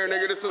 Everybody here,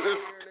 nigga. This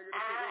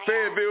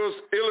Fayetteville's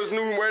illest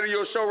new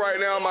radio show right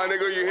now, my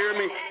nigga. You hear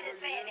me?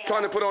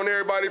 Trying to put on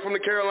everybody from the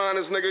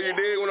Carolinas, nigga. You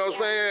dig what I'm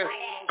saying?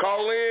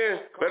 Call in.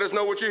 Let us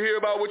know what you hear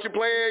about what you're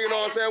playing. You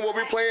know what I'm saying? What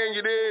we playing,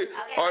 you dig?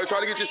 All right, try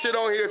to get your shit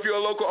on here if you're a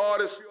local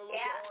artist.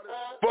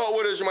 Fuck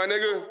with us, my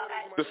nigga.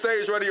 The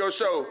Stage Radio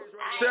Show.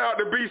 Shout out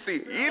to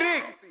BC. You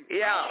dig?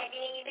 Yeah.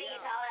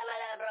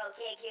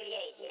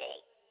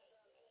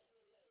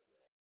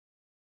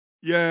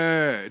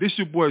 Yeah, this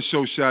your boy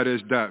Show Shot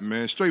S. Dot,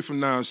 man. Straight from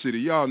Noun City.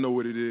 Y'all know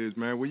what it is,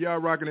 man. When y'all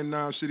rocking in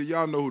Noun City,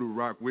 y'all know who to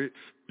rock with.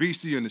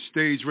 BC and the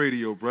Stage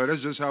Radio, bro.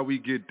 That's just how we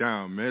get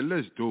down, man.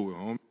 Let's do it,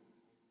 homie.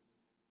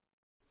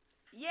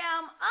 Yeah,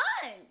 I'm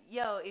on.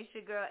 Yo, it's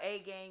your girl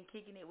A-Game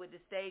kicking it with the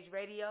Stage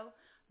Radio.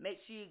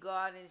 Make sure you go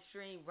out in the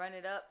stream, run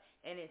it up,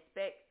 and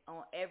inspect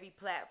on every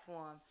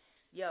platform.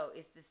 Yo,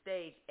 it's the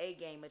Stage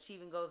A-Game.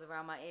 Achieving goals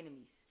around my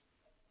enemies.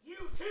 You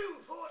too,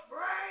 Fort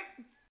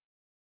Bragg.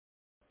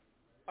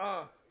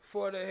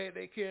 For the head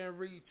they can't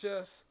reach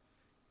us.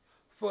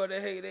 For the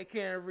hate they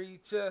can't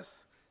reach us.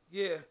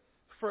 Yeah,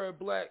 Fred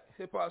Black,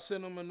 Hip Hop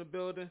Cinema in the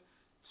building.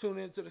 Tune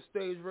into the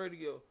Stage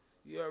Radio.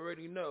 You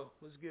already know.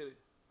 Let's get it.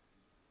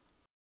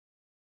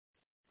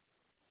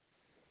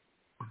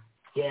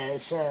 Yeah,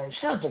 it's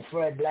shout out to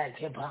Fred Black,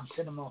 Hip Hop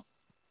Cinema,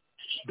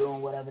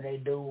 doing whatever they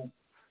do.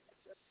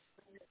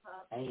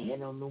 Ain't hear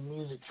no new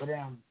music for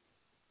them.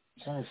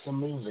 Send us some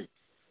music.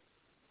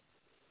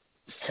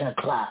 It's 10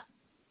 o'clock.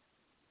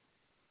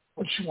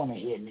 What you want to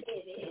hear, Nick?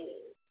 It is.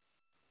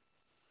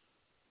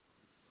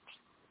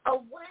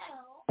 Oh,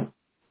 well,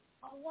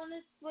 I want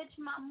to switch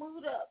my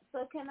mood up.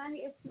 So can I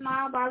hear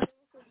Smile by Lucy?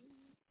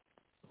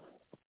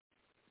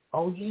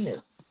 Oh,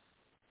 yeah.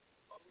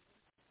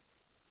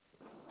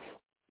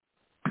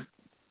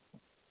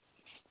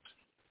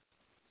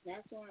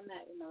 That's where I'm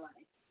at in my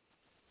life.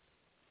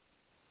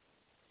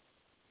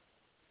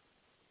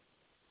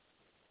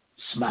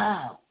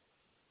 Smile.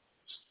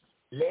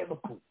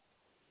 Lyrical.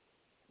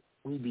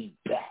 We be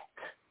back.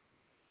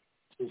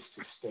 It's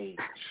the Stage.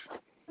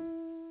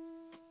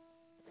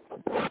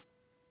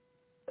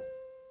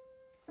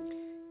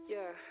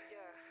 Yeah.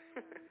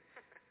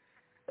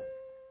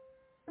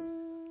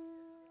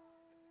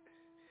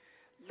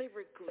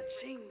 Lyrical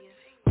genius.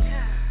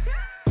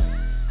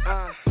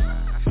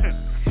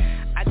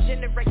 I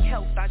generate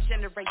health, I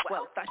generate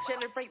wealth, I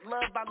generate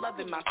love by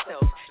loving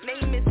myself.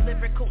 Name is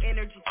lyrical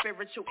energy,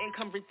 spiritual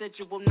income,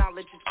 residual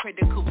knowledge is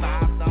critical.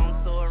 Vibes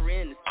on soar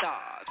in the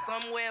stars,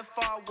 somewhere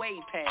far way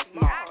past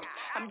Mars.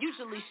 I'm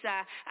usually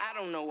shy, I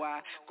don't know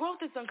why.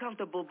 Growth is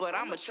uncomfortable, but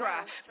I'ma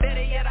try.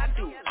 Better yet I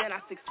do, then I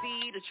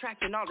succeed,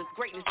 attracting all this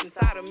greatness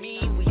inside of me.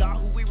 We are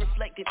who we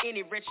reflect in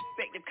any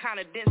retrospective,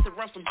 kinda dense to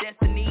run from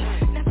destiny.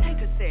 Now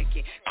take a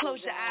second, close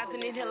your eyes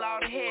and inhale all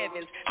the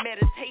heavens.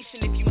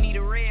 Meditation if you need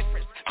a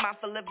reference.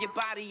 Mindful of your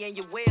body and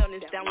your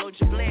wellness, download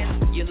your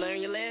blessings. You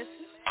learn your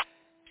lessons?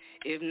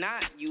 If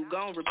not, you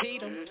gon'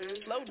 repeat them.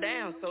 Slow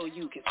down so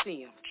you can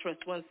see them.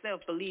 Trust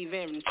oneself, believe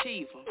and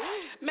achieve them.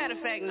 Matter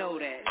of fact, know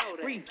that.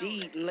 Breathe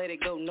deep and let it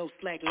go, no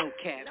slack, no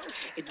cap.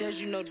 It does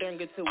you no darn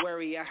good to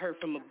worry. I heard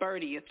from a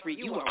birdie or three,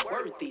 you are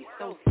worthy.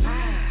 So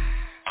smile,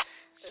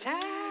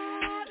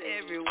 child,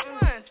 every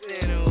once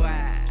in a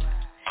while.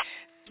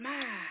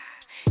 Smile,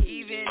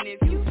 even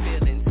if you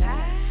feeling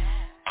tired.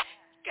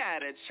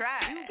 Gotta try,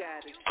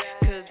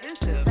 cause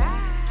it's a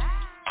vibe.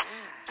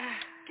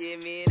 Give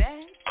me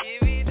that,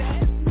 give me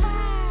that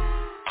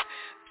smile.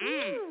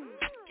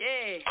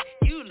 Yeah,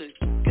 you look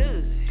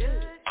good.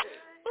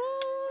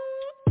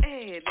 Ooh,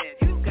 hey,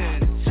 that you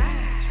gotta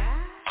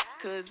try,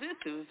 cause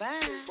it's a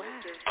vibe.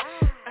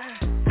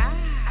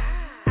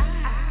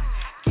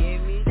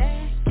 Give me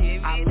that,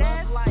 I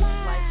love life,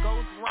 life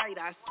goes right.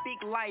 I speak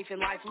life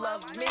and life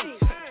loves me.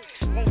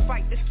 Won't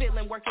fight the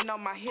feeling, working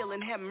on my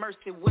healing, have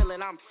mercy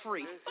willing, I'm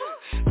free.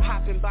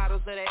 Popping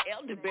bottles of that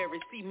elderberry,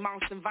 sea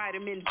moss and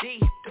vitamin D.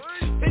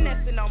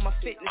 Finessing on my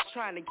fitness,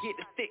 trying to get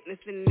the thickness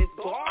in this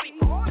body.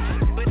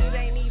 But it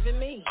ain't even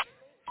me,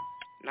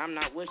 and I'm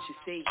not what you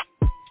see.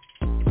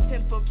 It's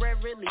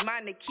temporarily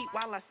mine to keep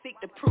while I seek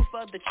the proof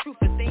of the truth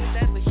of things.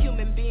 As a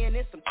human being,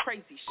 it's some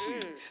crazy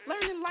shit.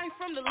 Learning life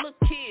from the little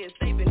kids,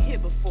 they've been here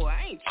before.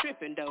 I ain't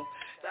tripping though.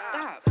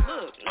 Stop,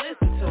 look,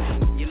 listen to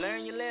me. You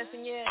learn your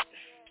lesson yet?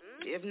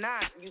 If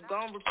not, you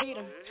gon' repeat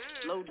them.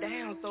 Slow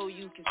down so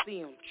you can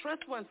see them.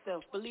 Trust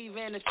oneself, believe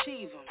and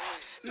achieve them.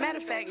 Matter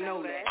of fact,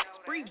 know that.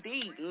 Breathe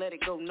deep and let it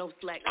go, no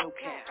slack, no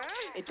cap.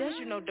 It does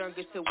you no darn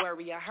good to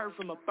worry. I heard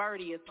from a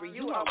birdie or three,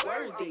 you are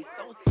worthy.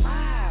 So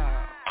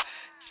smile,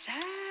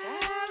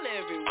 child,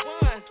 every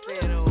once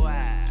in a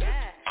while.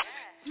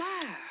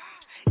 Smile,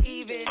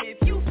 even if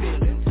you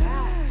feeling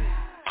tired.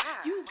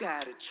 You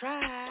gotta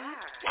try,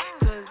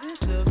 cause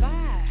it's a vibe.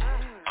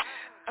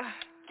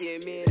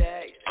 Give me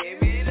that,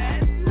 give me that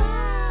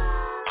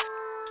smile.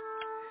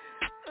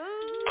 Ooh,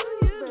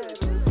 you look good.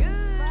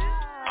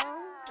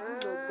 You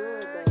look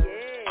good, baby.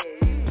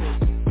 Yeah, you look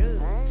good.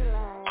 I ain't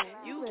lying.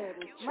 You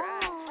better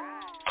try,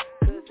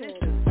 cause it's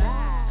a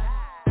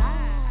vibe.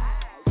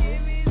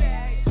 Give me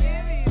that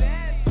smile.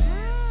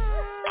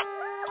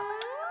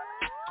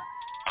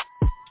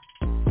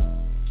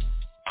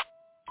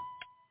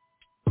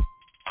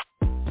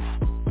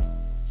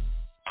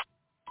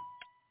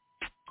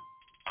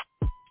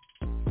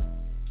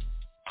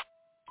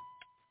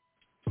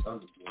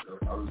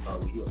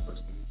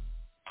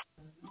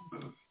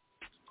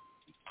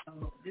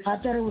 I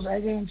thought it was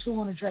A-Game 2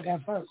 on the track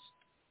at first.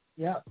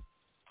 Yep.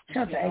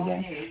 Shout out to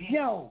A-Game.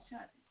 Yo,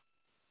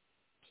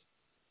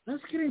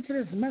 let's get into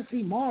this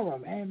Messy Mara,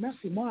 man.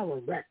 Messy Mara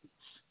Reckless.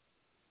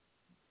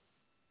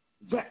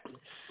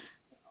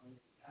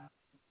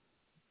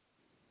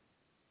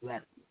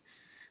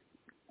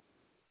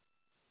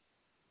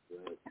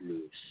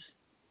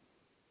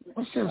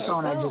 What's that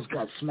song that just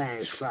got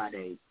smashed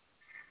Friday?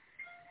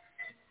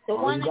 The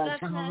one that got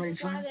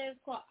smashed Friday is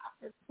called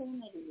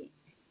Opportunity.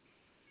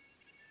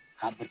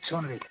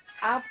 Opportunity.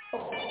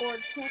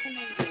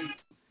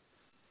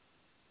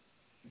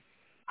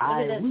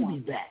 We'll be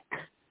back.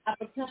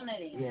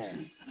 Opportunity. Yeah.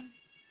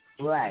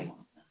 Right.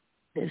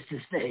 It's the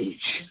Stage.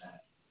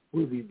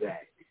 We'll be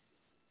back.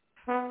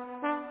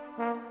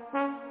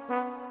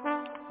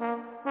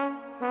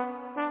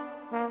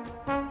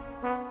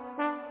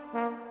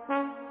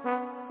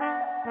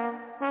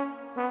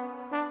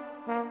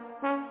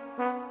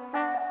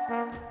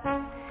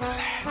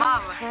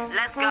 Mara,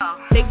 let's go.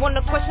 They wanna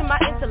question my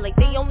intellect,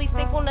 they only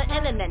think on the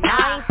internet. Now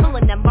I ain't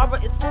feeling that.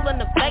 Mara is full in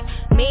effect.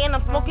 Man,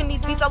 I'm smoking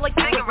these beats, I like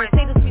cigarettes.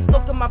 Haters be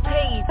stalking my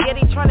page, yeah,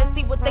 they tryna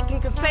see what they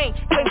can contain.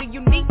 Claim the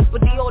unique,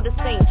 but they all the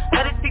same.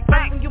 Let it speak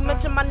back when you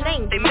mention my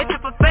name, they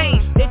mention for fame.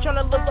 They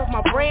tryna live off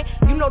my brand,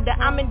 you know that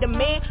I'm in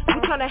demand.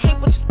 You tryna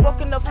hate but you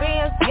stalking the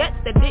fans. Yet,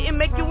 that didn't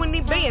make you any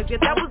bands. Yeah,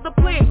 that was the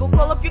plan, go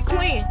call up your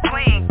clan.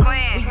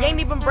 We ain't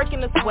even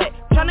breaking a sweat.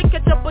 Tryna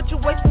catch up but you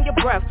wasting your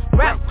breath.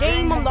 Rap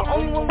game, I'm the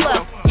only one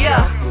left.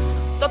 Yeah.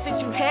 Thought that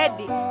you had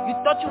it. You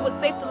thought you was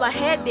safe till I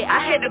had it. I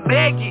had to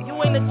bag it. You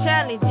ain't a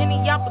challenge.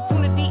 Any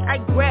opportunity, I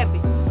grab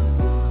it.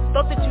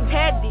 Thought that you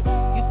had it.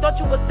 You thought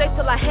you was safe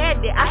till I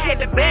had it. I had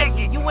to bag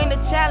it. You ain't a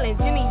challenge.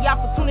 Any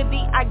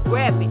opportunity, I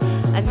grab it.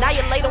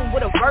 Annihilate them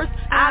with a verse.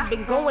 I've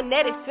been going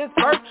at it since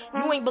birth.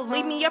 You ain't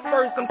believe me at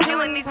first. I'm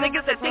killing these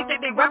niggas that think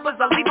that they rappers.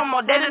 I leave them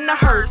all dead in the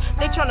hearse.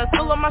 They tryna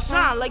steal on my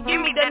shine. Like, give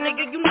me that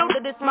nigga, you know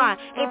that it's mine.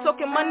 Ain't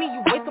talking money,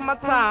 you wasting my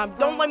time.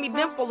 Don't let me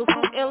then follow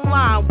suit in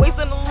line.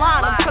 Wasting the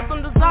line, I'm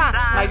custom design.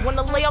 Might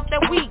wanna lay off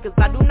that weed, cause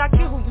I do not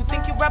care who you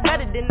think you rap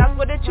better than. I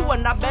swear that you are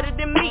not better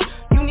than me.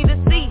 You need to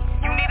see.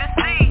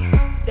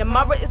 That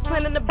Mara is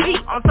planning the beat.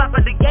 On top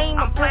of the game,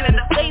 I'm planning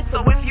to stay.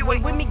 So if you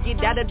ain't with me,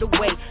 get out of the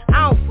way.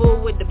 I don't fool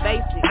with the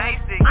basics.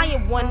 I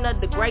ain't one of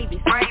the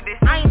greatest.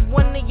 I ain't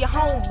one of your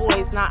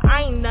homeboys. Nah,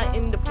 I ain't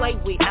nothing to play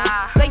with.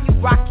 Say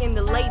you rockin'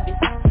 the latest.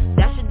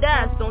 That's your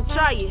dance, don't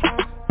try it.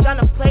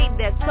 Tryna play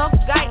that tough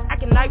guy,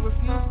 I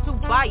refuse to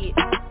buy it.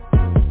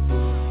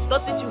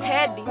 Thought that you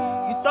had it.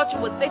 You thought you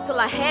was safe till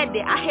I had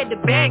it. I had to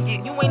bag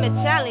it. You ain't a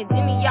challenge.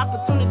 Any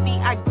opportunity,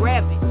 I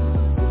grab it.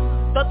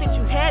 Thought that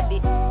you had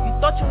it. You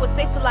thought you was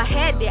safe till I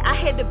had it. I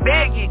had to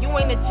bag it. You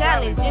ain't a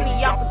challenge.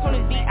 Any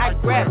opportunity, I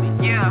grab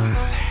it.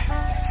 Yeah.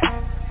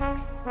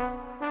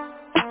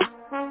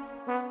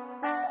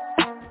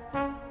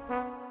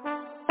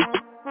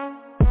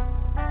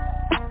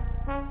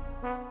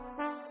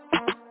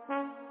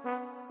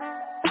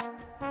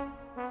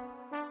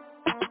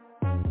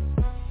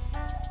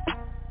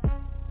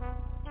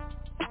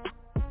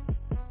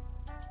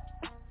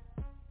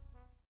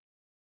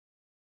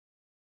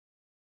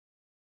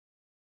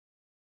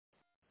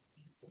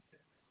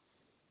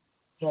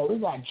 Yeah, we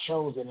got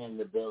Chosen in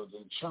the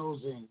building.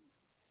 Chosen,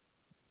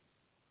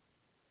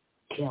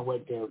 can't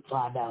wait to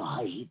find out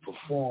how he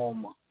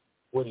perform,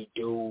 what he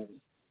do.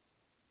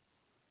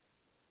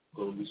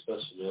 Gonna be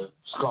special, yeah.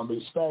 It's gonna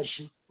be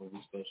special. Gonna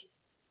be special.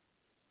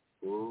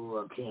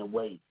 Ooh, I can't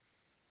wait.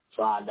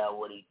 Find out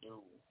what he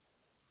do.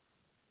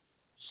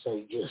 So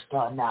you just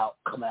starting out,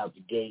 come out the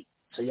gate.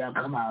 So y'all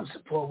come out and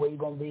support. Where you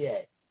gonna be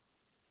at?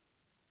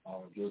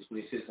 Gills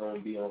 26, I'm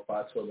gonna be on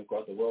 512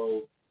 MacArthur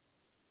Road.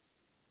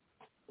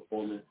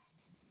 Performing.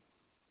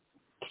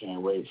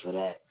 Can't wait for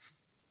that.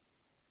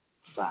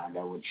 Find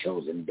out what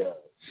Chosen does.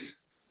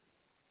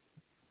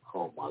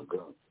 Oh my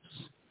goodness.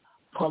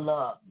 Pull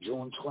up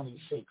June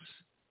 26th,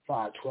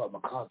 512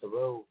 MacArthur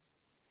Road.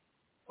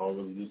 I don't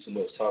really do too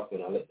much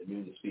talking. I let the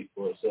music speak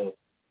for itself.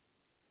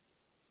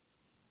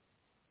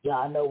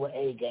 Y'all know what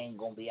A Game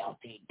gonna be out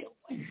there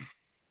doing.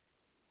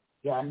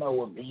 Y'all know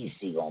what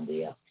BC gonna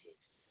be out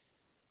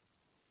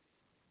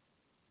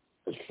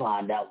there. Let's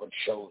find out what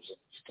Chosen's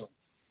doing.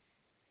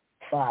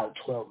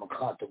 512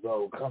 MacArthur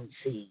Road. Come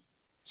see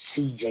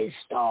CJ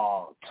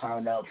Starr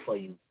turn up for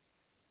you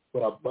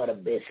with a butter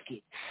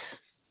biscuit.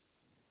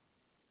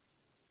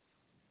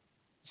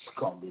 It's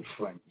gonna be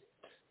friendly.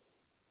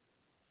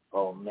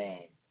 Oh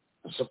man.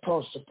 I'm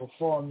supposed to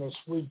perform this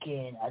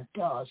weekend. I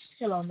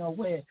still don't know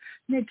where.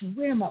 Nikki,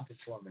 where am I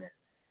performing at?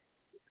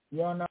 You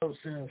don't know,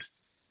 sir?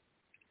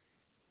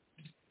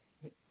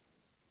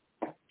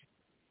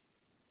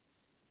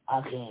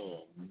 I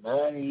can't.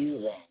 None of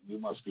you then. You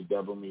must be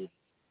double muted.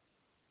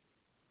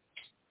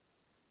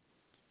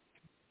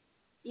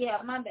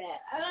 Yeah, my bad.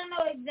 I don't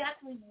know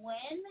exactly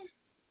when.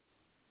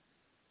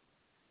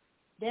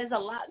 There's a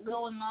lot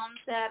going on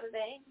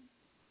Saturday.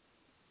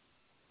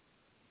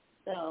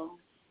 So,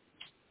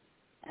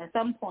 at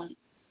some point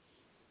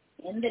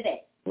in the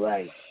day.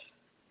 Right.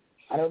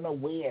 I don't know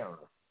where.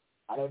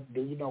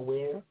 Do you know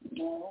where?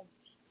 No.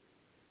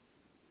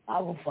 I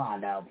will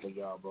find out for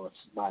y'all about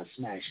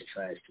Smash Your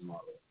Trash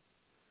tomorrow.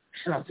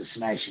 Shout out to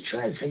Smash Your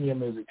Trash. Send your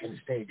music to the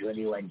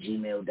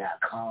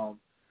stageradio@gmail.com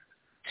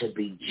to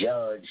be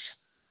judged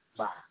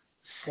by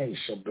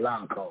Sasha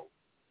Blanco.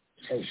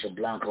 Sasha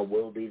Blanco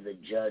will be the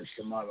judge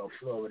tomorrow.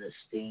 Florida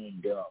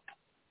steamed up.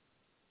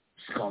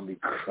 It's going to be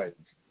crazy.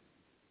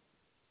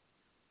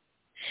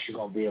 She's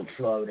going to be in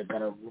Florida.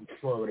 Got a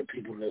Florida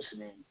people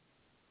listening.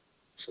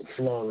 So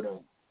Florida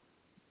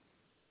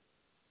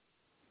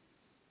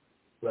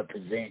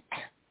represent.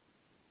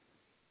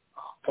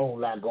 Whole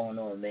lot going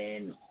on,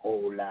 man.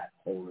 Whole lot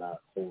going on.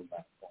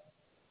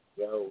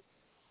 Yo,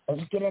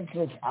 let's get into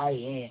this I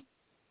Am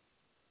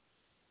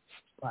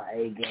by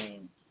A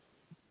Game.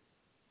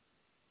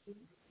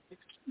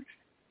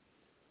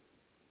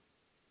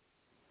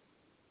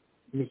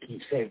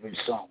 Nikki's favorite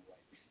song.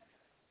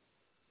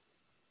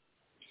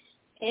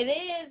 It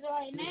is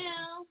right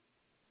now.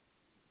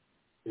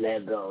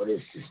 Leggo,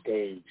 this is the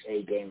stage.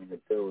 A game in the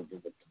building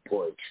with the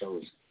boy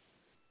Chosen.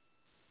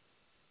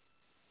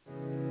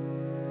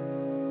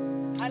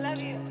 I love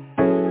you.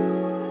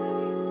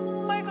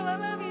 Michael, I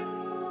love you.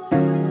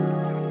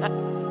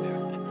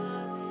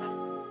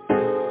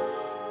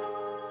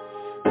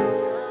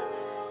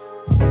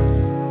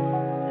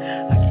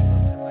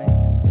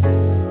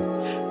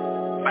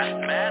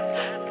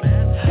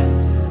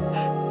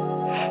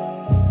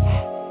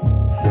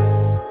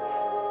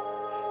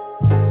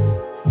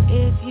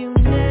 If you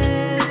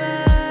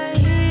never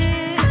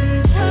hear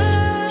me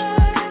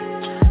talk,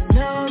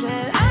 know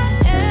that I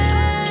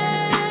am,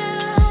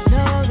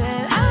 know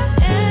that I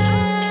am.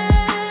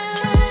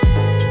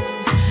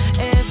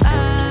 If I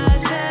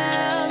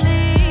shall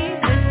leave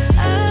this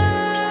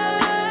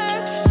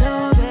earth,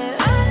 know that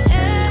I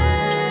am,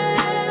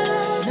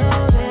 know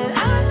that I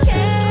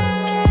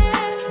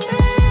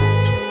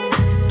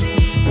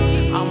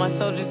can. All my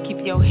soldiers, keep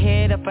your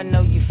head up, I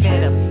know you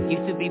fed up.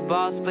 Used to be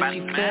boss, but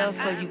you fell,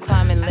 so you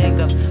climbing leg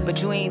up. But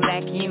you ain't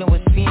lacking, you know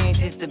experience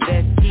is the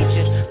best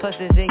teacher. Plus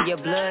it's in your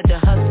blood, the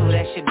hustle,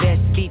 that's your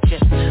best feature.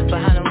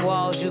 Behind them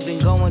walls, you've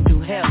been going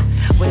through hell.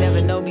 We'll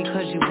never know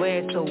because you wear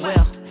it so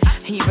well.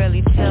 He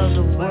rarely tells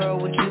the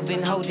world what you've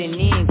been holding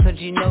in, cause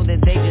you know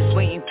that they just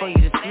waiting for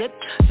you to slip,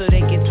 so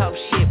they can talk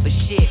shit, but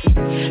shit,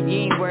 you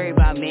ain't worried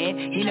about, man.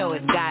 You know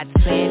it's God's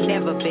plan.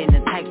 Never been the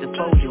type to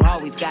fold you,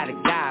 always got a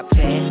God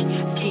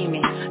plan.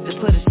 Scheming to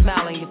put a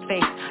smile on your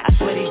face. I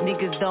swear these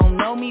niggas don't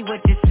know me, what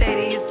you say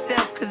to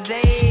yourself, cause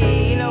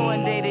they know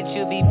one day that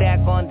you'll be back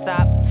on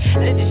top.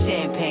 Let the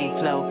champagne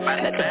flow,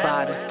 let the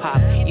bottles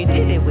pop. You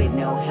did it with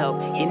no help,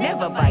 you're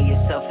never by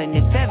yourself, and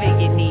if ever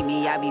you need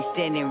me, I'll be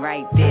standing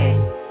right there.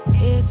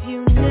 If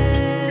you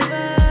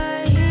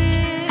never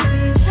hear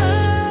me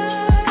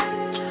talk,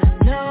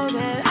 know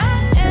that I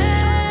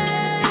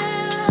am,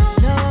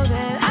 know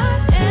that I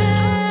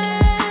am.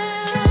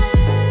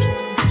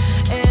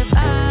 If I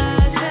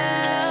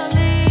shall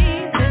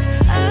leave this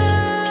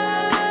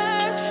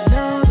earth,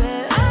 know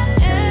that I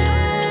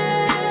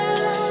am,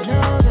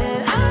 know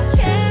that I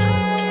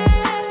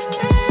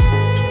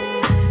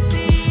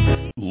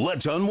can.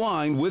 Let's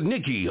unwind with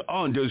Nikki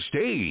on the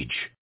stage.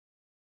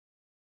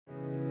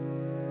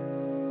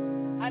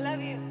 I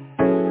love you.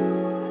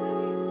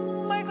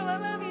 Michael, I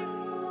love you.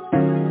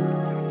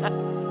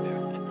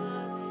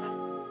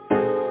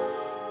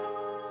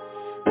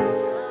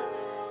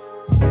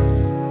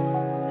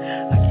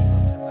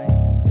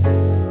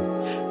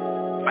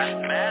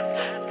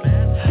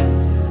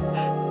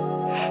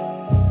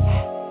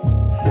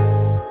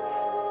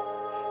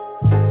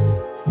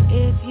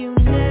 If you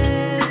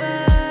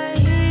never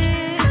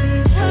hear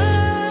me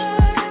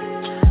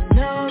talk,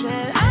 know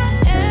that I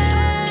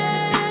am,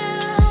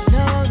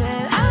 know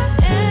that I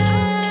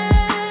am.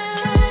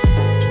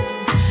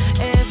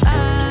 If I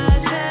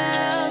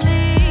shall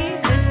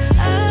leave this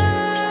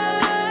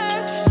earth,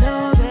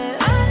 know that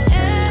I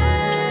am,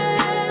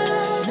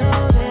 know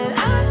that I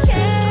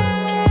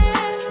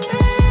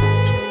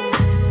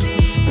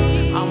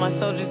can. All my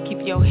soldiers, keep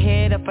your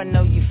head up, I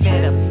know you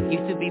fed up.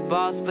 Used to be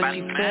boss, but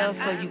you fell,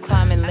 so you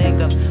climbing leg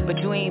up. But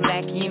you ain't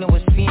lacking, you know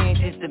experience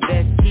is the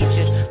best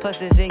teacher. Plus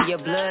it's in your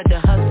blood, the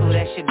hustle,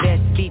 that's your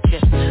best feature.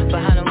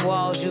 Behind them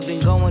walls, you've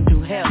been going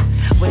through hell.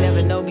 We'll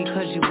never know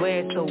because you wear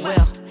it so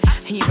well.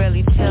 He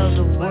rarely tells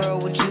the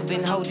world what you've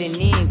been holding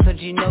in, cause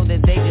you know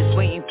that they just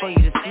waiting for you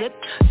to slip,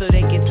 so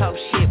they can talk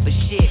shit, but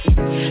shit,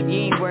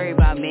 you ain't worried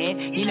about,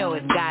 man. You know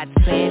it's God's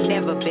plan.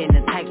 Never been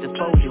the type to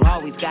fold you,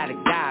 always got a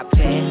God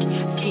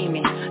plan.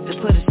 Scheming to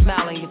put a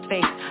smile on your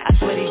face. I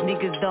swear these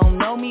niggas don't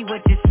know me,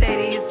 what you say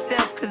to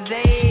yourself, cause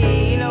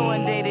they know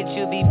one day that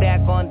you'll be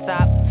back on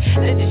top.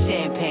 Let the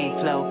champagne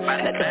flow,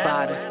 let the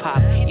bottles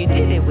pop. You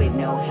did it with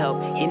no help,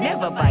 you're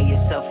never by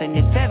yourself, and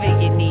if ever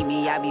you need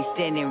me, I'll be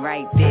standing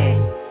right there.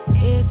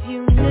 If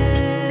you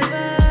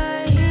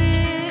never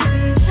hear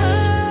me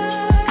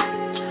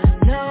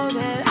talk, know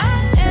that I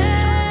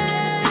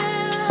am,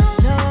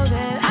 know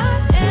that I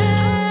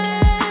am.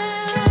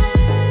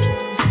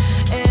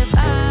 If I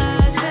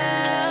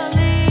shall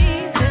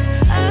leave this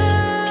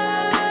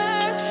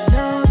earth,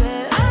 know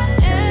that I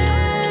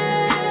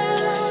am,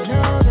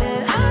 know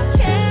that I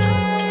can.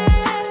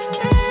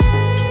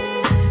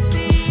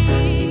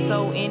 You're so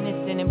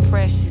innocent and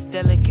precious,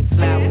 delicate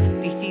flowers.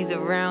 BC's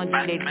around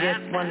you, they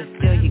just wanna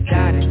steal your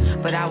garden,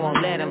 but I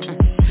won't let them.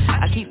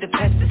 I keep the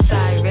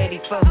pesticide ready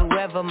for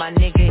whoever, my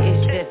nigga,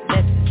 it's just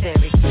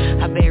necessary.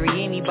 I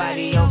bury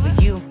anybody over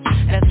you.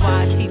 That's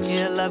why I teach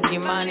you to love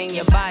your mind and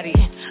your body.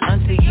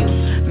 Until you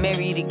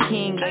marry the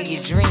king of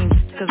your dreams.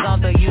 Cause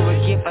although you a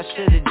gift, I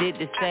should've did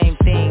the same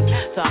thing.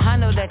 So I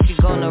know that you're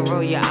gonna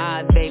roll your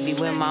eyes, baby,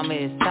 when mama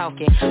is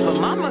talking. But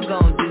mama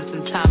gonna do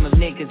some time if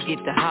niggas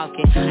get to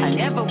hawking. I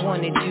never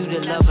wanted you to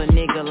love a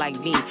nigga like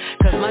me.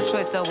 Cause my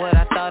choice of what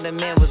I thought a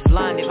man was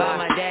blinded by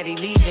my daddy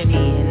leaving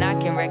me. And I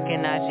can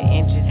recognize your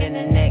interest in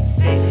the next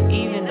set.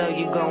 Even though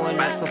you growing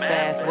up so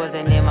fast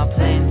wasn't in my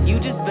plans. You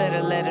just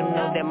better let him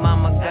know that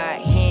mama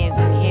got hands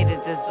and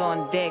hitters that's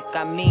on deck,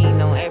 I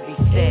mean on every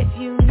set. If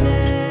you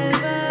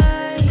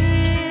never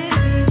hear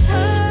me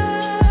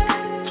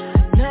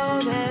talk, know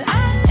that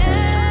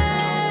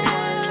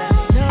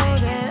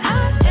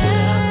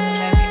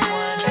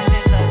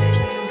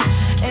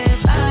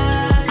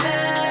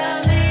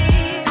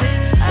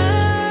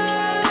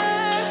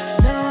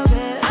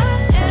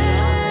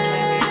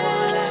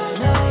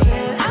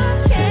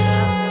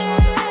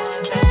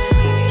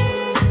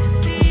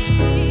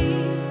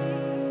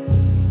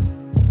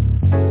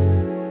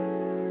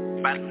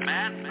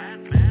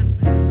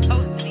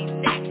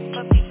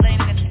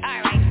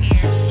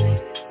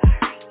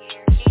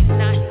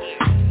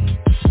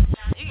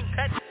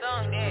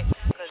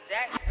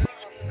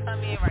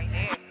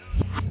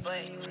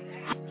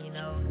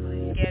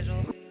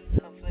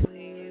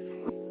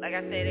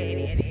say that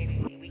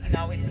any we can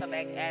always come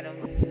back at them.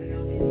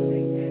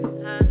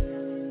 Huh?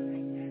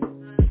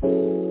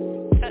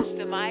 Touch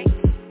the mic.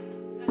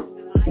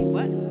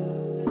 What?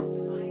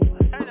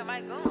 Turn the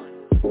mic on.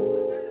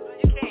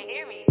 You can't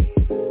hear me.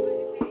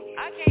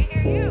 I can't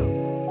hear you.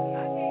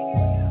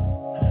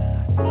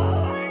 Oh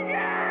my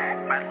God.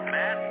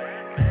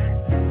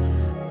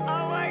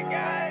 Oh my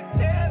God,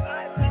 damn,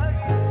 I love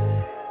you.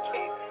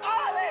 Keep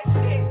all that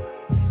shit.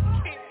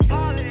 Keep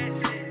all that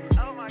shit.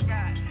 Oh my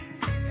God.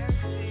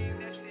 Everything,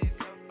 that shit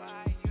so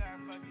fine. You are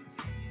fucking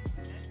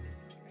genius.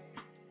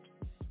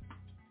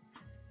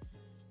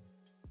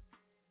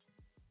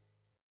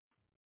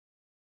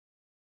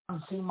 I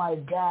see my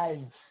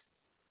guys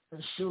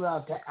shoot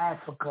out to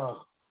Africa.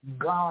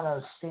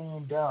 Ghana,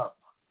 stand up.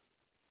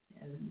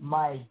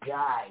 My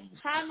guys.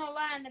 Tano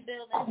line the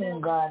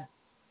building. Kungan,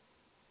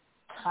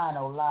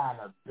 Tano line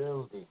the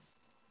building.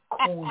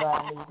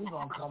 Kungan, we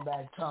gonna come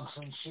back talk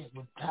some shit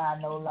with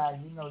Tano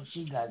line. You know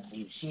she got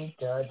some shit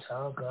to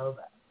talk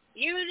about.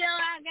 You know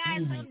I got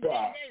something to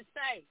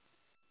say.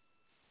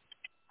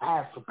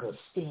 Africa,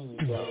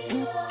 stand up.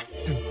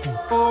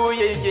 Oh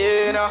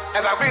yeah, no.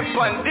 Have a grip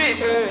on this.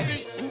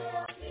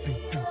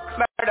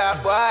 Murder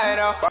boy,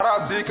 no.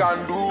 Parasi can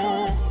do.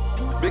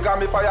 Because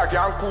me fire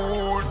can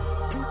cool.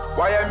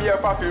 Why am here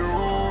for the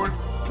rule?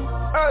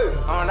 Hey!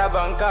 On a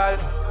bunkal.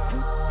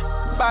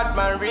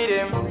 Batman read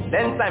him.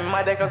 Then time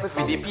mother cause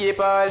for the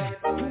people.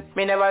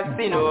 Me never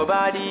see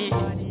nobody.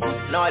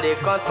 Now they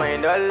can't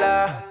find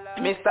dollar.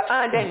 Mr.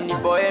 and then the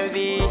boy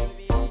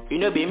MV. You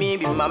know be me,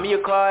 be mommy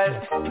you call.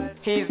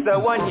 He's the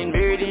one in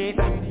birdies.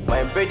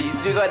 My bird is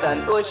bigger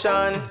than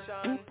ocean.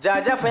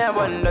 Jaja fire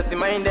one doesn't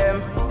mind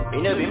them.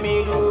 You know be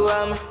me do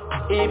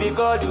he be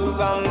go do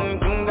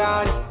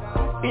kungan.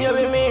 You know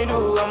be me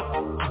do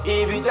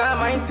he be jam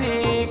my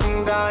see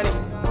kungan.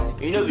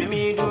 You know be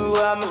me do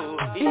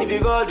he be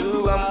go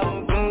do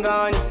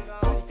kungan.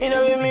 You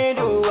know be me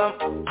do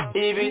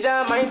he be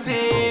jam my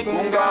see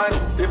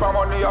kungan. If I'm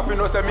on the up, you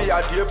know say me a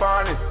deep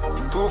on it.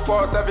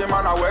 247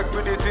 man I work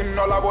with the thing.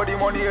 All about the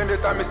money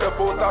anytime me step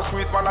out a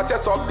sweet man I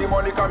chest up the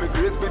money can me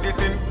grace with the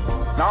thing.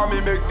 Now me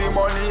make the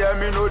money and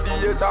me know the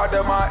hater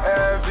them a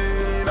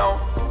heavy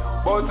now.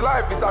 But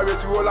life is a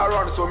race roll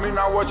around so me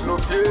not watch no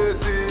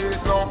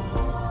faces no.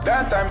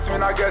 Then times me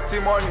not get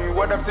the money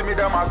when them see me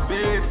them a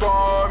speed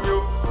from you.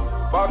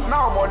 But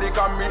now money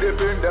can me the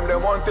pain them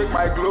won't take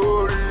my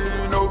glory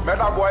no. Men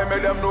and boy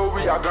make them know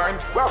we are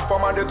grind. We have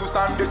come and they to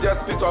stand they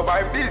just fit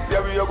survive. This year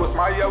we go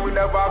smile here we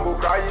never go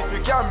cry. If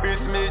you can't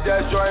beat me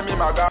just join me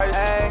my guy.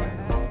 Hey,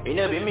 you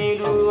know be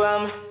me do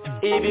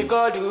if you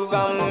go do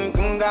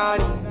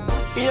kungani.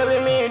 You know be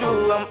me do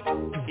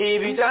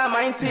if you jam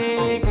my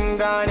see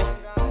kungani.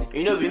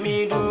 You know be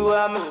me do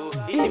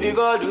if you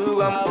go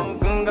do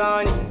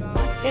kungani.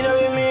 You know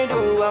be me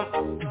do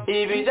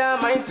if you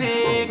jam my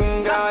see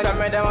kungani.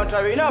 Time them a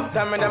try enough,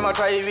 time them a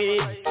try we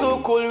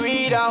too cool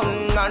we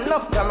down.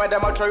 Enough time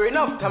them a try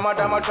enough, time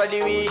them a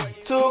try we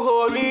too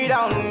hold we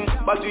down.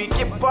 But we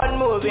keep on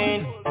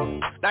moving.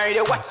 Now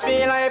they watch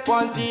me live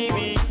on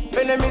TV.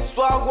 Enemy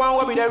swag one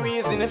will be the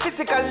reason.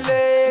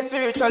 Physically,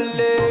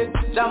 spiritually,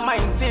 jam my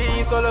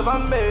teeth all over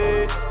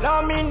me.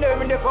 Now me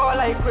them they fall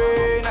like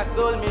rain. I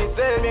told me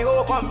say me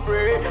hope and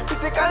pray.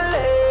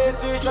 Physically,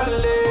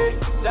 spiritually,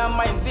 jam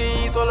my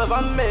teeth all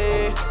over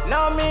me.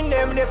 Now me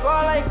them they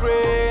fall like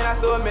rain. I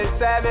told me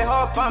say me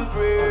hope and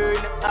pray.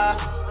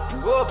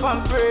 Hope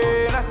and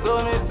pray. I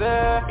told me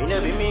say you know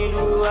be me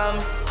do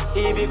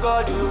if you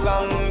go do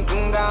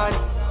kungan.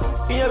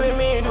 You know be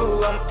me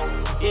do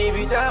if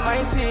you jam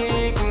my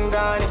teeth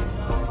kungan.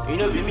 You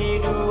know be me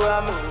do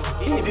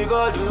if you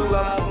go do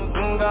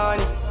kungan.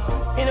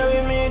 You know be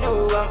me do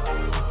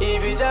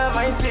if you jam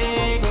my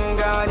teeth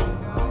kungan.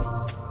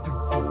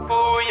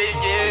 Oh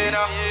yeah,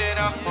 no.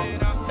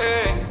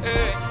 Hey,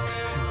 hey.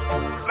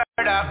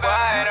 Murder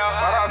boy, no.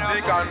 Parasi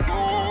can do.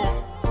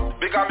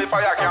 Because me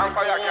fire can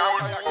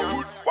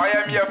cool. Why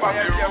am here for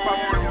the rule?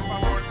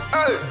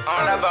 Hey!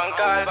 On a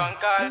bunkal.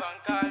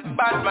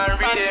 Batman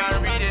read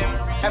him.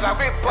 Have a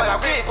grip on a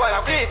grip on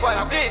a grip on a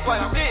grip on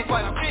a grip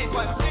on a grip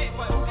on a grip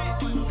on a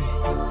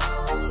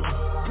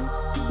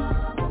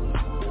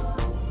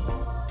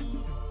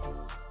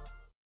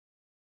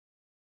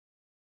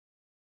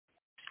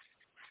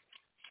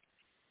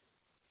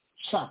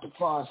Shot the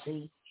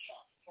Farsi.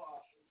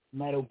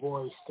 Metal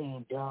Boy,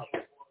 stand up.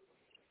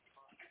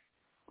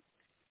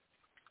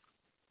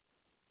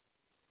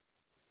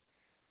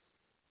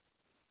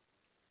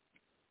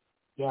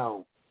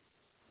 Yo.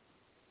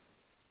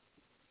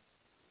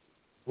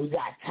 We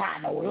got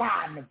Tano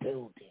Line in the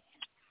building.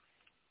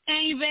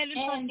 And you better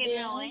fucking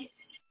know it.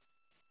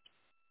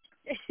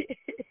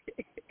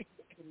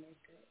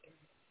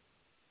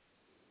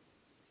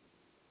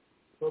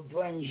 What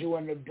brings you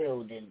in the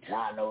building,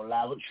 Tano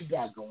Line? What you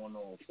got going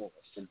on for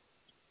us?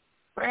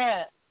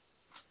 Bruh,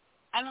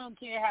 I don't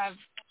care how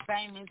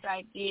famous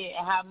I get,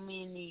 how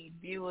many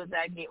viewers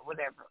I get,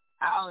 whatever.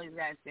 I always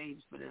got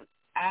stage for this.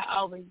 I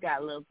always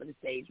got love for the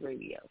stage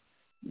radio.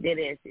 Dead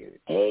ass serious.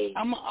 Hey.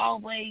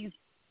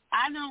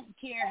 I don't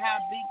care how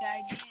big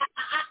I get.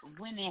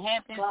 when it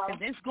happens,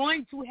 because it's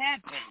going to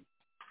happen.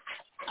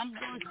 I'm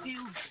going to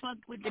still fuck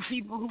with the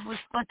people who was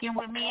fucking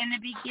with me in the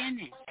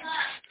beginning.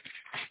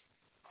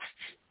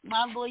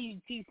 My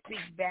loyalty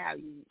speaks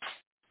volumes.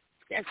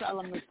 That's all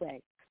I'm going to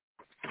say.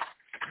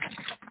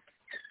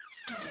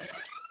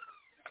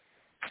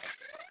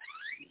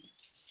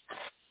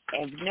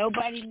 If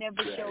nobody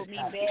never showed me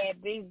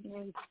bad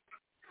business,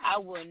 I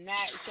will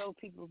not show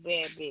people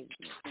bad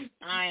business.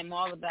 I am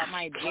all about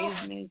my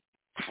business,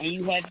 and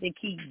you have to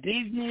keep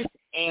business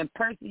and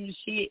personal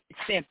shit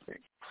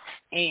separate.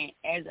 And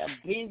as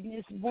a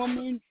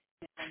businesswoman,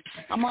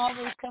 I'm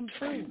always come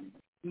through.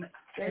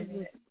 That's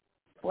just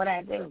what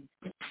I do.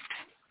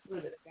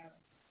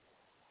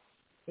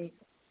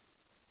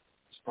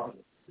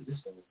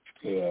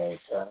 Yes,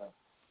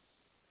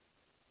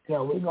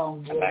 so we're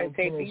going to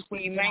get into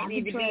it. You might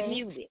need to be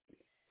muted.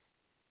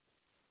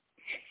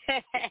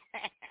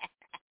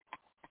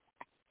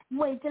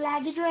 Wait till I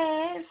get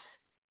dressed.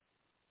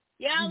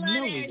 Y'all love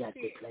that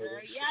shit, girl.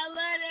 Y'all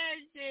love that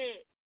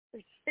shit.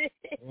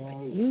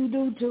 Yeah, you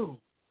do too.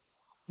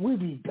 We'll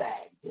be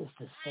back. It's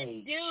the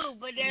stage. I do,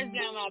 but that's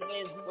not my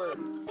best work.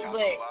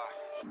 But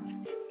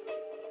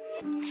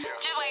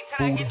just wait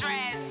till I get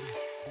dressed.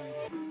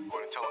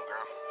 What I told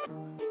girl.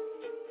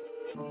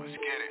 Let's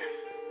get it.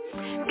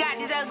 Got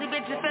these ugly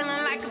bitches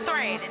feeling like a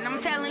thread, and I'm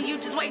telling you,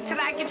 just wait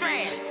till I get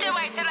dressed. Just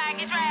wait till I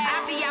get dressed.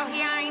 I be out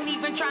here, I ain't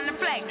even trying to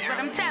flex,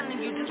 but I'm telling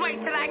you, just wait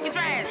till I get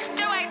dressed.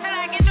 Just wait till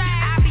I get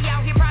dressed. I be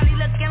out here probably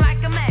looking like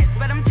a mess,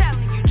 but I'm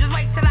telling you, just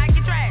wait till I get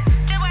dressed.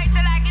 Just wait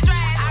till I get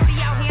dressed. I be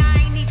out here,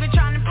 I ain't even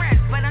trying to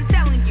press, but I'm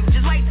telling you,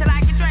 just wait till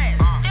I get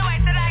dressed. Just wait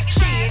till I get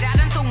dressed. Shit, I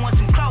done threw on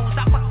some clothes,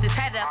 I fucked his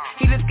head up.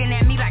 He looking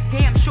at me like,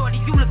 damn, shorty,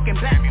 you looking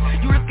better.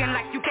 You looking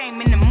like you came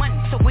in the money,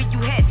 so where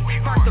you headed?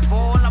 First of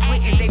all, I'm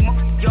with they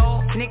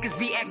y'all niggas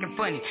be acting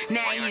funny.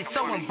 Now he is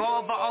so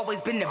involved, I always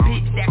been the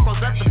bitch that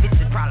caused other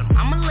bitches problem.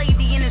 I'm a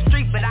lady in the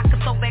street, but I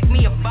could throw back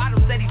me a bottle.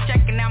 Said he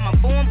checking out my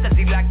form, cause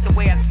he likes the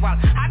way I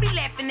swallow. I be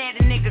laughing at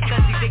a nigga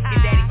cause he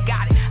thinking that he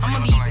got it. I'ma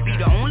be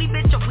the only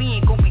bitch or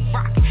we ain't gon' be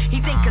rockin'.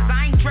 He think cause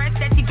I ain't dressed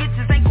that these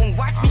bitches ain't gon'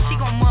 watch me. She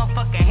gon'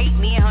 motherfucking hate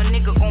me and her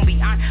nigga gon' be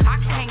on.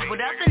 I can hang with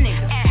other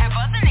niggas and have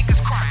other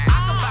niggas crying. I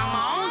can buy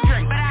my own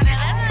drink, but I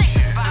done let other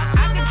niggas buy.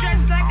 I can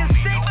dress like a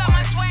sick, but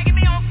my swag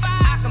be on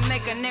fire. I can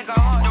make a nigga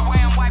hard the way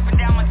I'm wiping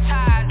down my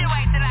tires. Just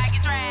wait till I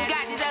get dressed.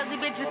 Got these ugly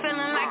bitches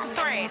feeling like a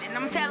thread, and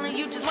I'm telling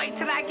you, just wait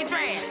till I get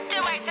dressed.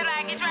 Just wait till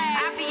I get dressed.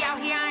 I be out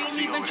here, I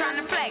ain't even trying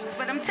to flex,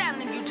 but I'm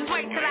telling you, just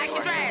wait till I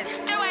get dressed.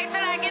 Just wait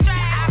till I get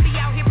dressed. I be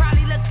out here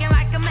probably looking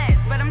like a mess,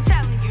 but I'm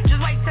telling you,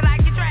 just wait till I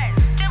get dressed.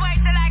 Just wait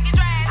till I get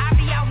dressed. I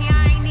be out here,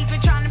 I ain't even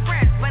trying to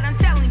press, but I'm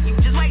telling you,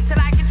 just wait till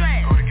I get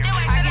dressed.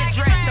 I get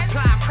dressed,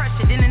 apply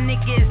pressure, then the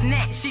nigga is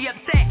next. She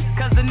upset,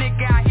 cause the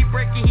nigga out here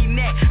breaking his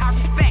neck. I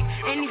respect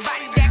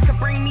anybody that could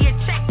bring me a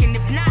check, and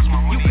if not,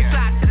 you can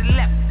slide to the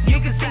left.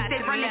 Niggas think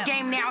they run the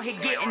game now, here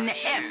getting the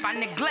F. I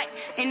neglect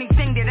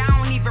anything that I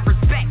don't even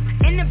respect.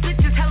 And the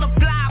bitches hella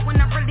fly when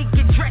I really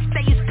get dressed,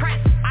 they is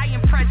pressed. I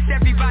impress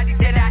everybody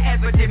that I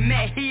ever did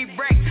met. He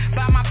wrecked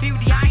by my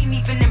beauty, I ain't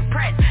even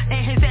impressed.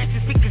 And his ass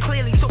is speaking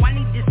clearly, so I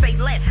need to say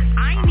less.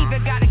 I ain't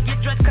even gotta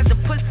get dressed cause the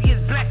pussy is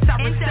blessed. I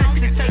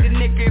resuscitate the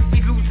nigga if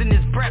he losing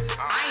his breath.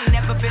 I ain't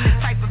never been the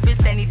type of bitch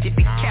that need to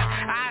be kept.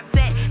 I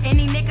said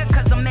any nigga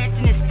cause I'm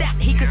matching his step.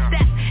 He could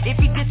step, if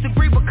he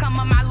disagree will come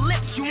on my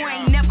lips. You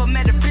ain't never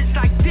met a bitch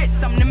like this,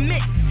 I'm the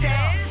mix.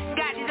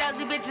 Got these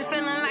ugly bitches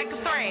feeling like a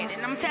thread,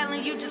 and I'm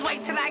telling you, just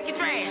wait till I get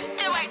dressed.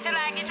 Just wait till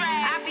I get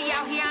dressed. I be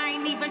out here, I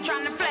ain't even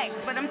trying to flex,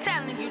 but I'm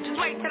telling you, just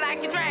wait till I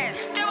get dressed.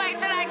 Just wait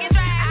till I get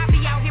dressed. I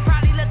be out here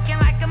probably looking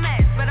like a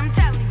mess, but I'm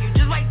telling you,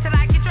 just wait till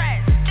I get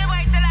dressed. Just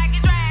wait till I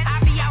get dressed. I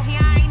be out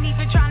here, I ain't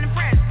even trying to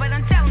press, but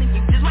I'm telling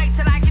you, just wait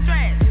till I get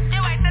dressed.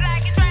 Just wait till I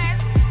get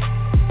dressed.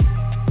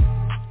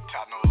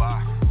 Top no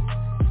lie.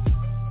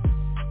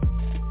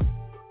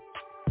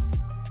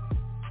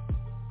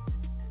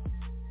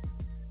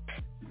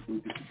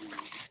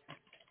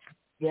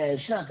 Yeah,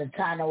 shout out to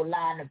Tano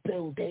Lie in the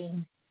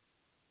building.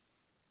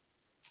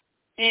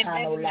 And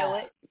Tano baby know Lie.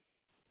 it.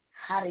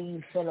 How do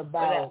you feel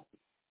about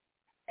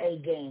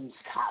A-Game's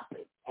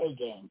topic?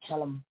 A-Game,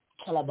 tell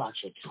about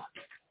your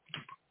topic.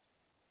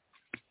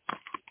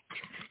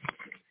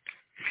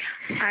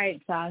 All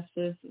right,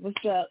 Tasha,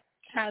 what's up?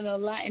 Tano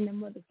Lie in the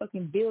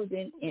motherfucking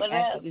building. And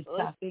after this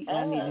topic,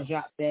 I need to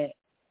drop that.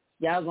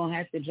 Y'all gonna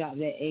have to drop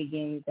that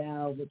A-Game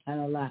down with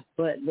Tano Lie.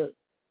 But look,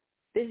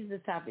 this is the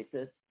topic,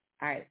 sis.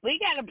 All right. We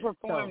got to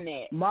perform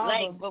that.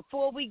 Like,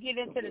 before we get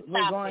into the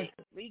topic,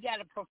 we got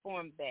to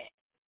perform that.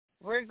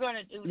 We're going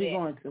to do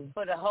that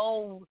for the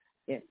whole,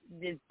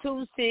 the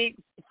 2-6,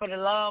 for the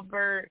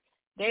Lovebird.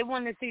 They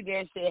want to see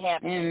that shit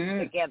happen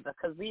together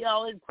because we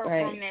always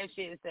perform that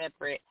shit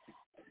separate.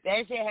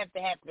 That shit have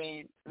to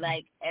happen,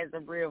 like, as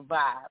a real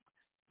vibe.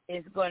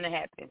 It's going to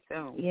happen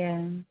soon.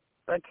 Yeah.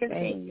 But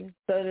continue.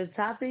 So the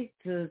topic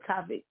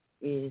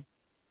is,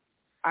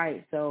 all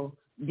right, so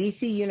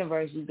DC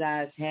Universe, you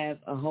guys have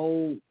a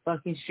whole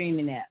fucking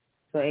streaming app,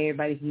 so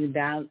everybody can you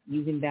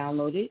can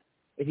download it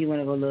if you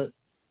want to go look.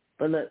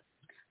 But look,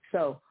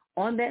 so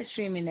on that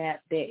streaming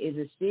app, there is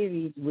a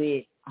series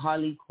with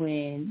Harley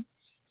Quinn,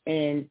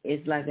 and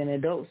it's like an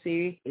adult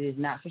series. It is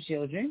not for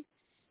children,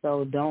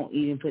 so don't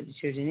even put the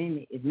children in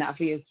it. It's not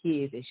for your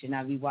kids. They should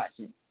not be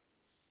watching it.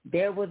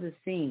 There was a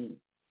scene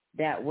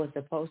that was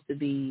supposed to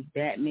be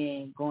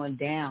Batman going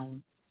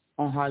down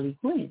on Harley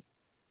Quinn,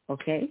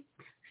 okay?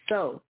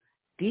 So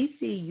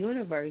DC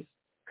Universe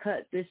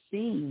cut the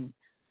scene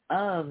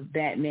of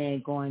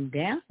Batman going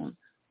down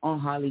on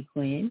Harley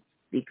Quinn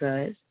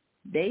because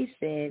they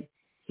said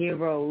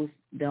heroes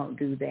don't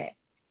do that.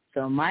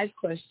 So my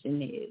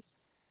question is,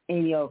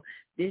 and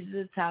this is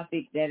a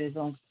topic that is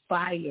on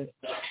fire.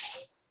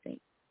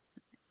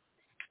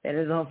 That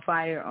is on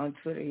fire on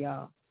Twitter,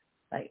 y'all.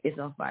 Like, it's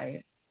on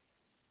fire.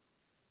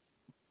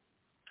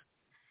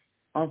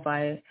 On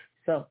fire.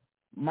 So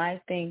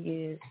my thing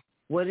is,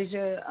 what is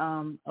your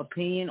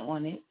opinion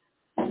on it?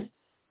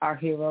 Are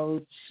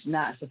heroes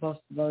not supposed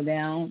to go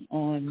down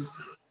on,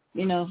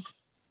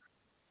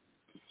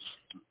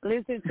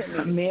 Listen to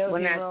me male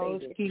when heroes, I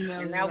say this, female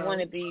and heroes? I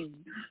want to be,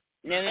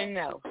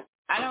 no.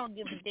 I don't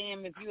give a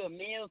damn if you're a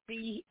male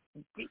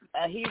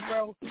a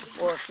hero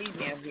or a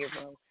female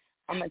hero.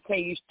 I'm going to tell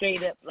you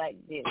straight up like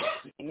this,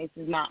 and this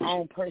is my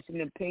own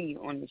personal opinion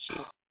on the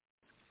shit.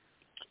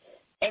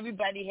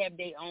 Everybody have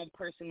their own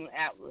personal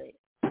outlet,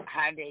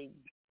 how they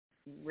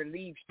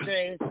relieve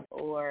stress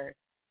or,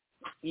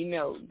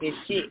 the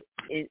shit.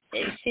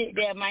 It's shit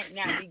that might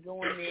not be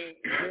going in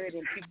good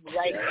and people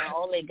like it.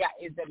 All they got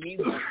is the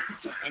music,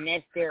 and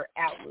that's their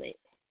outlet.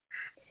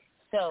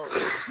 So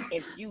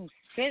if you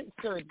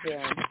censor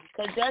them,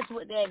 because that's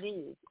what that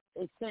is,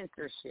 it's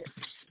censorship.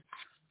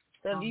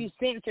 So if you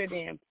censor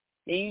them,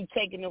 then you're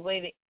taking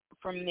away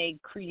from their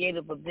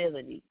creative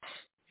ability.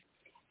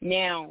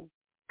 Now,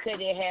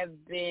 could it have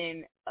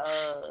been,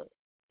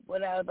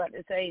 what I was about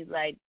to say,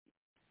 like,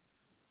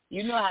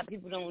 you know how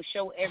people don't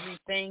show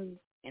everything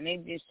and they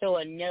just show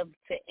enough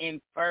to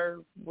infer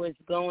what's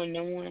going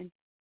on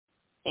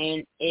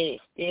and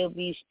it still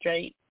be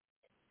straight?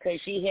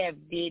 Could she have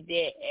did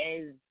that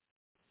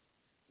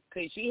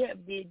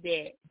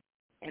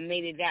and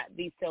made it not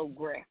be so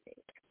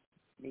graphic?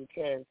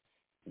 Because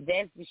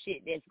that's the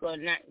shit that's going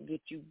to not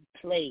get you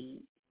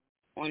played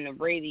on the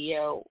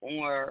radio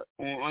or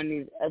on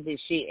this other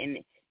shit.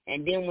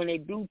 And then when they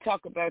do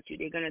talk about you,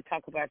 they're going to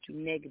talk about you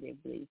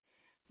negatively.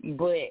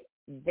 But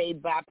they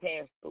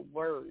bypass the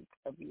words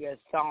of your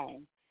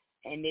song,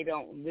 and they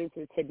don't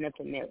listen to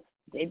nothing else.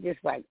 They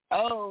just like,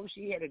 oh,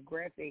 she had a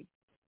graphic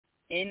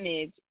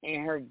image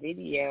in her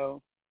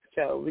video,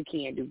 so we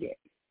can't do that.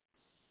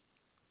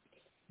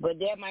 But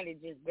that might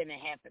have just been a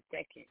half a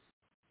second,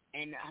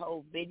 and the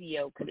whole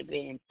video could have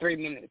been 3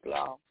 minutes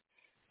long.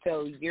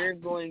 So you're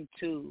going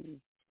to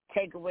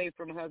take away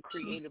from her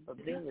creative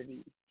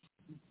ability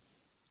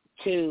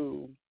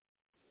to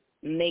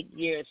make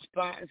your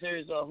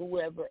sponsors or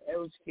whoever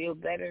else feel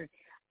better.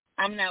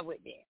 I'm not with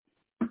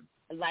that.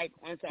 Like,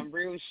 on some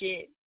real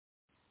shit,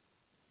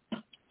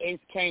 it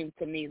came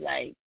to me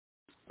like,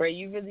 bro,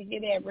 you really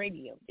get that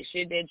radio. The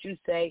shit that you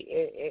say,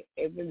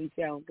 it really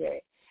sounds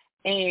good.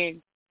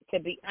 And to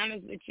be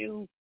honest with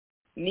you,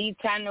 me,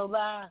 Tano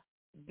La,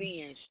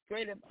 being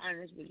straight up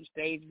honest with you,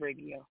 stage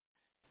radio,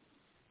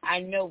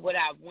 I know what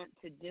I want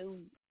to do.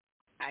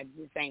 I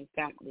just ain't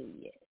found it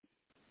yet.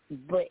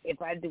 But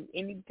if I do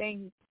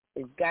anything,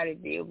 it's got to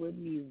deal with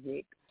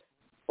music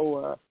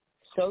or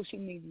social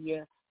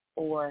media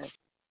or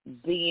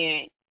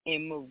being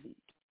in movies.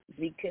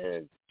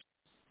 Because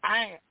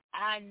I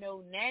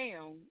know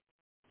now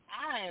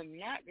I am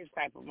not this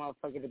type of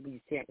motherfucker to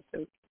be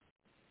censored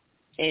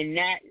and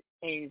not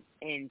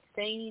and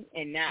seen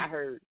and not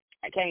heard.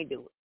 I can't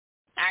do it.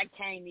 I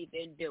can't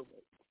even do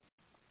it.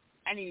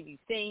 I need to be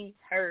seen,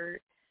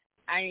 heard.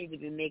 I need to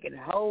be making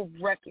a whole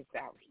ruckus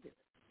out here.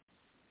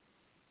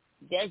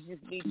 That's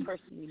just me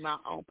personally, my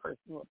own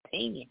personal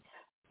opinion.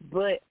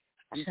 But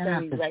I'm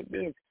telling you like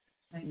this.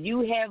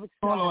 You have a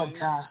song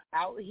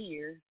out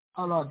here.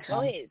 Hold on, Tom.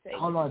 Go ahead.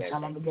 Hold on,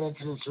 Tom. Let me get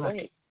into this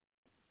record. It's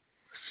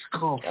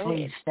called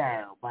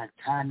Freestyle by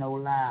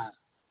Tano Live,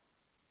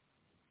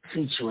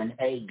 featuring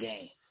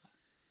A-Game.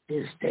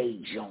 This day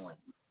joint.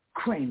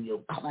 Cream Your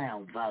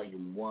Clown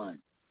Volume 1.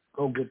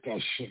 Go get that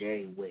shit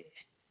everywhere.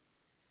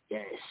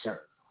 Yes,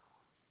 sir.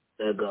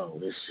 There go.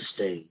 This is the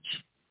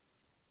stage.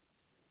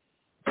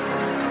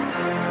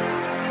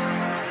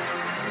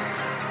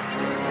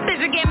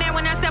 Bitch, get mad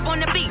when I step on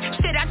the beat.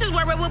 Shit, I just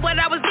worried with what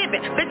I was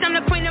giving. Bitch, I'm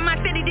the queen of my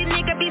city. These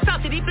niggas be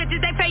salty. These bitches,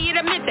 they pay you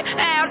to miss it.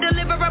 I'll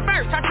deliver a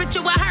verse. I spit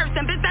you a hearse.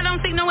 And bitch, I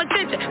don't see no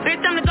attention.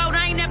 Bitch, I'm the gold.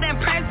 I ain't never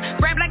impressed.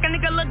 Rap like a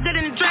nigga look good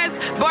in a dress.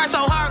 Bar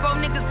so hard, go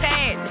niggas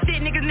pad.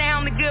 Shit, niggas now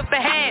only good for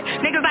head.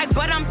 Niggas like,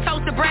 but I'm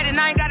toasted bread. And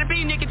I ain't gotta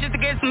be nigga just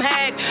to get some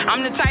head.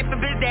 I'm the type of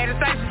bitch that is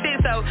type of shit.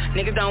 So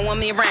niggas don't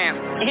want me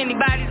around.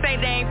 Anybody say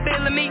they ain't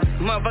feeling me,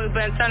 motherfuckers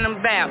better turn them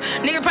about.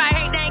 Nigga probably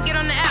hate they ain't get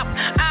on the album.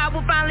 I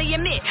will finally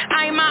admit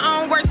I ain't my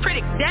own worst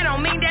critic. That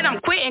don't mean that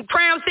I'm quitting.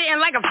 Crown sitting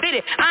like I'm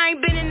fitted. I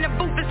ain't been in the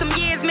booth for some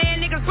years,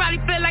 man. Niggas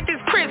probably feel like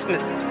it's Christmas.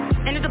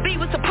 And if the beat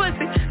was a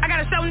pussy, I got a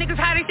gotta show niggas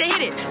how they should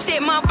hit it.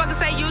 Shit, motherfuckers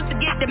say used to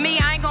get to me.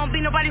 I ain't gonna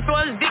be nobody's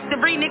flawless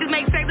victory. Niggas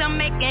make sex, I'm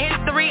making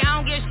history. I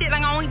don't give a shit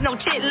like I don't eat no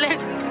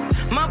chitlins.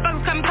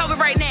 Motherfuckers coming COVID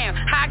right now.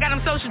 How I got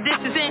them social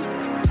distancing.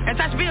 And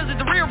Tasha Bills is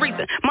the real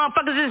reason.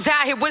 Motherfuckers is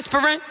out here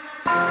whispering.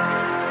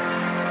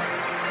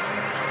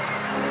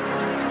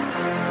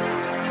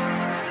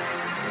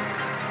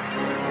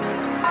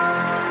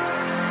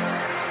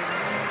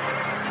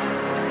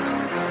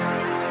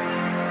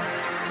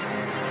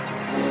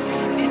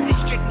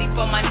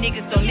 For my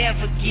niggas, don't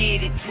ever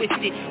get it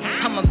twisted.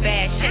 I'm a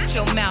bad, shut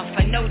your mouth,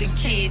 I know the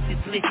kids is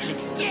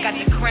listening. Got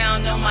the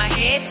crown on my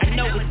head, I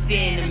know it's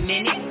been a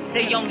minute.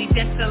 They only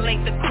desolate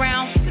the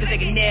crown, cause they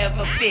can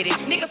never fit it.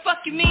 Nigga,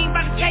 fuck you mean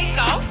by the take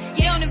off?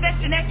 You don't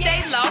invest in that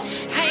day law.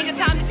 I ain't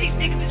got time to teach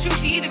niggas the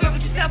truth. You either go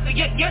with yourself or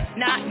you're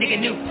not, nigga,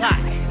 new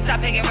plot. Stop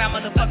hanging around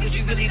motherfuckers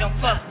you really don't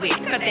fuck with.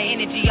 Cut that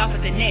energy off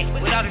at the neck,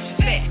 with all the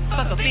respect.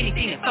 Fuck up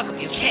anything and fuck up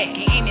your check.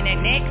 Ain't aiming at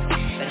next,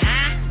 but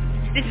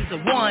this is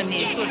a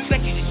warning, so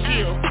expect you to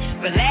chill,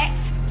 relax,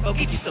 or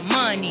get you some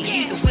money.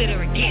 Either with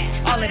or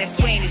against. All of that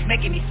swaying is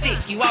making me sick.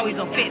 You always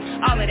on fence.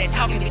 All of that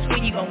talking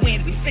between you gon'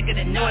 win. We sick of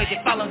the noise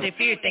that follow their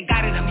fear. Thank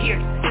God that I'm here.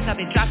 Since I've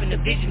been dropping, the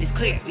vision is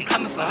clear. We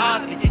coming for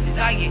ours, but this is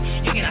our year.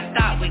 You cannot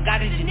stop with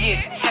God engineered.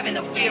 Having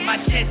no fear, my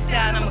chest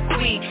down, I'm a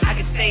queen. I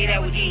can say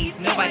that with ease.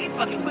 Nobody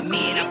fucking with me,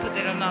 and I put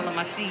that on all of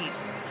my seeds.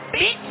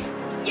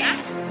 Bitch, yeah.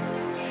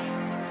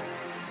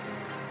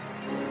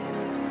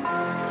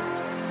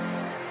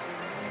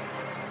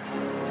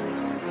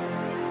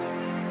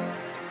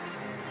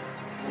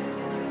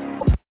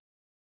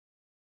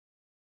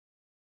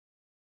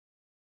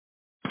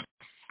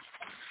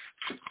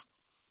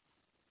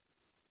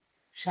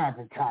 Shout out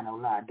to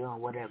Tano La doing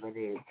whatever it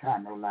is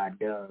Tano La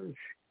does.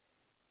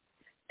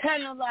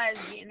 Tano La is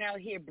getting out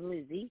here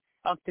blizzy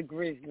off the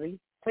grizzly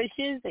for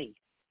Shizzy.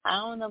 I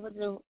don't know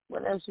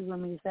what else you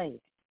want me to say.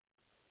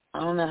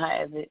 I don't know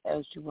how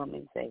else you want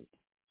me to say.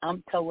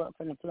 I'm toe up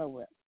from the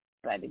flow up.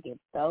 About to get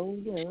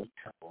throwed up.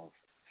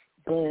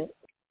 But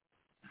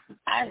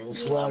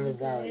this world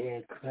is out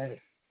here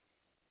crazy.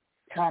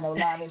 Tano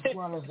La, this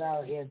world is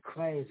out here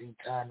crazy,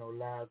 Tano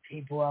La.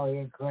 People out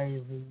here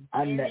crazy.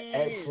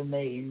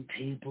 Underestimating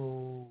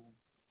people.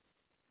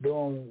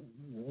 Doing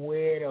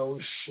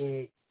weirdo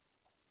shit.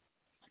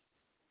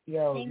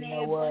 Yo, you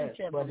know what?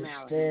 But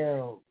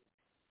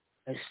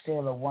it's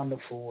still a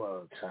wonderful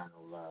world,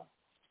 Tano La.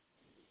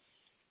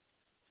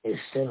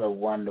 It's still a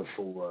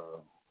wonderful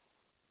world.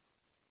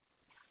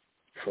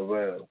 For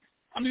real.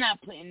 I'm not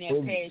putting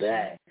that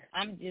passion.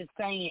 I'm just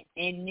saying,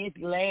 in this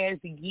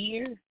last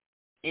year,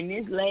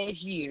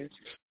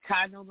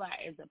 Tano La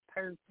is a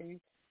person,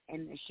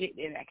 and the shit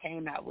that I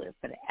came out with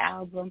for the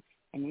album,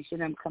 and the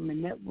shit I'm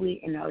coming up with,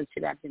 and all the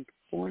shit I've been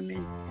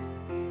performing,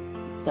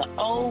 the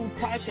old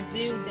Tasha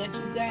Bills that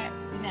you got,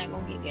 you're not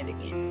going to get that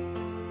again.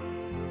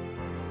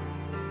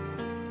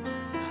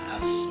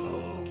 I'm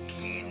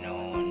smoking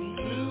on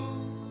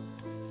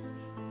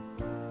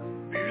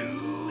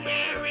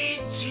blueberry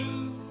too.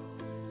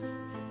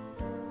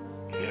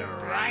 The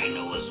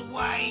rhino is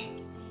white,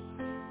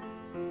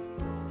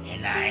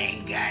 and I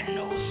ain't got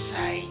no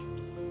sight.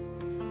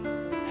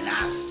 And I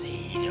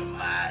say to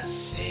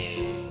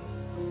myself,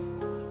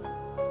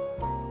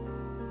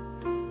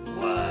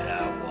 what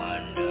a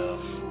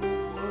wonderful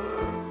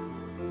world.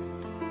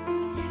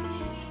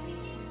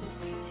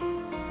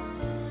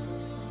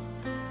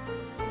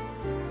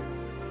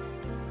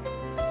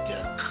 The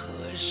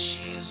kush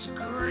is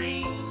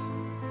green,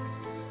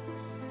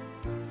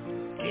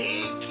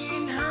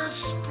 aching her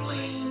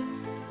spleen.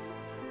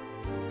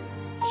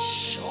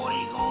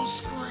 Shorty gon'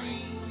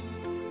 scream.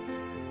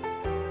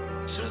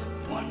 Took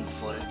one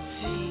for the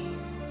team.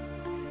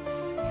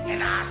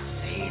 And I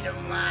say to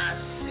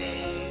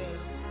myself,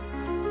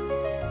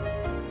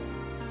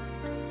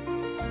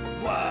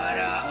 what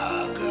a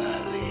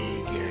ugly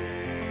girl.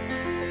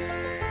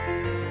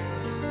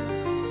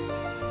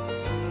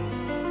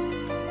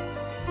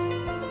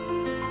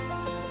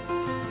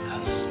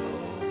 I'm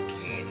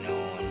smoking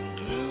on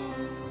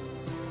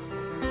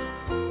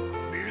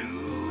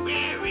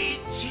blueberry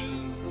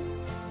too.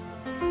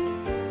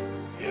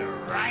 The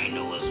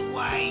rhino is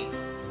white,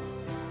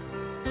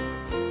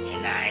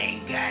 and I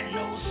ain't got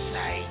no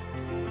sight.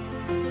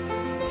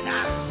 And I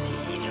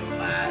say to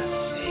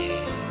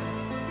myself,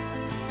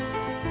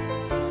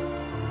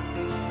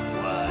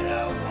 what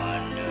a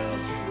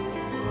wonderful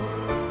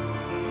world.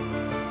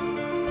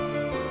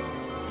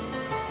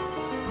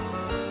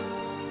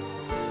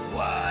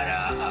 What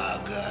a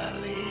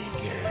ugly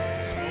girl.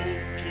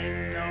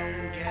 Smoking on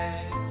gas,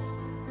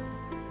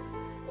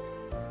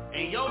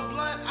 and your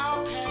blunt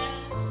out past.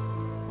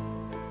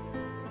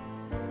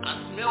 I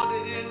smelled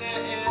it in the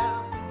air.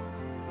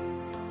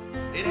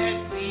 It had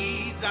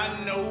seeds, I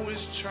know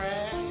it's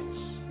trash,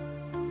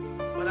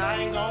 but I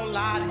ain't gonna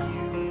lie to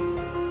you.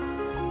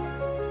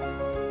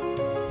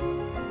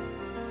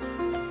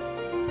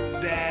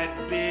 That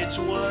bitch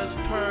was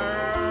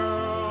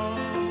pearl.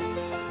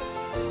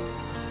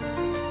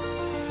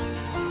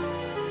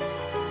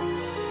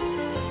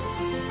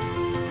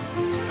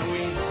 And we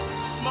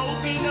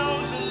smoking on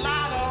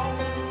gelato.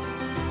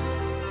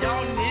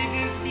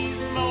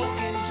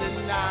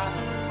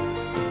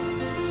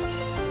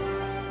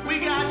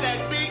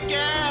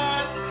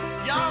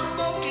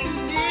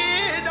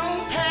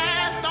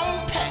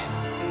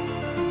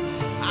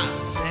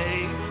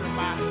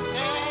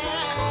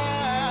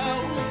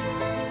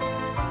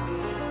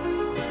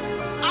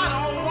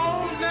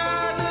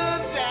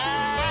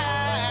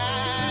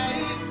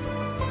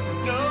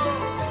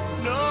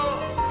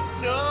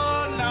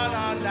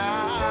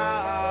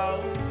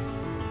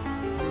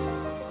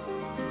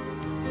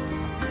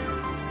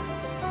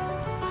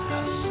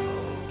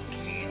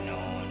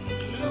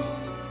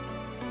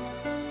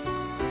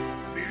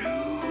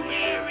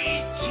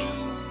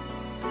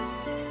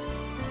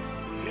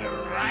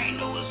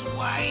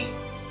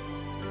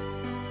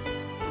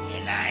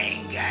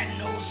 got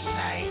no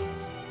sight.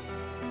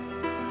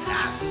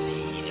 I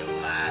see to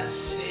myself,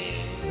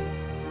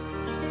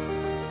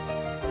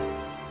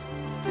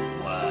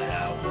 what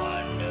a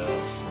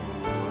wonderful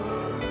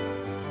world.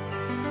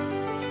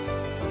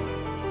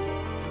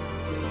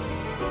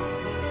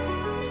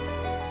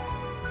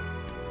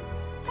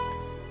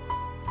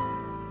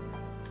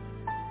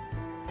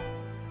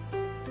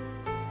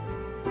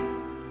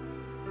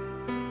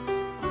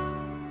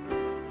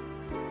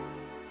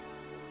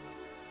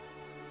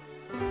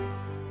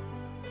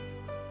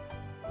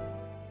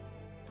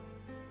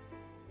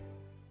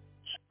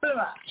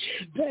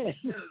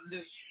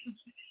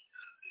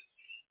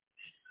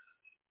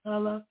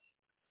 Hello?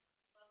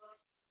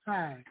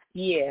 Hi.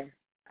 Yeah.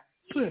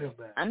 Put it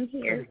back. I'm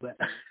here. Put it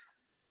back.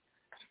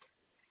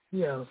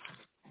 Yo.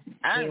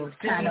 I'm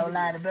kind of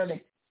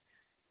liability.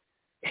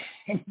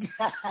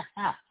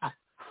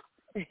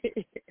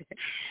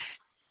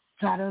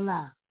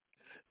 Tadola.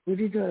 What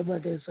you doing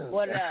about this song?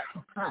 What up?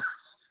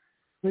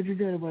 What you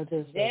doing about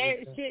this song?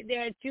 That shit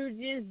that you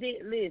just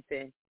did,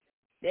 listen.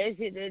 That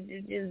shit that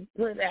you just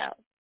put out,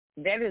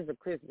 that is a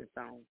Christmas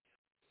song.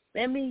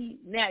 Let me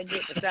not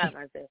get beside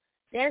myself.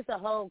 That's a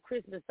whole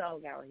Christmas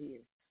song out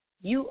here.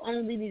 You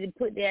only need to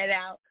put that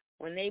out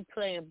when they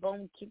playing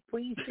Bone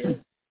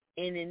Quisha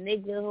and the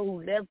nigga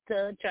who left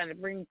her trying to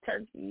bring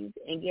turkeys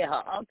and get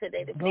her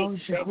alternative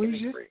mix back in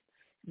the fridge.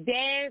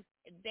 That's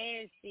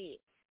it.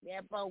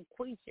 That Bone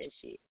Quisha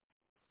shit.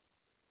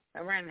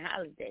 Around the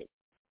holidays.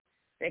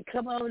 Say,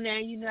 come on now,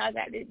 you know I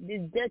got this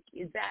duck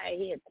is out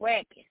here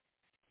quacking.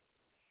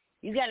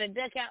 You got a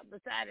duck out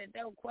beside the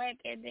door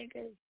quacking,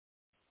 nigga?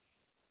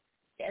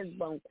 That's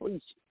Bone Quisha.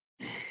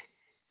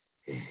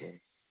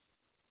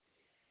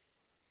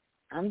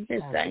 I'm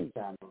just saying.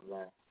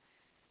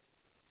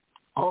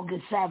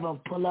 August 7th,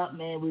 pull up,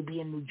 man. We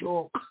be in New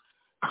York.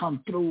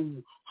 Come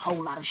through.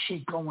 Whole lot of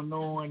shit going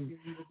on.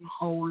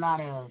 Whole lot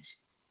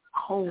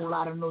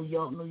of New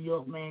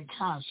York, man.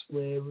 Times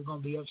Square. We're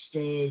gonna be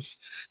upstairs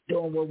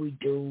doing what we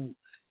do.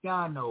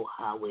 Y'all know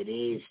how it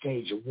is.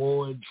 Stage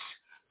awards.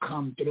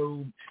 Come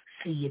through.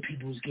 See your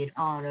peoples get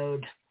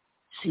honored.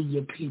 See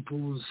your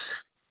peoples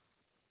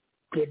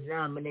get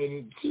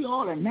nominated. See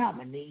all the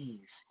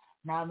nominees.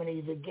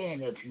 Nominees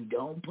again. If you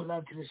don't pull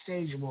up to the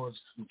stage awards,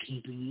 I'm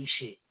keeping your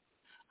shit.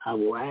 I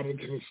will add it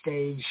to the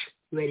stage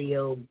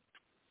radio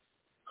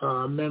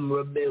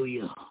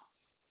memorabilia.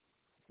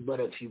 But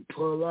if you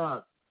pull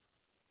up,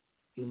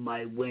 you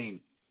might win.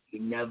 You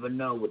never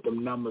know what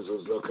them numbers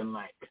is looking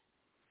like,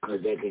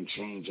 because they can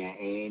change at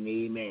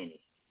any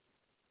minute.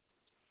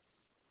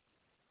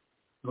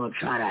 I'm going to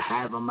try to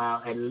have them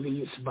out at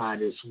least by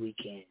this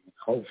weekend,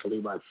 hopefully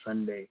by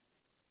Sunday.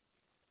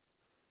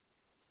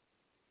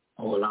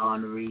 All the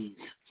honorees,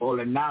 all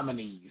the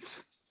nominees.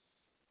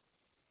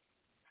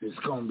 It's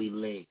going to be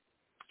lit.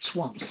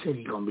 Swamp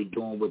City going to be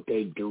doing what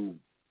they do.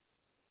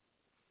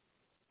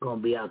 Going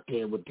to be out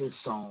there with this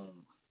song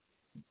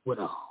with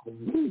a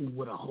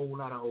whole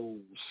lot of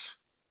O's.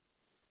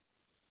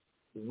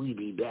 We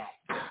be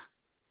back.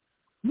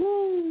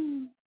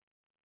 Woo!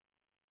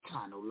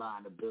 Time to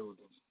line the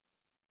building.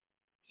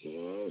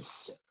 Yes,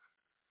 sir.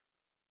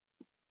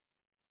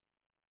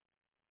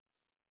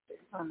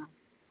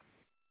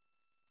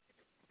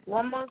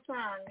 One more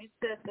time. You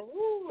said the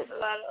woo with a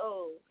lot of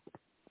O's.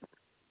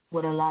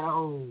 With a lot of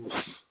O's.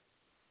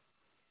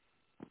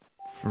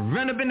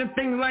 Run up in the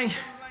thing like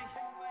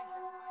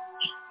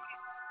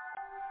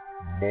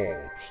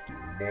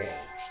Monster.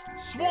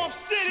 Swamp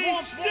City.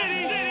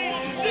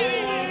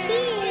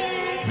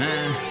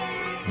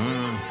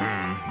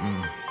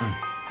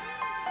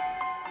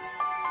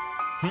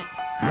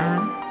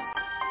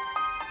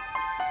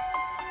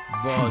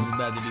 Balls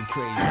about to be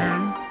crazy.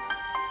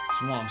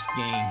 Swamps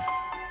game.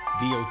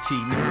 DOT,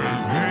 nigga.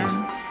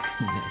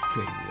 That's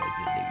crazy right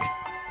there, nigga.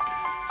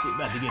 Shit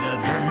about to get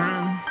ugly.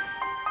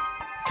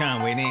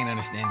 Conway, they ain't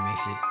understanding that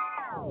shit.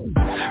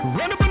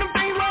 Run up in them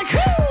things like who?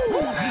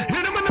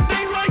 Hit them in the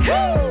things like who?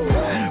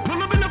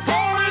 Pull up in the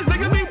forest,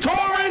 nigga be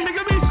touring,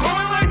 nigga be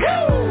scoring like who?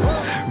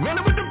 Run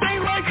up with them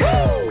things like who?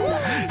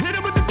 Hit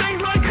them with the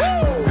things like who?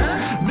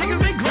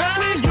 Niggas be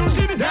grinding, you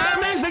see the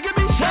diamonds, nigga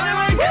be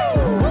shining like who?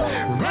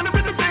 Run up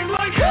in the things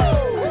like who?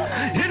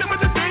 Hit them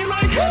with the things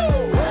like who?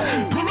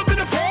 Pull up in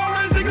the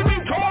forest, nigga be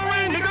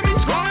touring, nigga be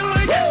scoring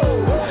like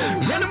who?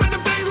 Run up with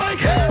them things like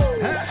who?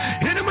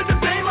 Hit them with the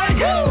things like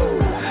who?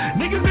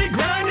 Niggas be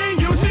grinding,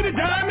 you see the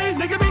diamonds,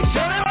 nigga be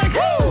shining like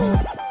who?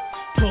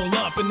 Pull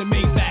up in the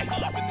Maybach.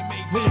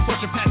 Really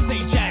pushing past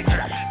stage jack.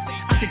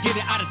 I could get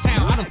it out of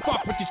town. I don't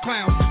fuck with these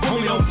clowns.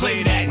 Homie, don't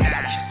play that.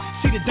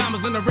 See the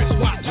diamonds on the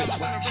wristwatch.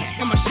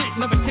 And my shit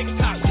never takes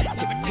top. Get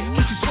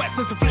you sweats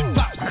and some flip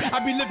flops. I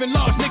be living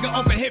large, nigga,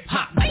 over hip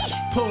hop.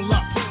 Pull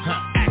up,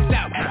 act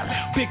out.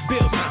 Big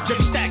bills,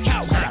 Jerry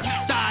Stackhouse.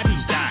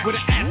 Thotties with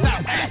an ass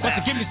out. About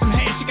to give me some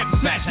hands, she got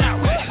the smash out.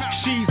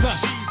 She's a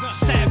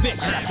savage,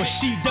 but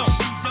she don't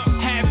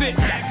have it.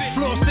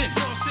 Floss it,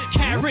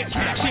 carrot.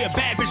 She a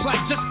bad bitch. like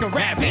Jessica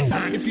Rabbit.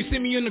 If you see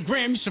me on the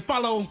gram, you should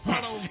follow.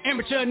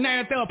 Amateur now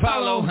at the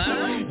Apollo.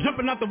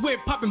 Jumping out the whip,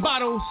 popping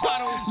bottles.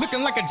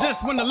 Looking like I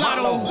just won the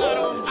lotto.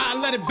 I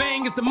let it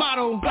bang, it's the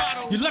motto.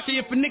 You're lucky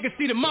if a nigga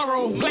see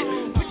tomorrow.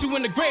 Put you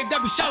in the grave,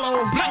 that be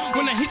shallow.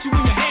 When I hit you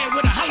in your head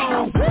with a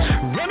hollow.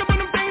 Run up on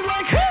them things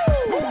like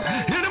who?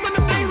 Hit them in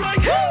the things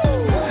like who?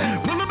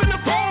 Pull up in the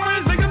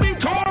forest, nigga be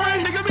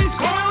touring, nigga be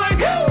scoring like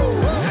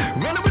who?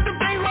 Run up with them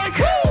things like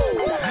who?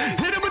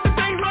 Hit them with the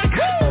things like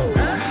who?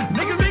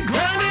 Niggas be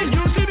grinding,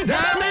 you see the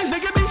diamonds,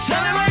 nigga be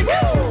shining like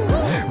who?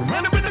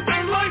 Run up with the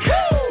things like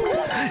who?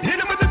 Hit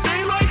them with the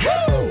things like who?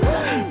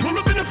 Pull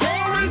up in the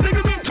forest,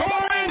 nigga be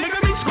touring, nigga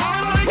be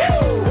scoring like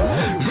who?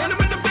 Run up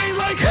with the things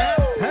like who?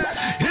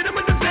 Hit them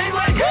with the things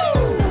like who?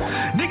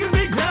 Niggas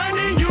be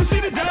grinding, you see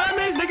the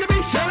diamonds, nigga be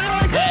shining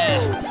like who?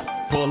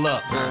 Pull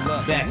up,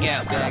 back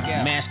out,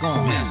 mask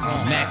on,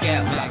 Mac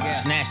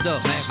out, snatched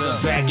up,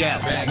 back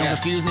out. Don't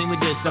confuse me with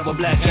this, double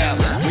blackout.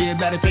 We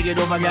about to take it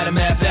over, I got a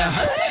map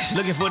out.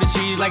 Looking for the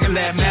cheese like a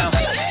lab mouth.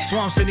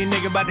 Swamp City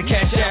nigga about to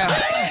cash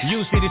out.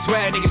 You see the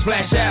swag, niggas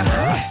flash out.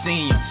 I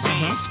see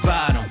him,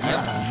 spot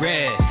him,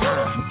 red,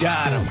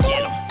 got him,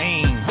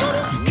 aim,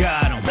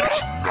 got him.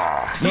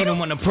 Need him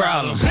when the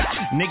problem.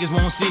 Niggas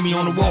won't see me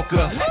on the walk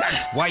up.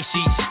 White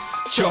sheets.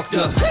 Chalked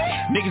up,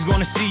 niggas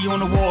gonna see you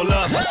on the wall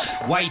up.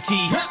 White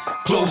tee,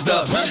 closed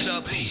up.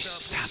 Please,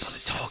 stop all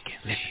the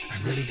talking. I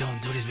really don't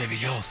do this very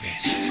often.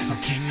 I'm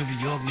king of New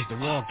York, Mr.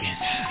 Walken.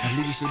 I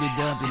leave you suited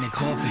up in the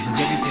coffin.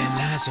 Everything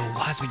lies, so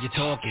watch what you're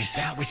talking.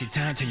 Stop wasting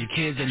time till your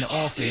kids in the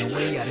office.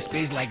 Way out of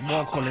space like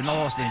Mark calling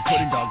Austin.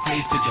 Put in dog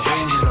place, put your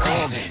holes in the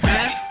organ.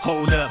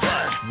 Hold up,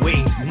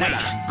 wait,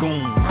 night,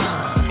 goon,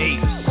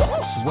 ace,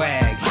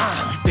 swag,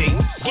 bait,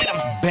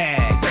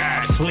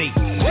 bag, plate.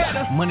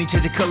 Money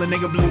change the color,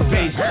 nigga, blue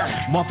face.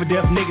 More for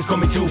death, niggas call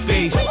me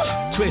Two-Face.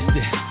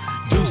 Twisted,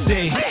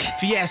 Juicy,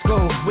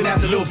 Fiasco, without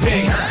the little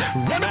pig.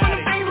 Run up on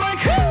the things like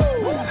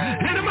who?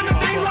 Hit him in the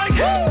things like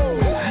who?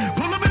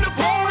 Pull up in the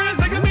forest,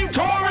 nigga be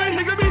touring,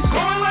 nigga be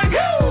scoring like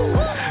who?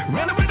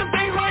 Run up with the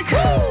things like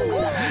who?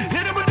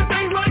 Hit him with the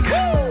things like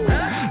who?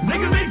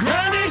 Niggas be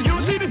grinding, you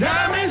see the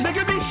diamonds,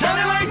 nigga be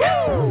shining like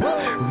who?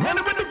 Run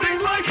up with the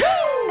things like who?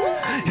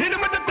 Hit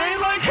him with the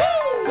things like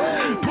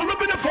who? Pull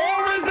up in the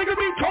forest, nigga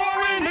be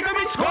touring, nigga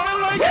be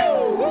scoring like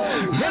who?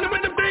 Run up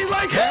with the things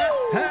like who?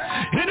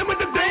 Hit him with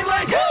the things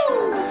like who?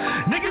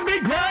 Niggas be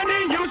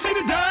grinding, you see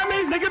the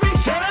diamonds, nigga be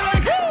shining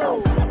like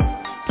who?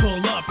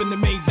 Pull up in the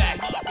Maybach.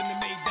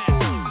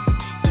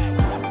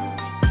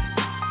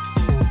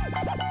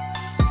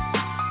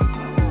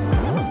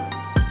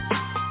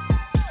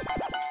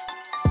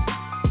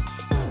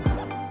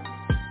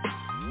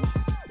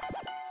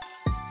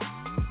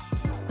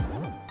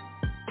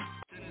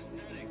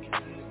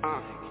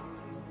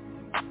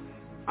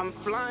 I'm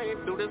flying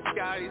through the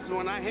skies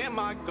when I hear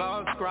my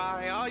gods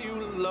cry, are you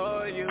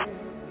loyal?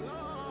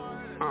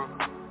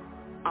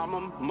 I'm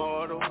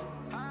immortal.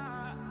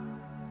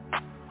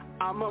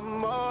 I'm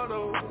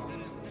immortal.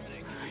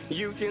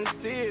 You can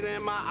see it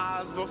in my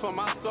eyes before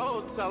my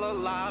soul tell a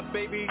lie.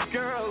 Baby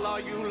girl, are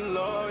you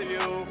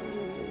loyal?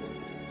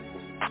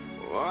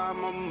 Oh,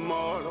 I'm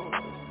immortal.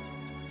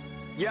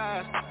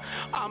 Yes,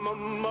 I'm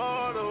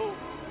immortal.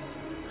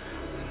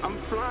 I'm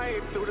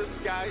flying through the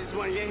skies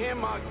when you hear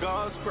my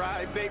gods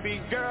cry.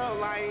 Baby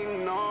girl, I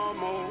ain't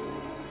normal.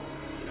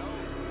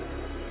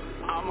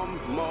 I'm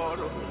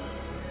immortal.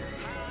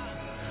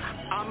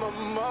 I'm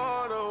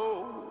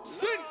immortal.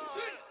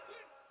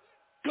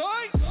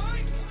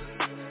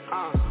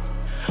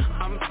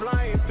 I'm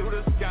flying through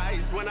the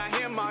skies when I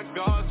hear my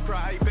gods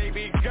cry.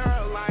 Baby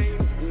girl, I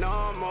ain't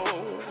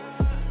normal.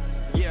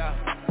 Yeah,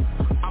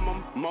 I'm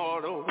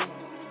immortal.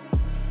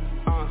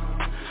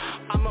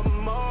 I'm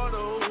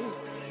immortal.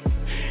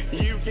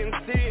 You can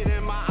see it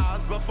in my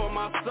eyes before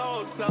my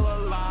soul tell a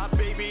lie.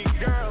 Baby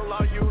girl,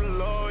 are you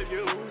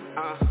loyal?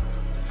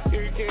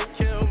 You can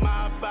kill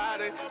my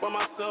body, but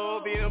my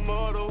soul be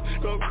immortal.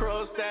 Go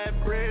cross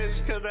that bridge,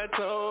 cause that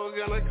toll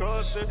gonna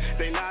cross you.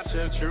 They not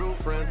your true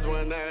friends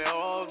when they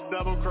all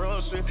double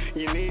cross you.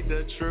 You need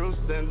the true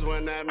sins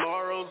when that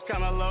morals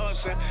kinda lost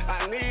you.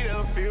 I need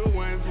a few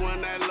wins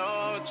when that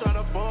Lord try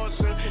to force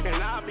you.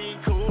 And I be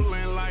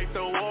cooling like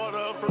the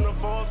water from the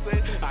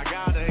faucet. I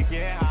gotta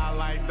get high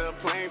like the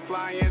plane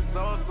flying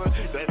saucer.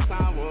 That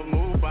time will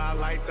move by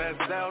like that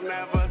cell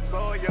never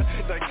saw you.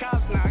 The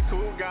cops not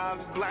cool guys,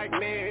 black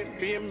men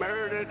being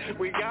murdered.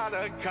 We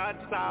gotta cut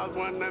ties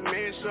when the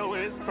man show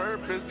his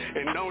purpose.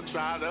 And don't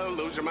try to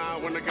lose your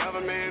mind when the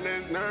government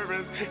is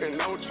nervous. And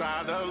don't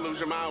try to lose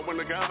your mind when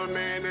the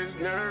government is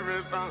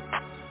nervous.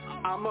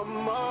 I'm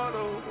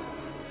immortal.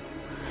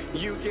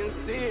 You can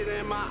see it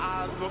in my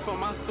eyes before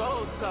my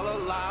soul tell a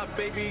lie.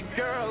 Baby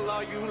girl,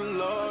 are you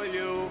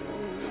loyal?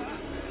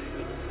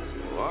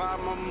 Oh,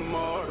 I'm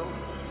immortal.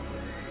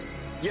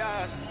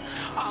 Yes,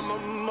 I'm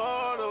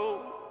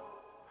immortal.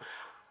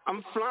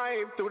 I'm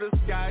flying through the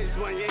skies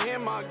when you hear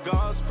my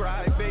gods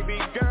cry. Baby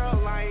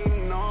girl, I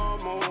ain't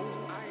normal.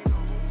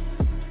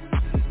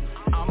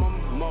 I'm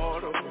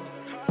immortal.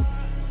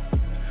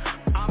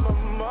 I'm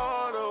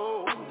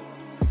immortal.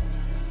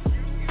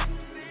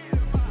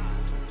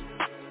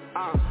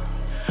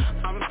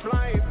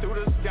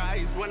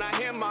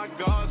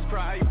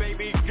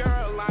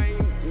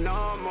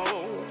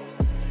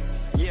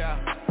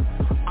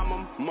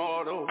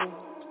 immortal.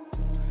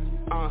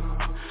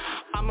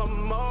 I'm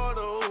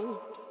immortal.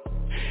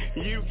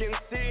 You can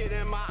see it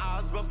in my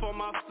eyes, but for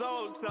my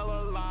soul tell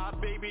a lie.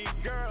 Baby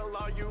girl,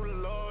 are you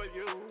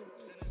loyal?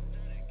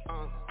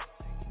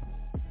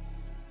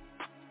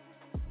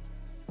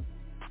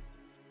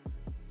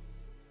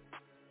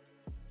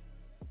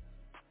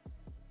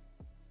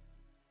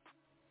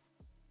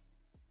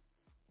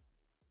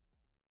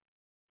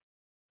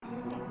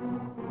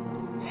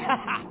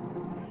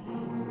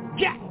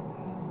 Yeah.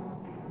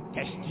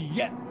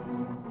 SDF.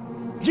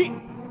 Yeah.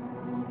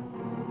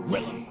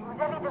 Willow.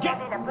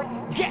 Gang.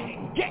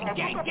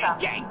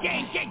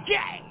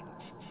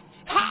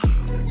 Ha.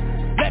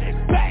 Let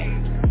it bang.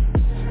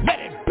 Let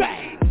it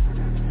bang.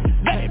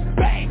 Let it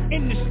bang.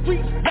 In the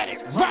streets, let it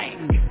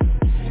rain.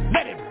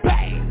 Let it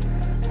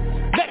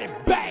bang. Let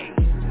it bang.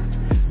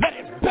 Let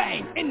it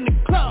bang. In the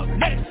club,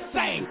 let it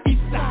sing.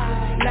 East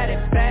side, let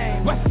it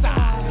bang. West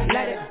side,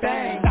 let it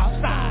bang.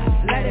 South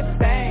side, let it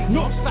bang.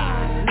 North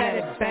side, let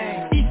it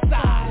bang. East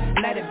side,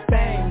 let it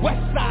bang.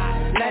 West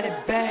side, let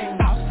it bang.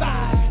 South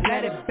side,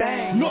 let it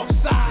bang. North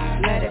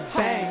side, let it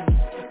bang.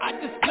 I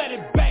just let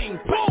it bang.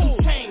 Boom,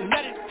 chain,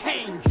 let it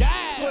hang.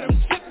 Yeah. For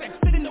them chips that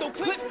sit in no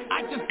clip,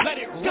 I just let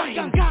it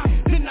rain.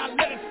 Then I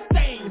let it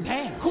stain.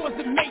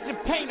 Causing major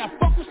pain. I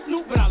fuck with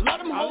Snoop, but I love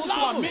them hoes. So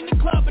I'm in the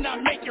club and I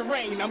make it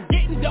rain. I'm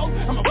getting dope,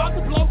 I'm about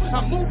to blow.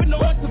 I'm moving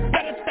on to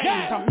better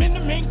things. I'm in the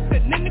mink,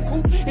 sitting in the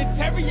coupe,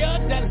 interior,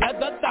 that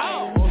leather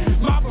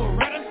thing. My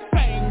Beretta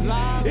sings.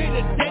 In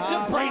a dent,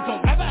 your brains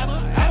don't ever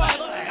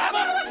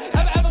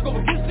go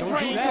against the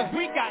grain. Cause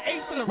we got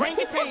ace in the rain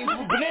pains.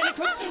 With banana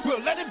clips,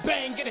 we'll let it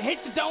bang. Get a hit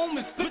your dome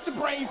and split your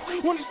brains.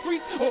 On the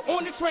streets or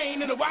on the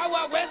train. And the Wild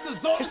Wild West is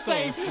all the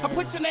same. I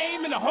put your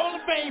name in the Hall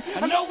of Fame.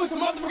 I know it's a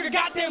motherfucker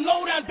goddamn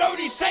low down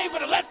dirty shame,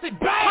 but I let it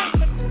bang.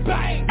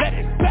 Bang. Let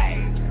it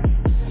bang.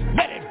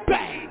 Let it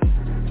bang.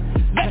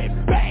 Let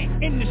it bang.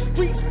 In the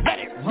streets, let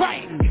it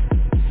rain.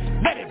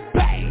 Let it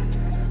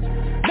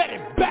bang. Let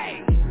it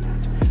bang.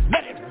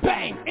 Let it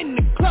bang. In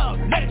the club,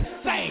 let it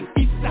sing.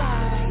 East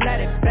side, let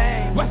it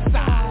bang. West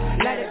side,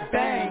 let it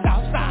bang.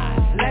 South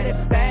side, let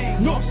it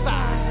bang. North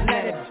side,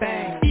 let it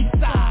bang. East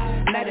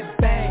side, let it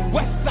bang.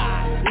 West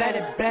side, let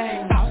it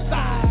bang. South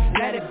side,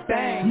 let it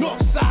bang.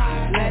 North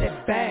side, let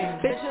it bang.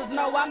 Bitches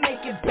know I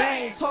make it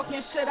bang.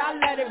 Talking shit, I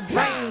let it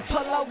rain.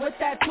 Pull up with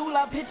that tool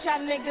up, hit y'all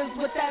niggas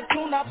with that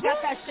tune up.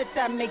 Got that shit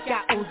that make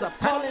y'all ooze up.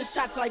 Calling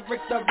shots like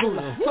Rick the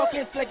Ruler.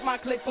 Talking slick, my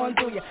click on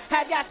do ya.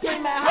 Have y'all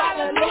screaming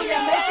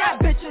hallelujah. Make y'all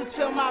bitches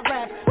feel my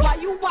rap. While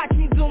you watch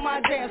me do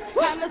my dance.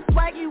 Kinda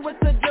swaggy with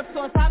the drip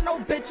sauce. I know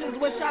bitches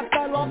wish I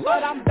fell off,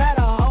 but I'm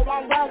better. Oh,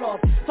 I'm well off.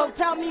 So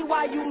tell me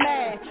why you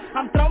mad.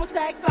 I'm throwing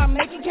stacks, I'm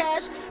making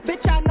cash.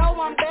 Bitch, I know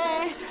I'm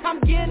bad. I'm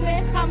getting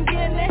it.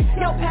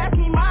 Yo, pass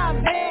me my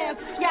advance.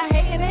 Y'all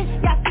hating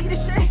it, y'all see the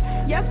shit.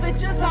 Yes,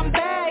 bitches, I'm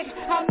back.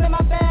 I'm in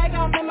my bag.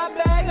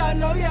 I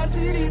know y'all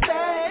see these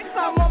bags.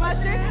 I'm on my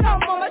shit, and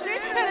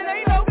it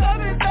ain't no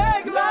coming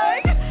back.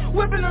 Like,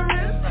 whipping the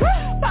wrist,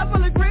 pop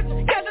full of grits,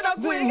 catching up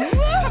quick.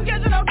 I'm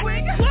catching up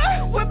quick.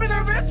 Whipping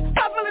the wrist,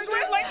 pop full of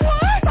grits, like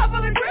what? Pop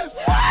full of grits,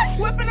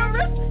 whipping the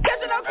wrist,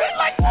 catching up quick,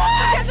 like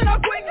what? Catching up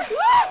quick.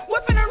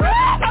 Whipping the wrist,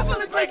 pop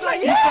full of grits,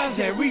 like yeah. East side,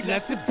 yeah, we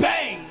let it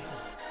bang.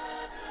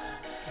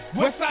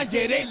 West side,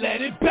 yeah, they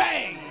let it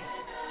bang.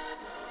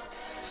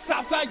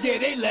 South side, yeah,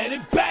 they let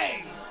it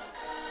bang.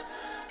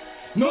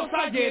 North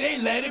side, yeah, they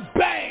let it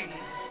bang.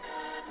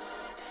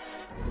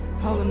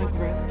 Holding the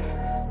grip,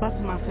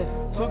 busting my fist,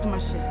 talking my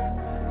shit.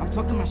 I'm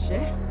talking my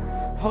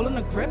shit. Holding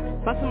the grip,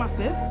 busting my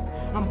fist.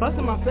 I'm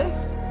busting my fist,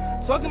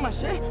 talking my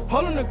shit.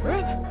 Holding the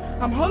grip,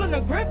 I'm holding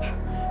the grip,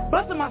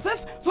 busting my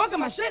fist, talking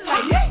my shit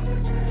like yeah.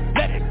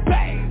 Let it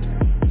bang.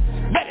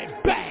 Let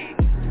it bang.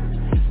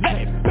 Let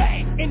it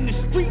bang. In the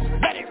streets,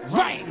 let it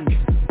rain.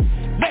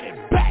 Let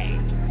it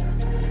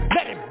bang.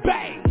 Let it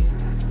bang.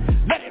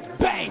 Let it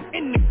bang.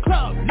 In the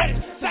club, let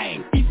it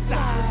sing. East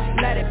side,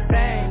 let it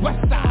bang.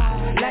 West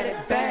side, let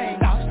it bang.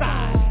 South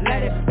side,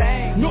 let it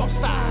bang. North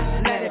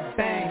side, let it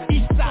bang.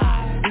 East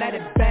side, let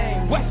it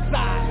bang. West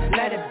side,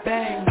 let it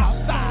bang.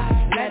 South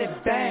side, let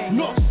it bang.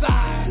 North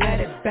side, let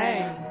it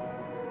bang.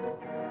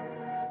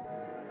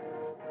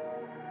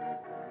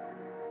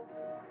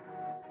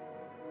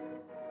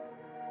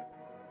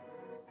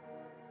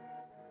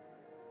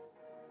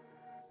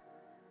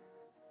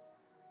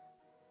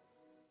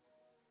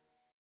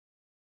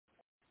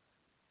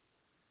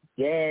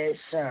 Yes,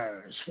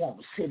 sir.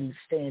 Swamp City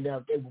Stand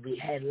Up. They will be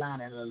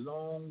headlining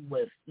along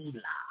with Eli.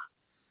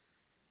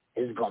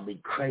 It's going to be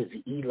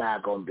crazy. Eli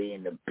going to be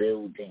in the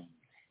building.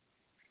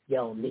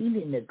 Yo,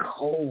 Nene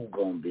Nicole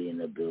going to be in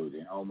the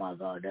building. Oh, my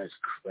God, that's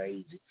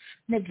crazy.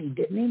 Nikki,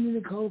 did Nene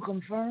Nicole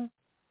confirm?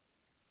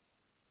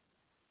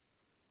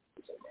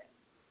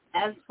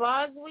 As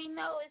far as we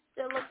know, it's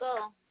still a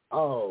go.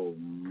 Oh,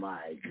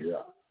 my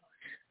God.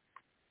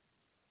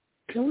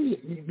 Can we,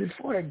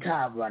 before the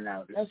time run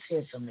out, let's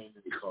hear some Nene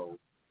Nicole.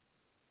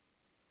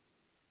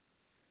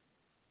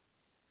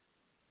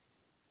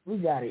 We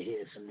got to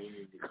hear some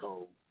Nene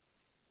Nicole.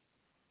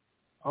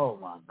 Oh,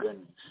 my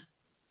goodness.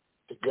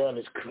 The girl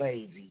is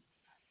crazy.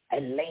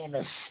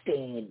 Atlanta,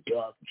 stand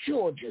up.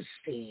 Georgia,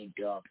 stand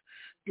up.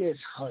 This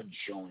her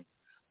joint.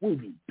 We'll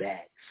be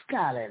back.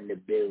 Scholar in the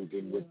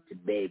building with the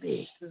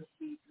baby.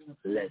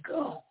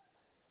 Leggo.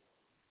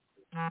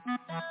 They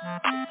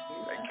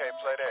can't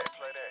play that.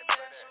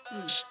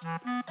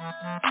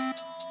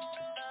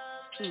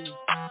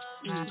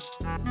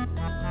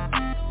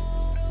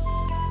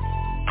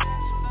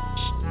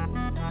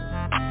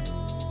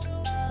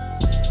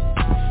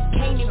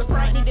 Can't even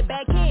front, need the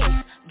back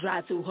end.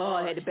 Drive too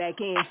hard, had the back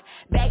end.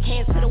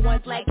 Backhands to the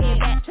ones lacking.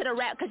 Back to the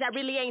rap, cause I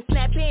really ain't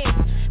snapping.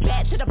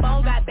 Back to the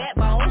bone, got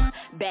backbone.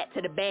 Back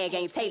to the bag,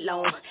 ain't take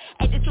long.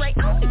 At this rate,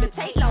 I don't even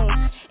take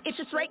long.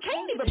 Interest rate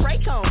can't even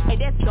break on. Hey,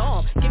 that's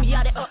gone. Give me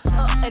all that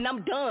and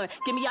I'm done.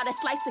 Give me all that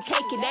slice of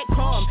cake and that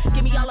crumb.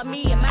 Give me all of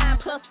me and mine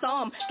plus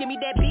some. Give me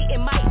that beat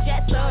and Mike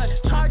Jackson.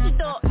 Charge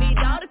it up, need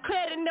all the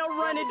credit, no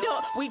run it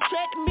up. We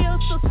tread the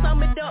meals to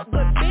sum it up.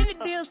 But bend the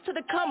deals to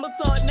the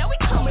commissar. Now we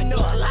coming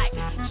up like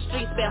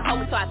streets been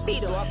home, so I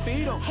feed them.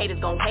 Haters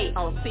gon' hate,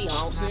 I don't see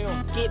them.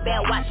 Get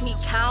back, watch me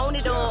count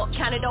it up.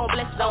 Count it on,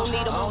 blessings, I don't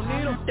need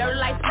them. Dirty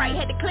like Sprite,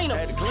 had to clean them.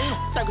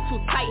 Circle too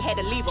tight, had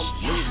to leave them.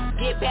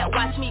 Get back,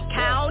 watch me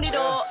count it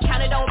up.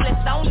 Count it on,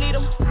 blessings, I don't need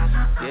them.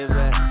 Get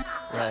back,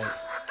 right.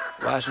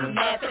 Watch me.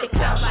 Laugh at the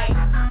count like.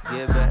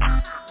 Get back,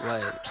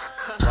 right.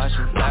 Watch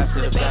me. Laugh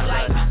to the back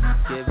like.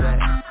 Get back.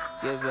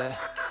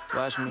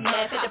 Watch me.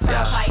 Laugh at the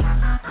proud like.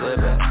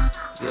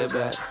 Get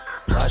back.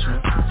 Watch me.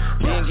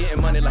 We ain't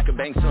getting money like a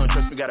bank, son.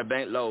 Trust me, got a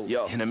bank low.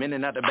 Yo. And I'm in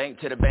and out the bank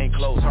till the bank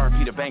close.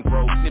 RP the bank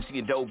roll. Nipsey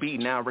and Doe beat.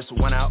 Now I wrestle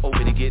 1 hour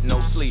over to get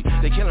no sleep.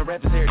 They killing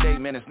rappers every day,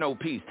 man. It's no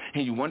peace.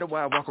 And you wonder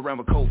why I walk around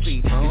with cold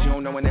feet. Cause you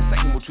don't know when that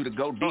second want you to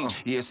go deep.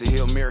 Yeah, it's a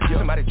Hail Mary.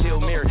 Somebody tell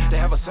Mary they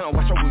have a son.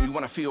 Watch out when you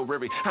wanna feel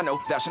weary. I know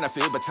thou should not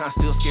feel, but time's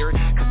still scary.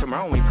 Cause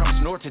tomorrow ain't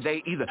promised nor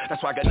today either.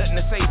 That's why I got nothing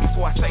to say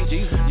before I say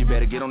Jesus. You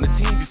better get on the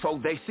team before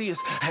they see us.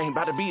 I ain't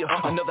about to be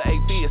another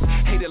atheist.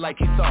 Hate it like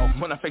he saw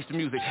when I face the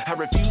music. I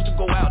refuse to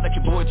go out like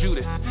your boy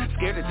Judas.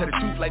 Scared to tell the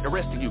truth like the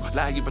rest of you.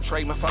 Lie, you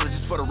betray my father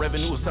just for the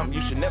revenue or something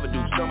you should never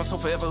do. Summer so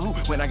forever who?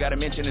 When I got a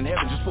mention in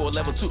heaven just for a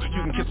level 2, you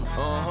can kiss me.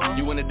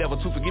 You and the devil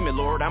too, forgive me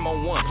Lord, I'm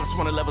on 1 plus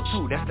 1 a level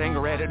 2. That's the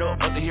anger added up.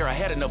 Up to here I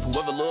had enough.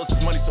 Whoever loves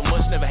his money so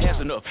much never has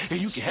enough.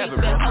 And you can have it,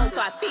 bro. Home, so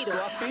I feed them.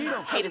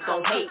 Haters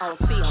gon' hate, I don't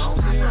see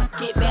them.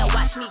 Get back,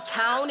 watch me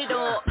count it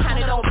up. Count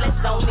it on,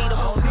 bless, don't need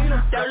them.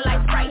 Dirty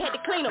like Sprite, had to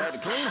clean them.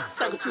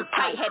 Circle too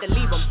tight, had to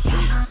leave them.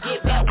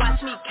 Get back,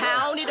 watch me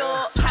count it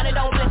up. Count it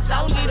on, bless,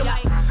 don't need them.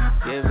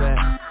 Get back,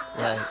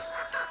 right.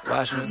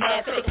 Watch me.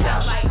 Laugh at the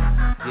count like.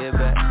 Get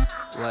back,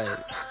 right.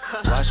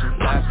 Watch me.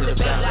 Laugh to the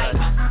back like.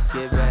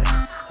 Get back.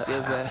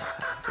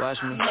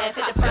 Watch me. Laugh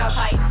at the proud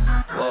like.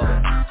 Whoa.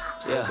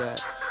 Yeah.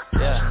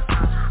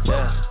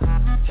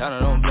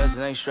 Counting on blessings,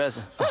 ain't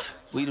stressing.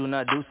 We do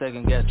not do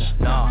second guessing.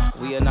 Nah,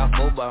 we are not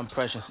fooled by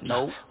impressions.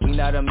 Nope, we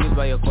not amused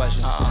by your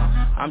questions.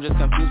 I'm just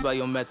confused by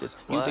your methods.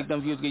 You think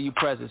them views give you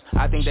presents.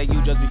 I think that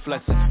you just be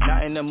flexing.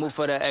 Not in the mood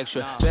for the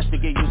extra. Best to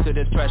get used to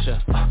this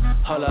pressure.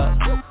 Hold up,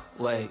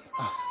 wait.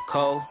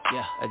 Cold,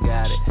 yeah, I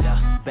got it.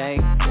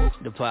 Bank,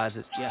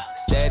 deposits,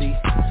 steady,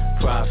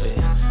 profit.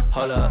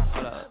 Hold up,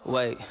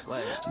 wait.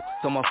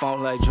 On my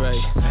phone like Dre.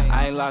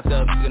 I ain't locked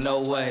up, no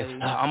way.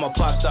 I'm a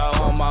pop star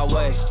on my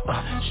way.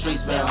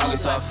 Streets been hungry,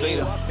 so I feed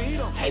 'em.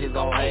 Haters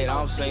gon' hate, I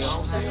don't see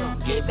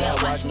 'em. Get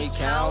back, watch me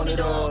count it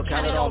all.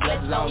 Count it on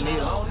blessings, I don't need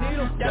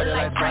 'em. Dirty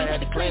like Sprite,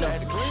 had to clean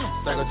 'em.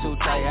 Circle too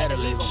tight, had to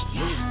leave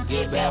 'em.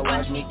 Get back,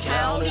 watch me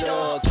count it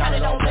all. Count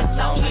it on blessings, I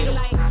don't need 'em.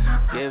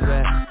 Get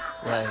back,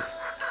 right.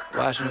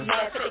 Watch me,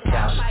 count it.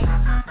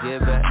 Get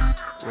back,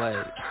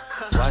 wait.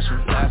 Watch me,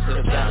 laugh to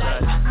the back,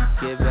 right.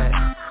 Get back,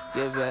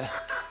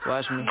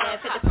 watch me,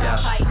 count it.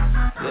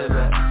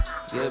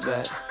 Get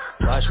back,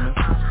 watch me,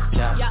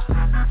 count it.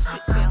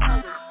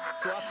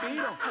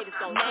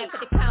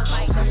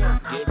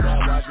 Get back,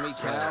 watch me,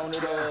 count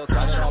it all.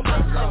 Count it on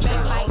blessings, I don't need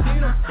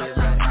 'em. Get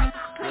back,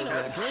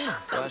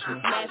 watch me,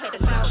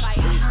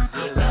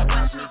 get back,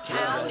 watch me,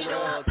 count it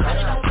all. Count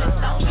it on blessings, I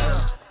don't need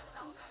 'em.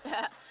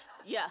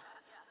 Yeah.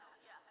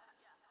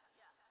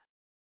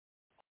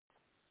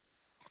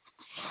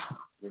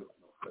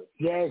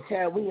 Yes,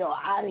 sir. We are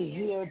out of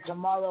here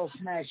tomorrow.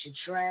 Smash your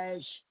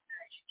trash.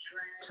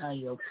 Turn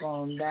your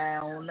phone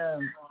down.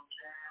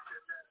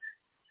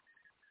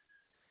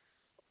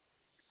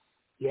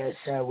 Yes,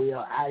 sir. We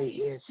are out of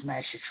here.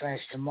 Smash your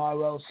trash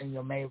tomorrow. Send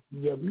your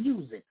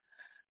music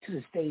to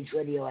the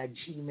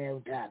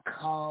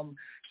stageradio@gmail.com.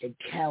 The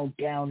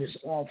countdown is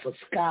on for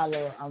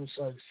Scholar. I'm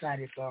so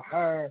excited for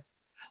her.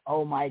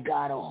 Oh, my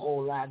God, a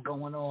whole lot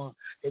going on.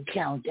 The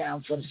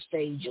countdown for the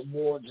Stage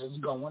Awards is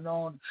going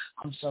on.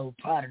 I'm so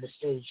proud of the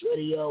Stage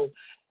Radio.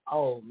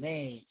 Oh,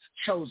 man.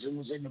 Chosen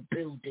was in the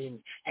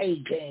building.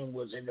 A-Game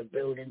was in the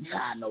building.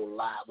 Tino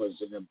Live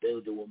was in the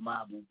building with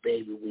my boo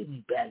baby. We'll be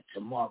back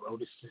tomorrow.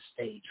 This is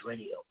Stage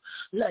Radio.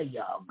 Love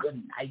y'all.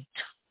 Good night.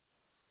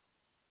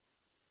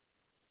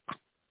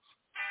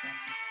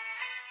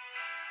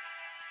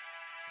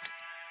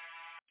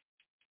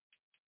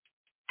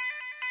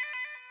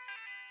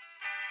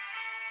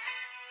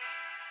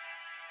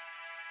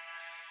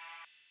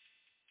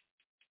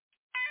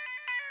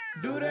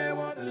 Do they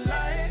want the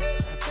lion?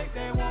 I think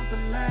they want the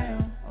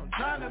lamb. I'm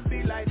trying to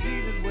be like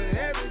Jesus with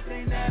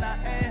everything that I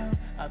am.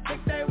 I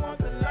think they want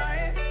the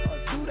lion, or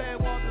do they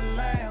want the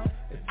lamb?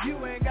 If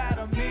you ain't got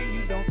a mean,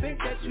 you don't think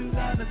that you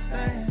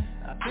understand.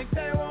 I think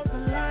they want the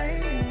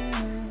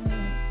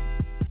lion,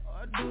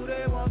 or do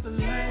they want the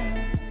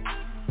lamb?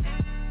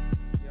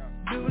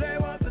 Do they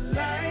want the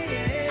lion?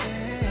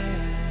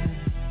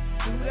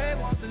 Do they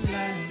want the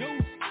lamb?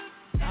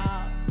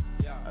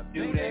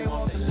 Do they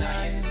want the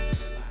lion?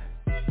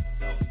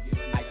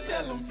 I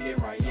tell them here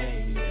I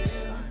am.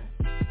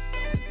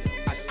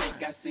 I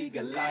think I see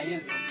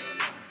Goliath.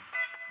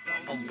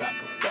 I'm got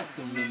to stuff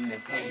them in the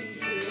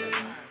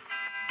hand.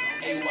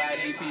 Hey, why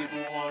they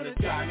people wanna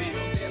try me?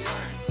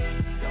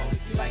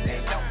 Like they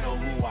don't know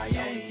who I am.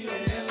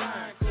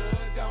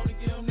 I'm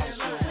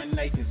sure when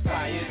they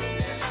conspire,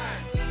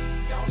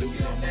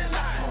 losing that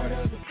line. Part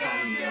of the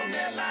song, get on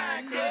that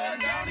line, cuz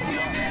gonna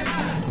get on that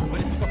line. But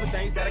it's a couple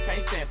things that I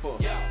can't stand for.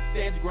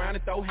 Stand your ground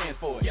and throw hands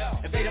for it.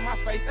 Invade in my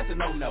face, that's a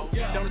no-no.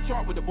 Down the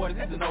chart with the boys,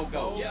 that's a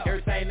no-go.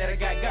 Everything that I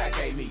got, God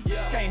gave me.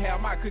 Can't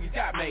have my cookies,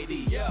 God made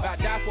these. If I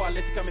die for, I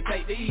let you come and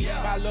take these.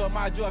 My love,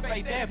 my joy,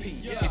 faith, and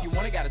peace. If you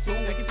want it, got a tool,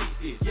 we can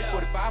teach this.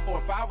 45 for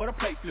a 5 with a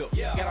plate flip.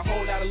 Got a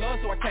whole lot of love,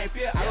 so I can't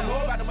feel. I don't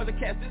know about them other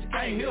cats that you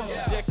can't hear.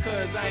 Just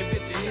cause I ain't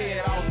bit your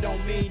head off,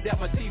 don't mean that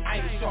my teeth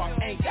ain't sharp.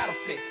 Ain't got a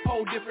flex,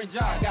 whole different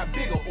job. Got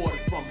bigger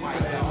orders from my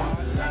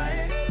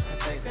lion. I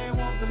think they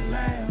want the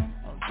lamb.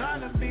 I'm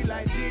trying to be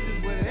like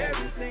Jesus with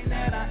everything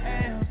that I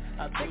am.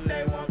 I think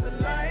they want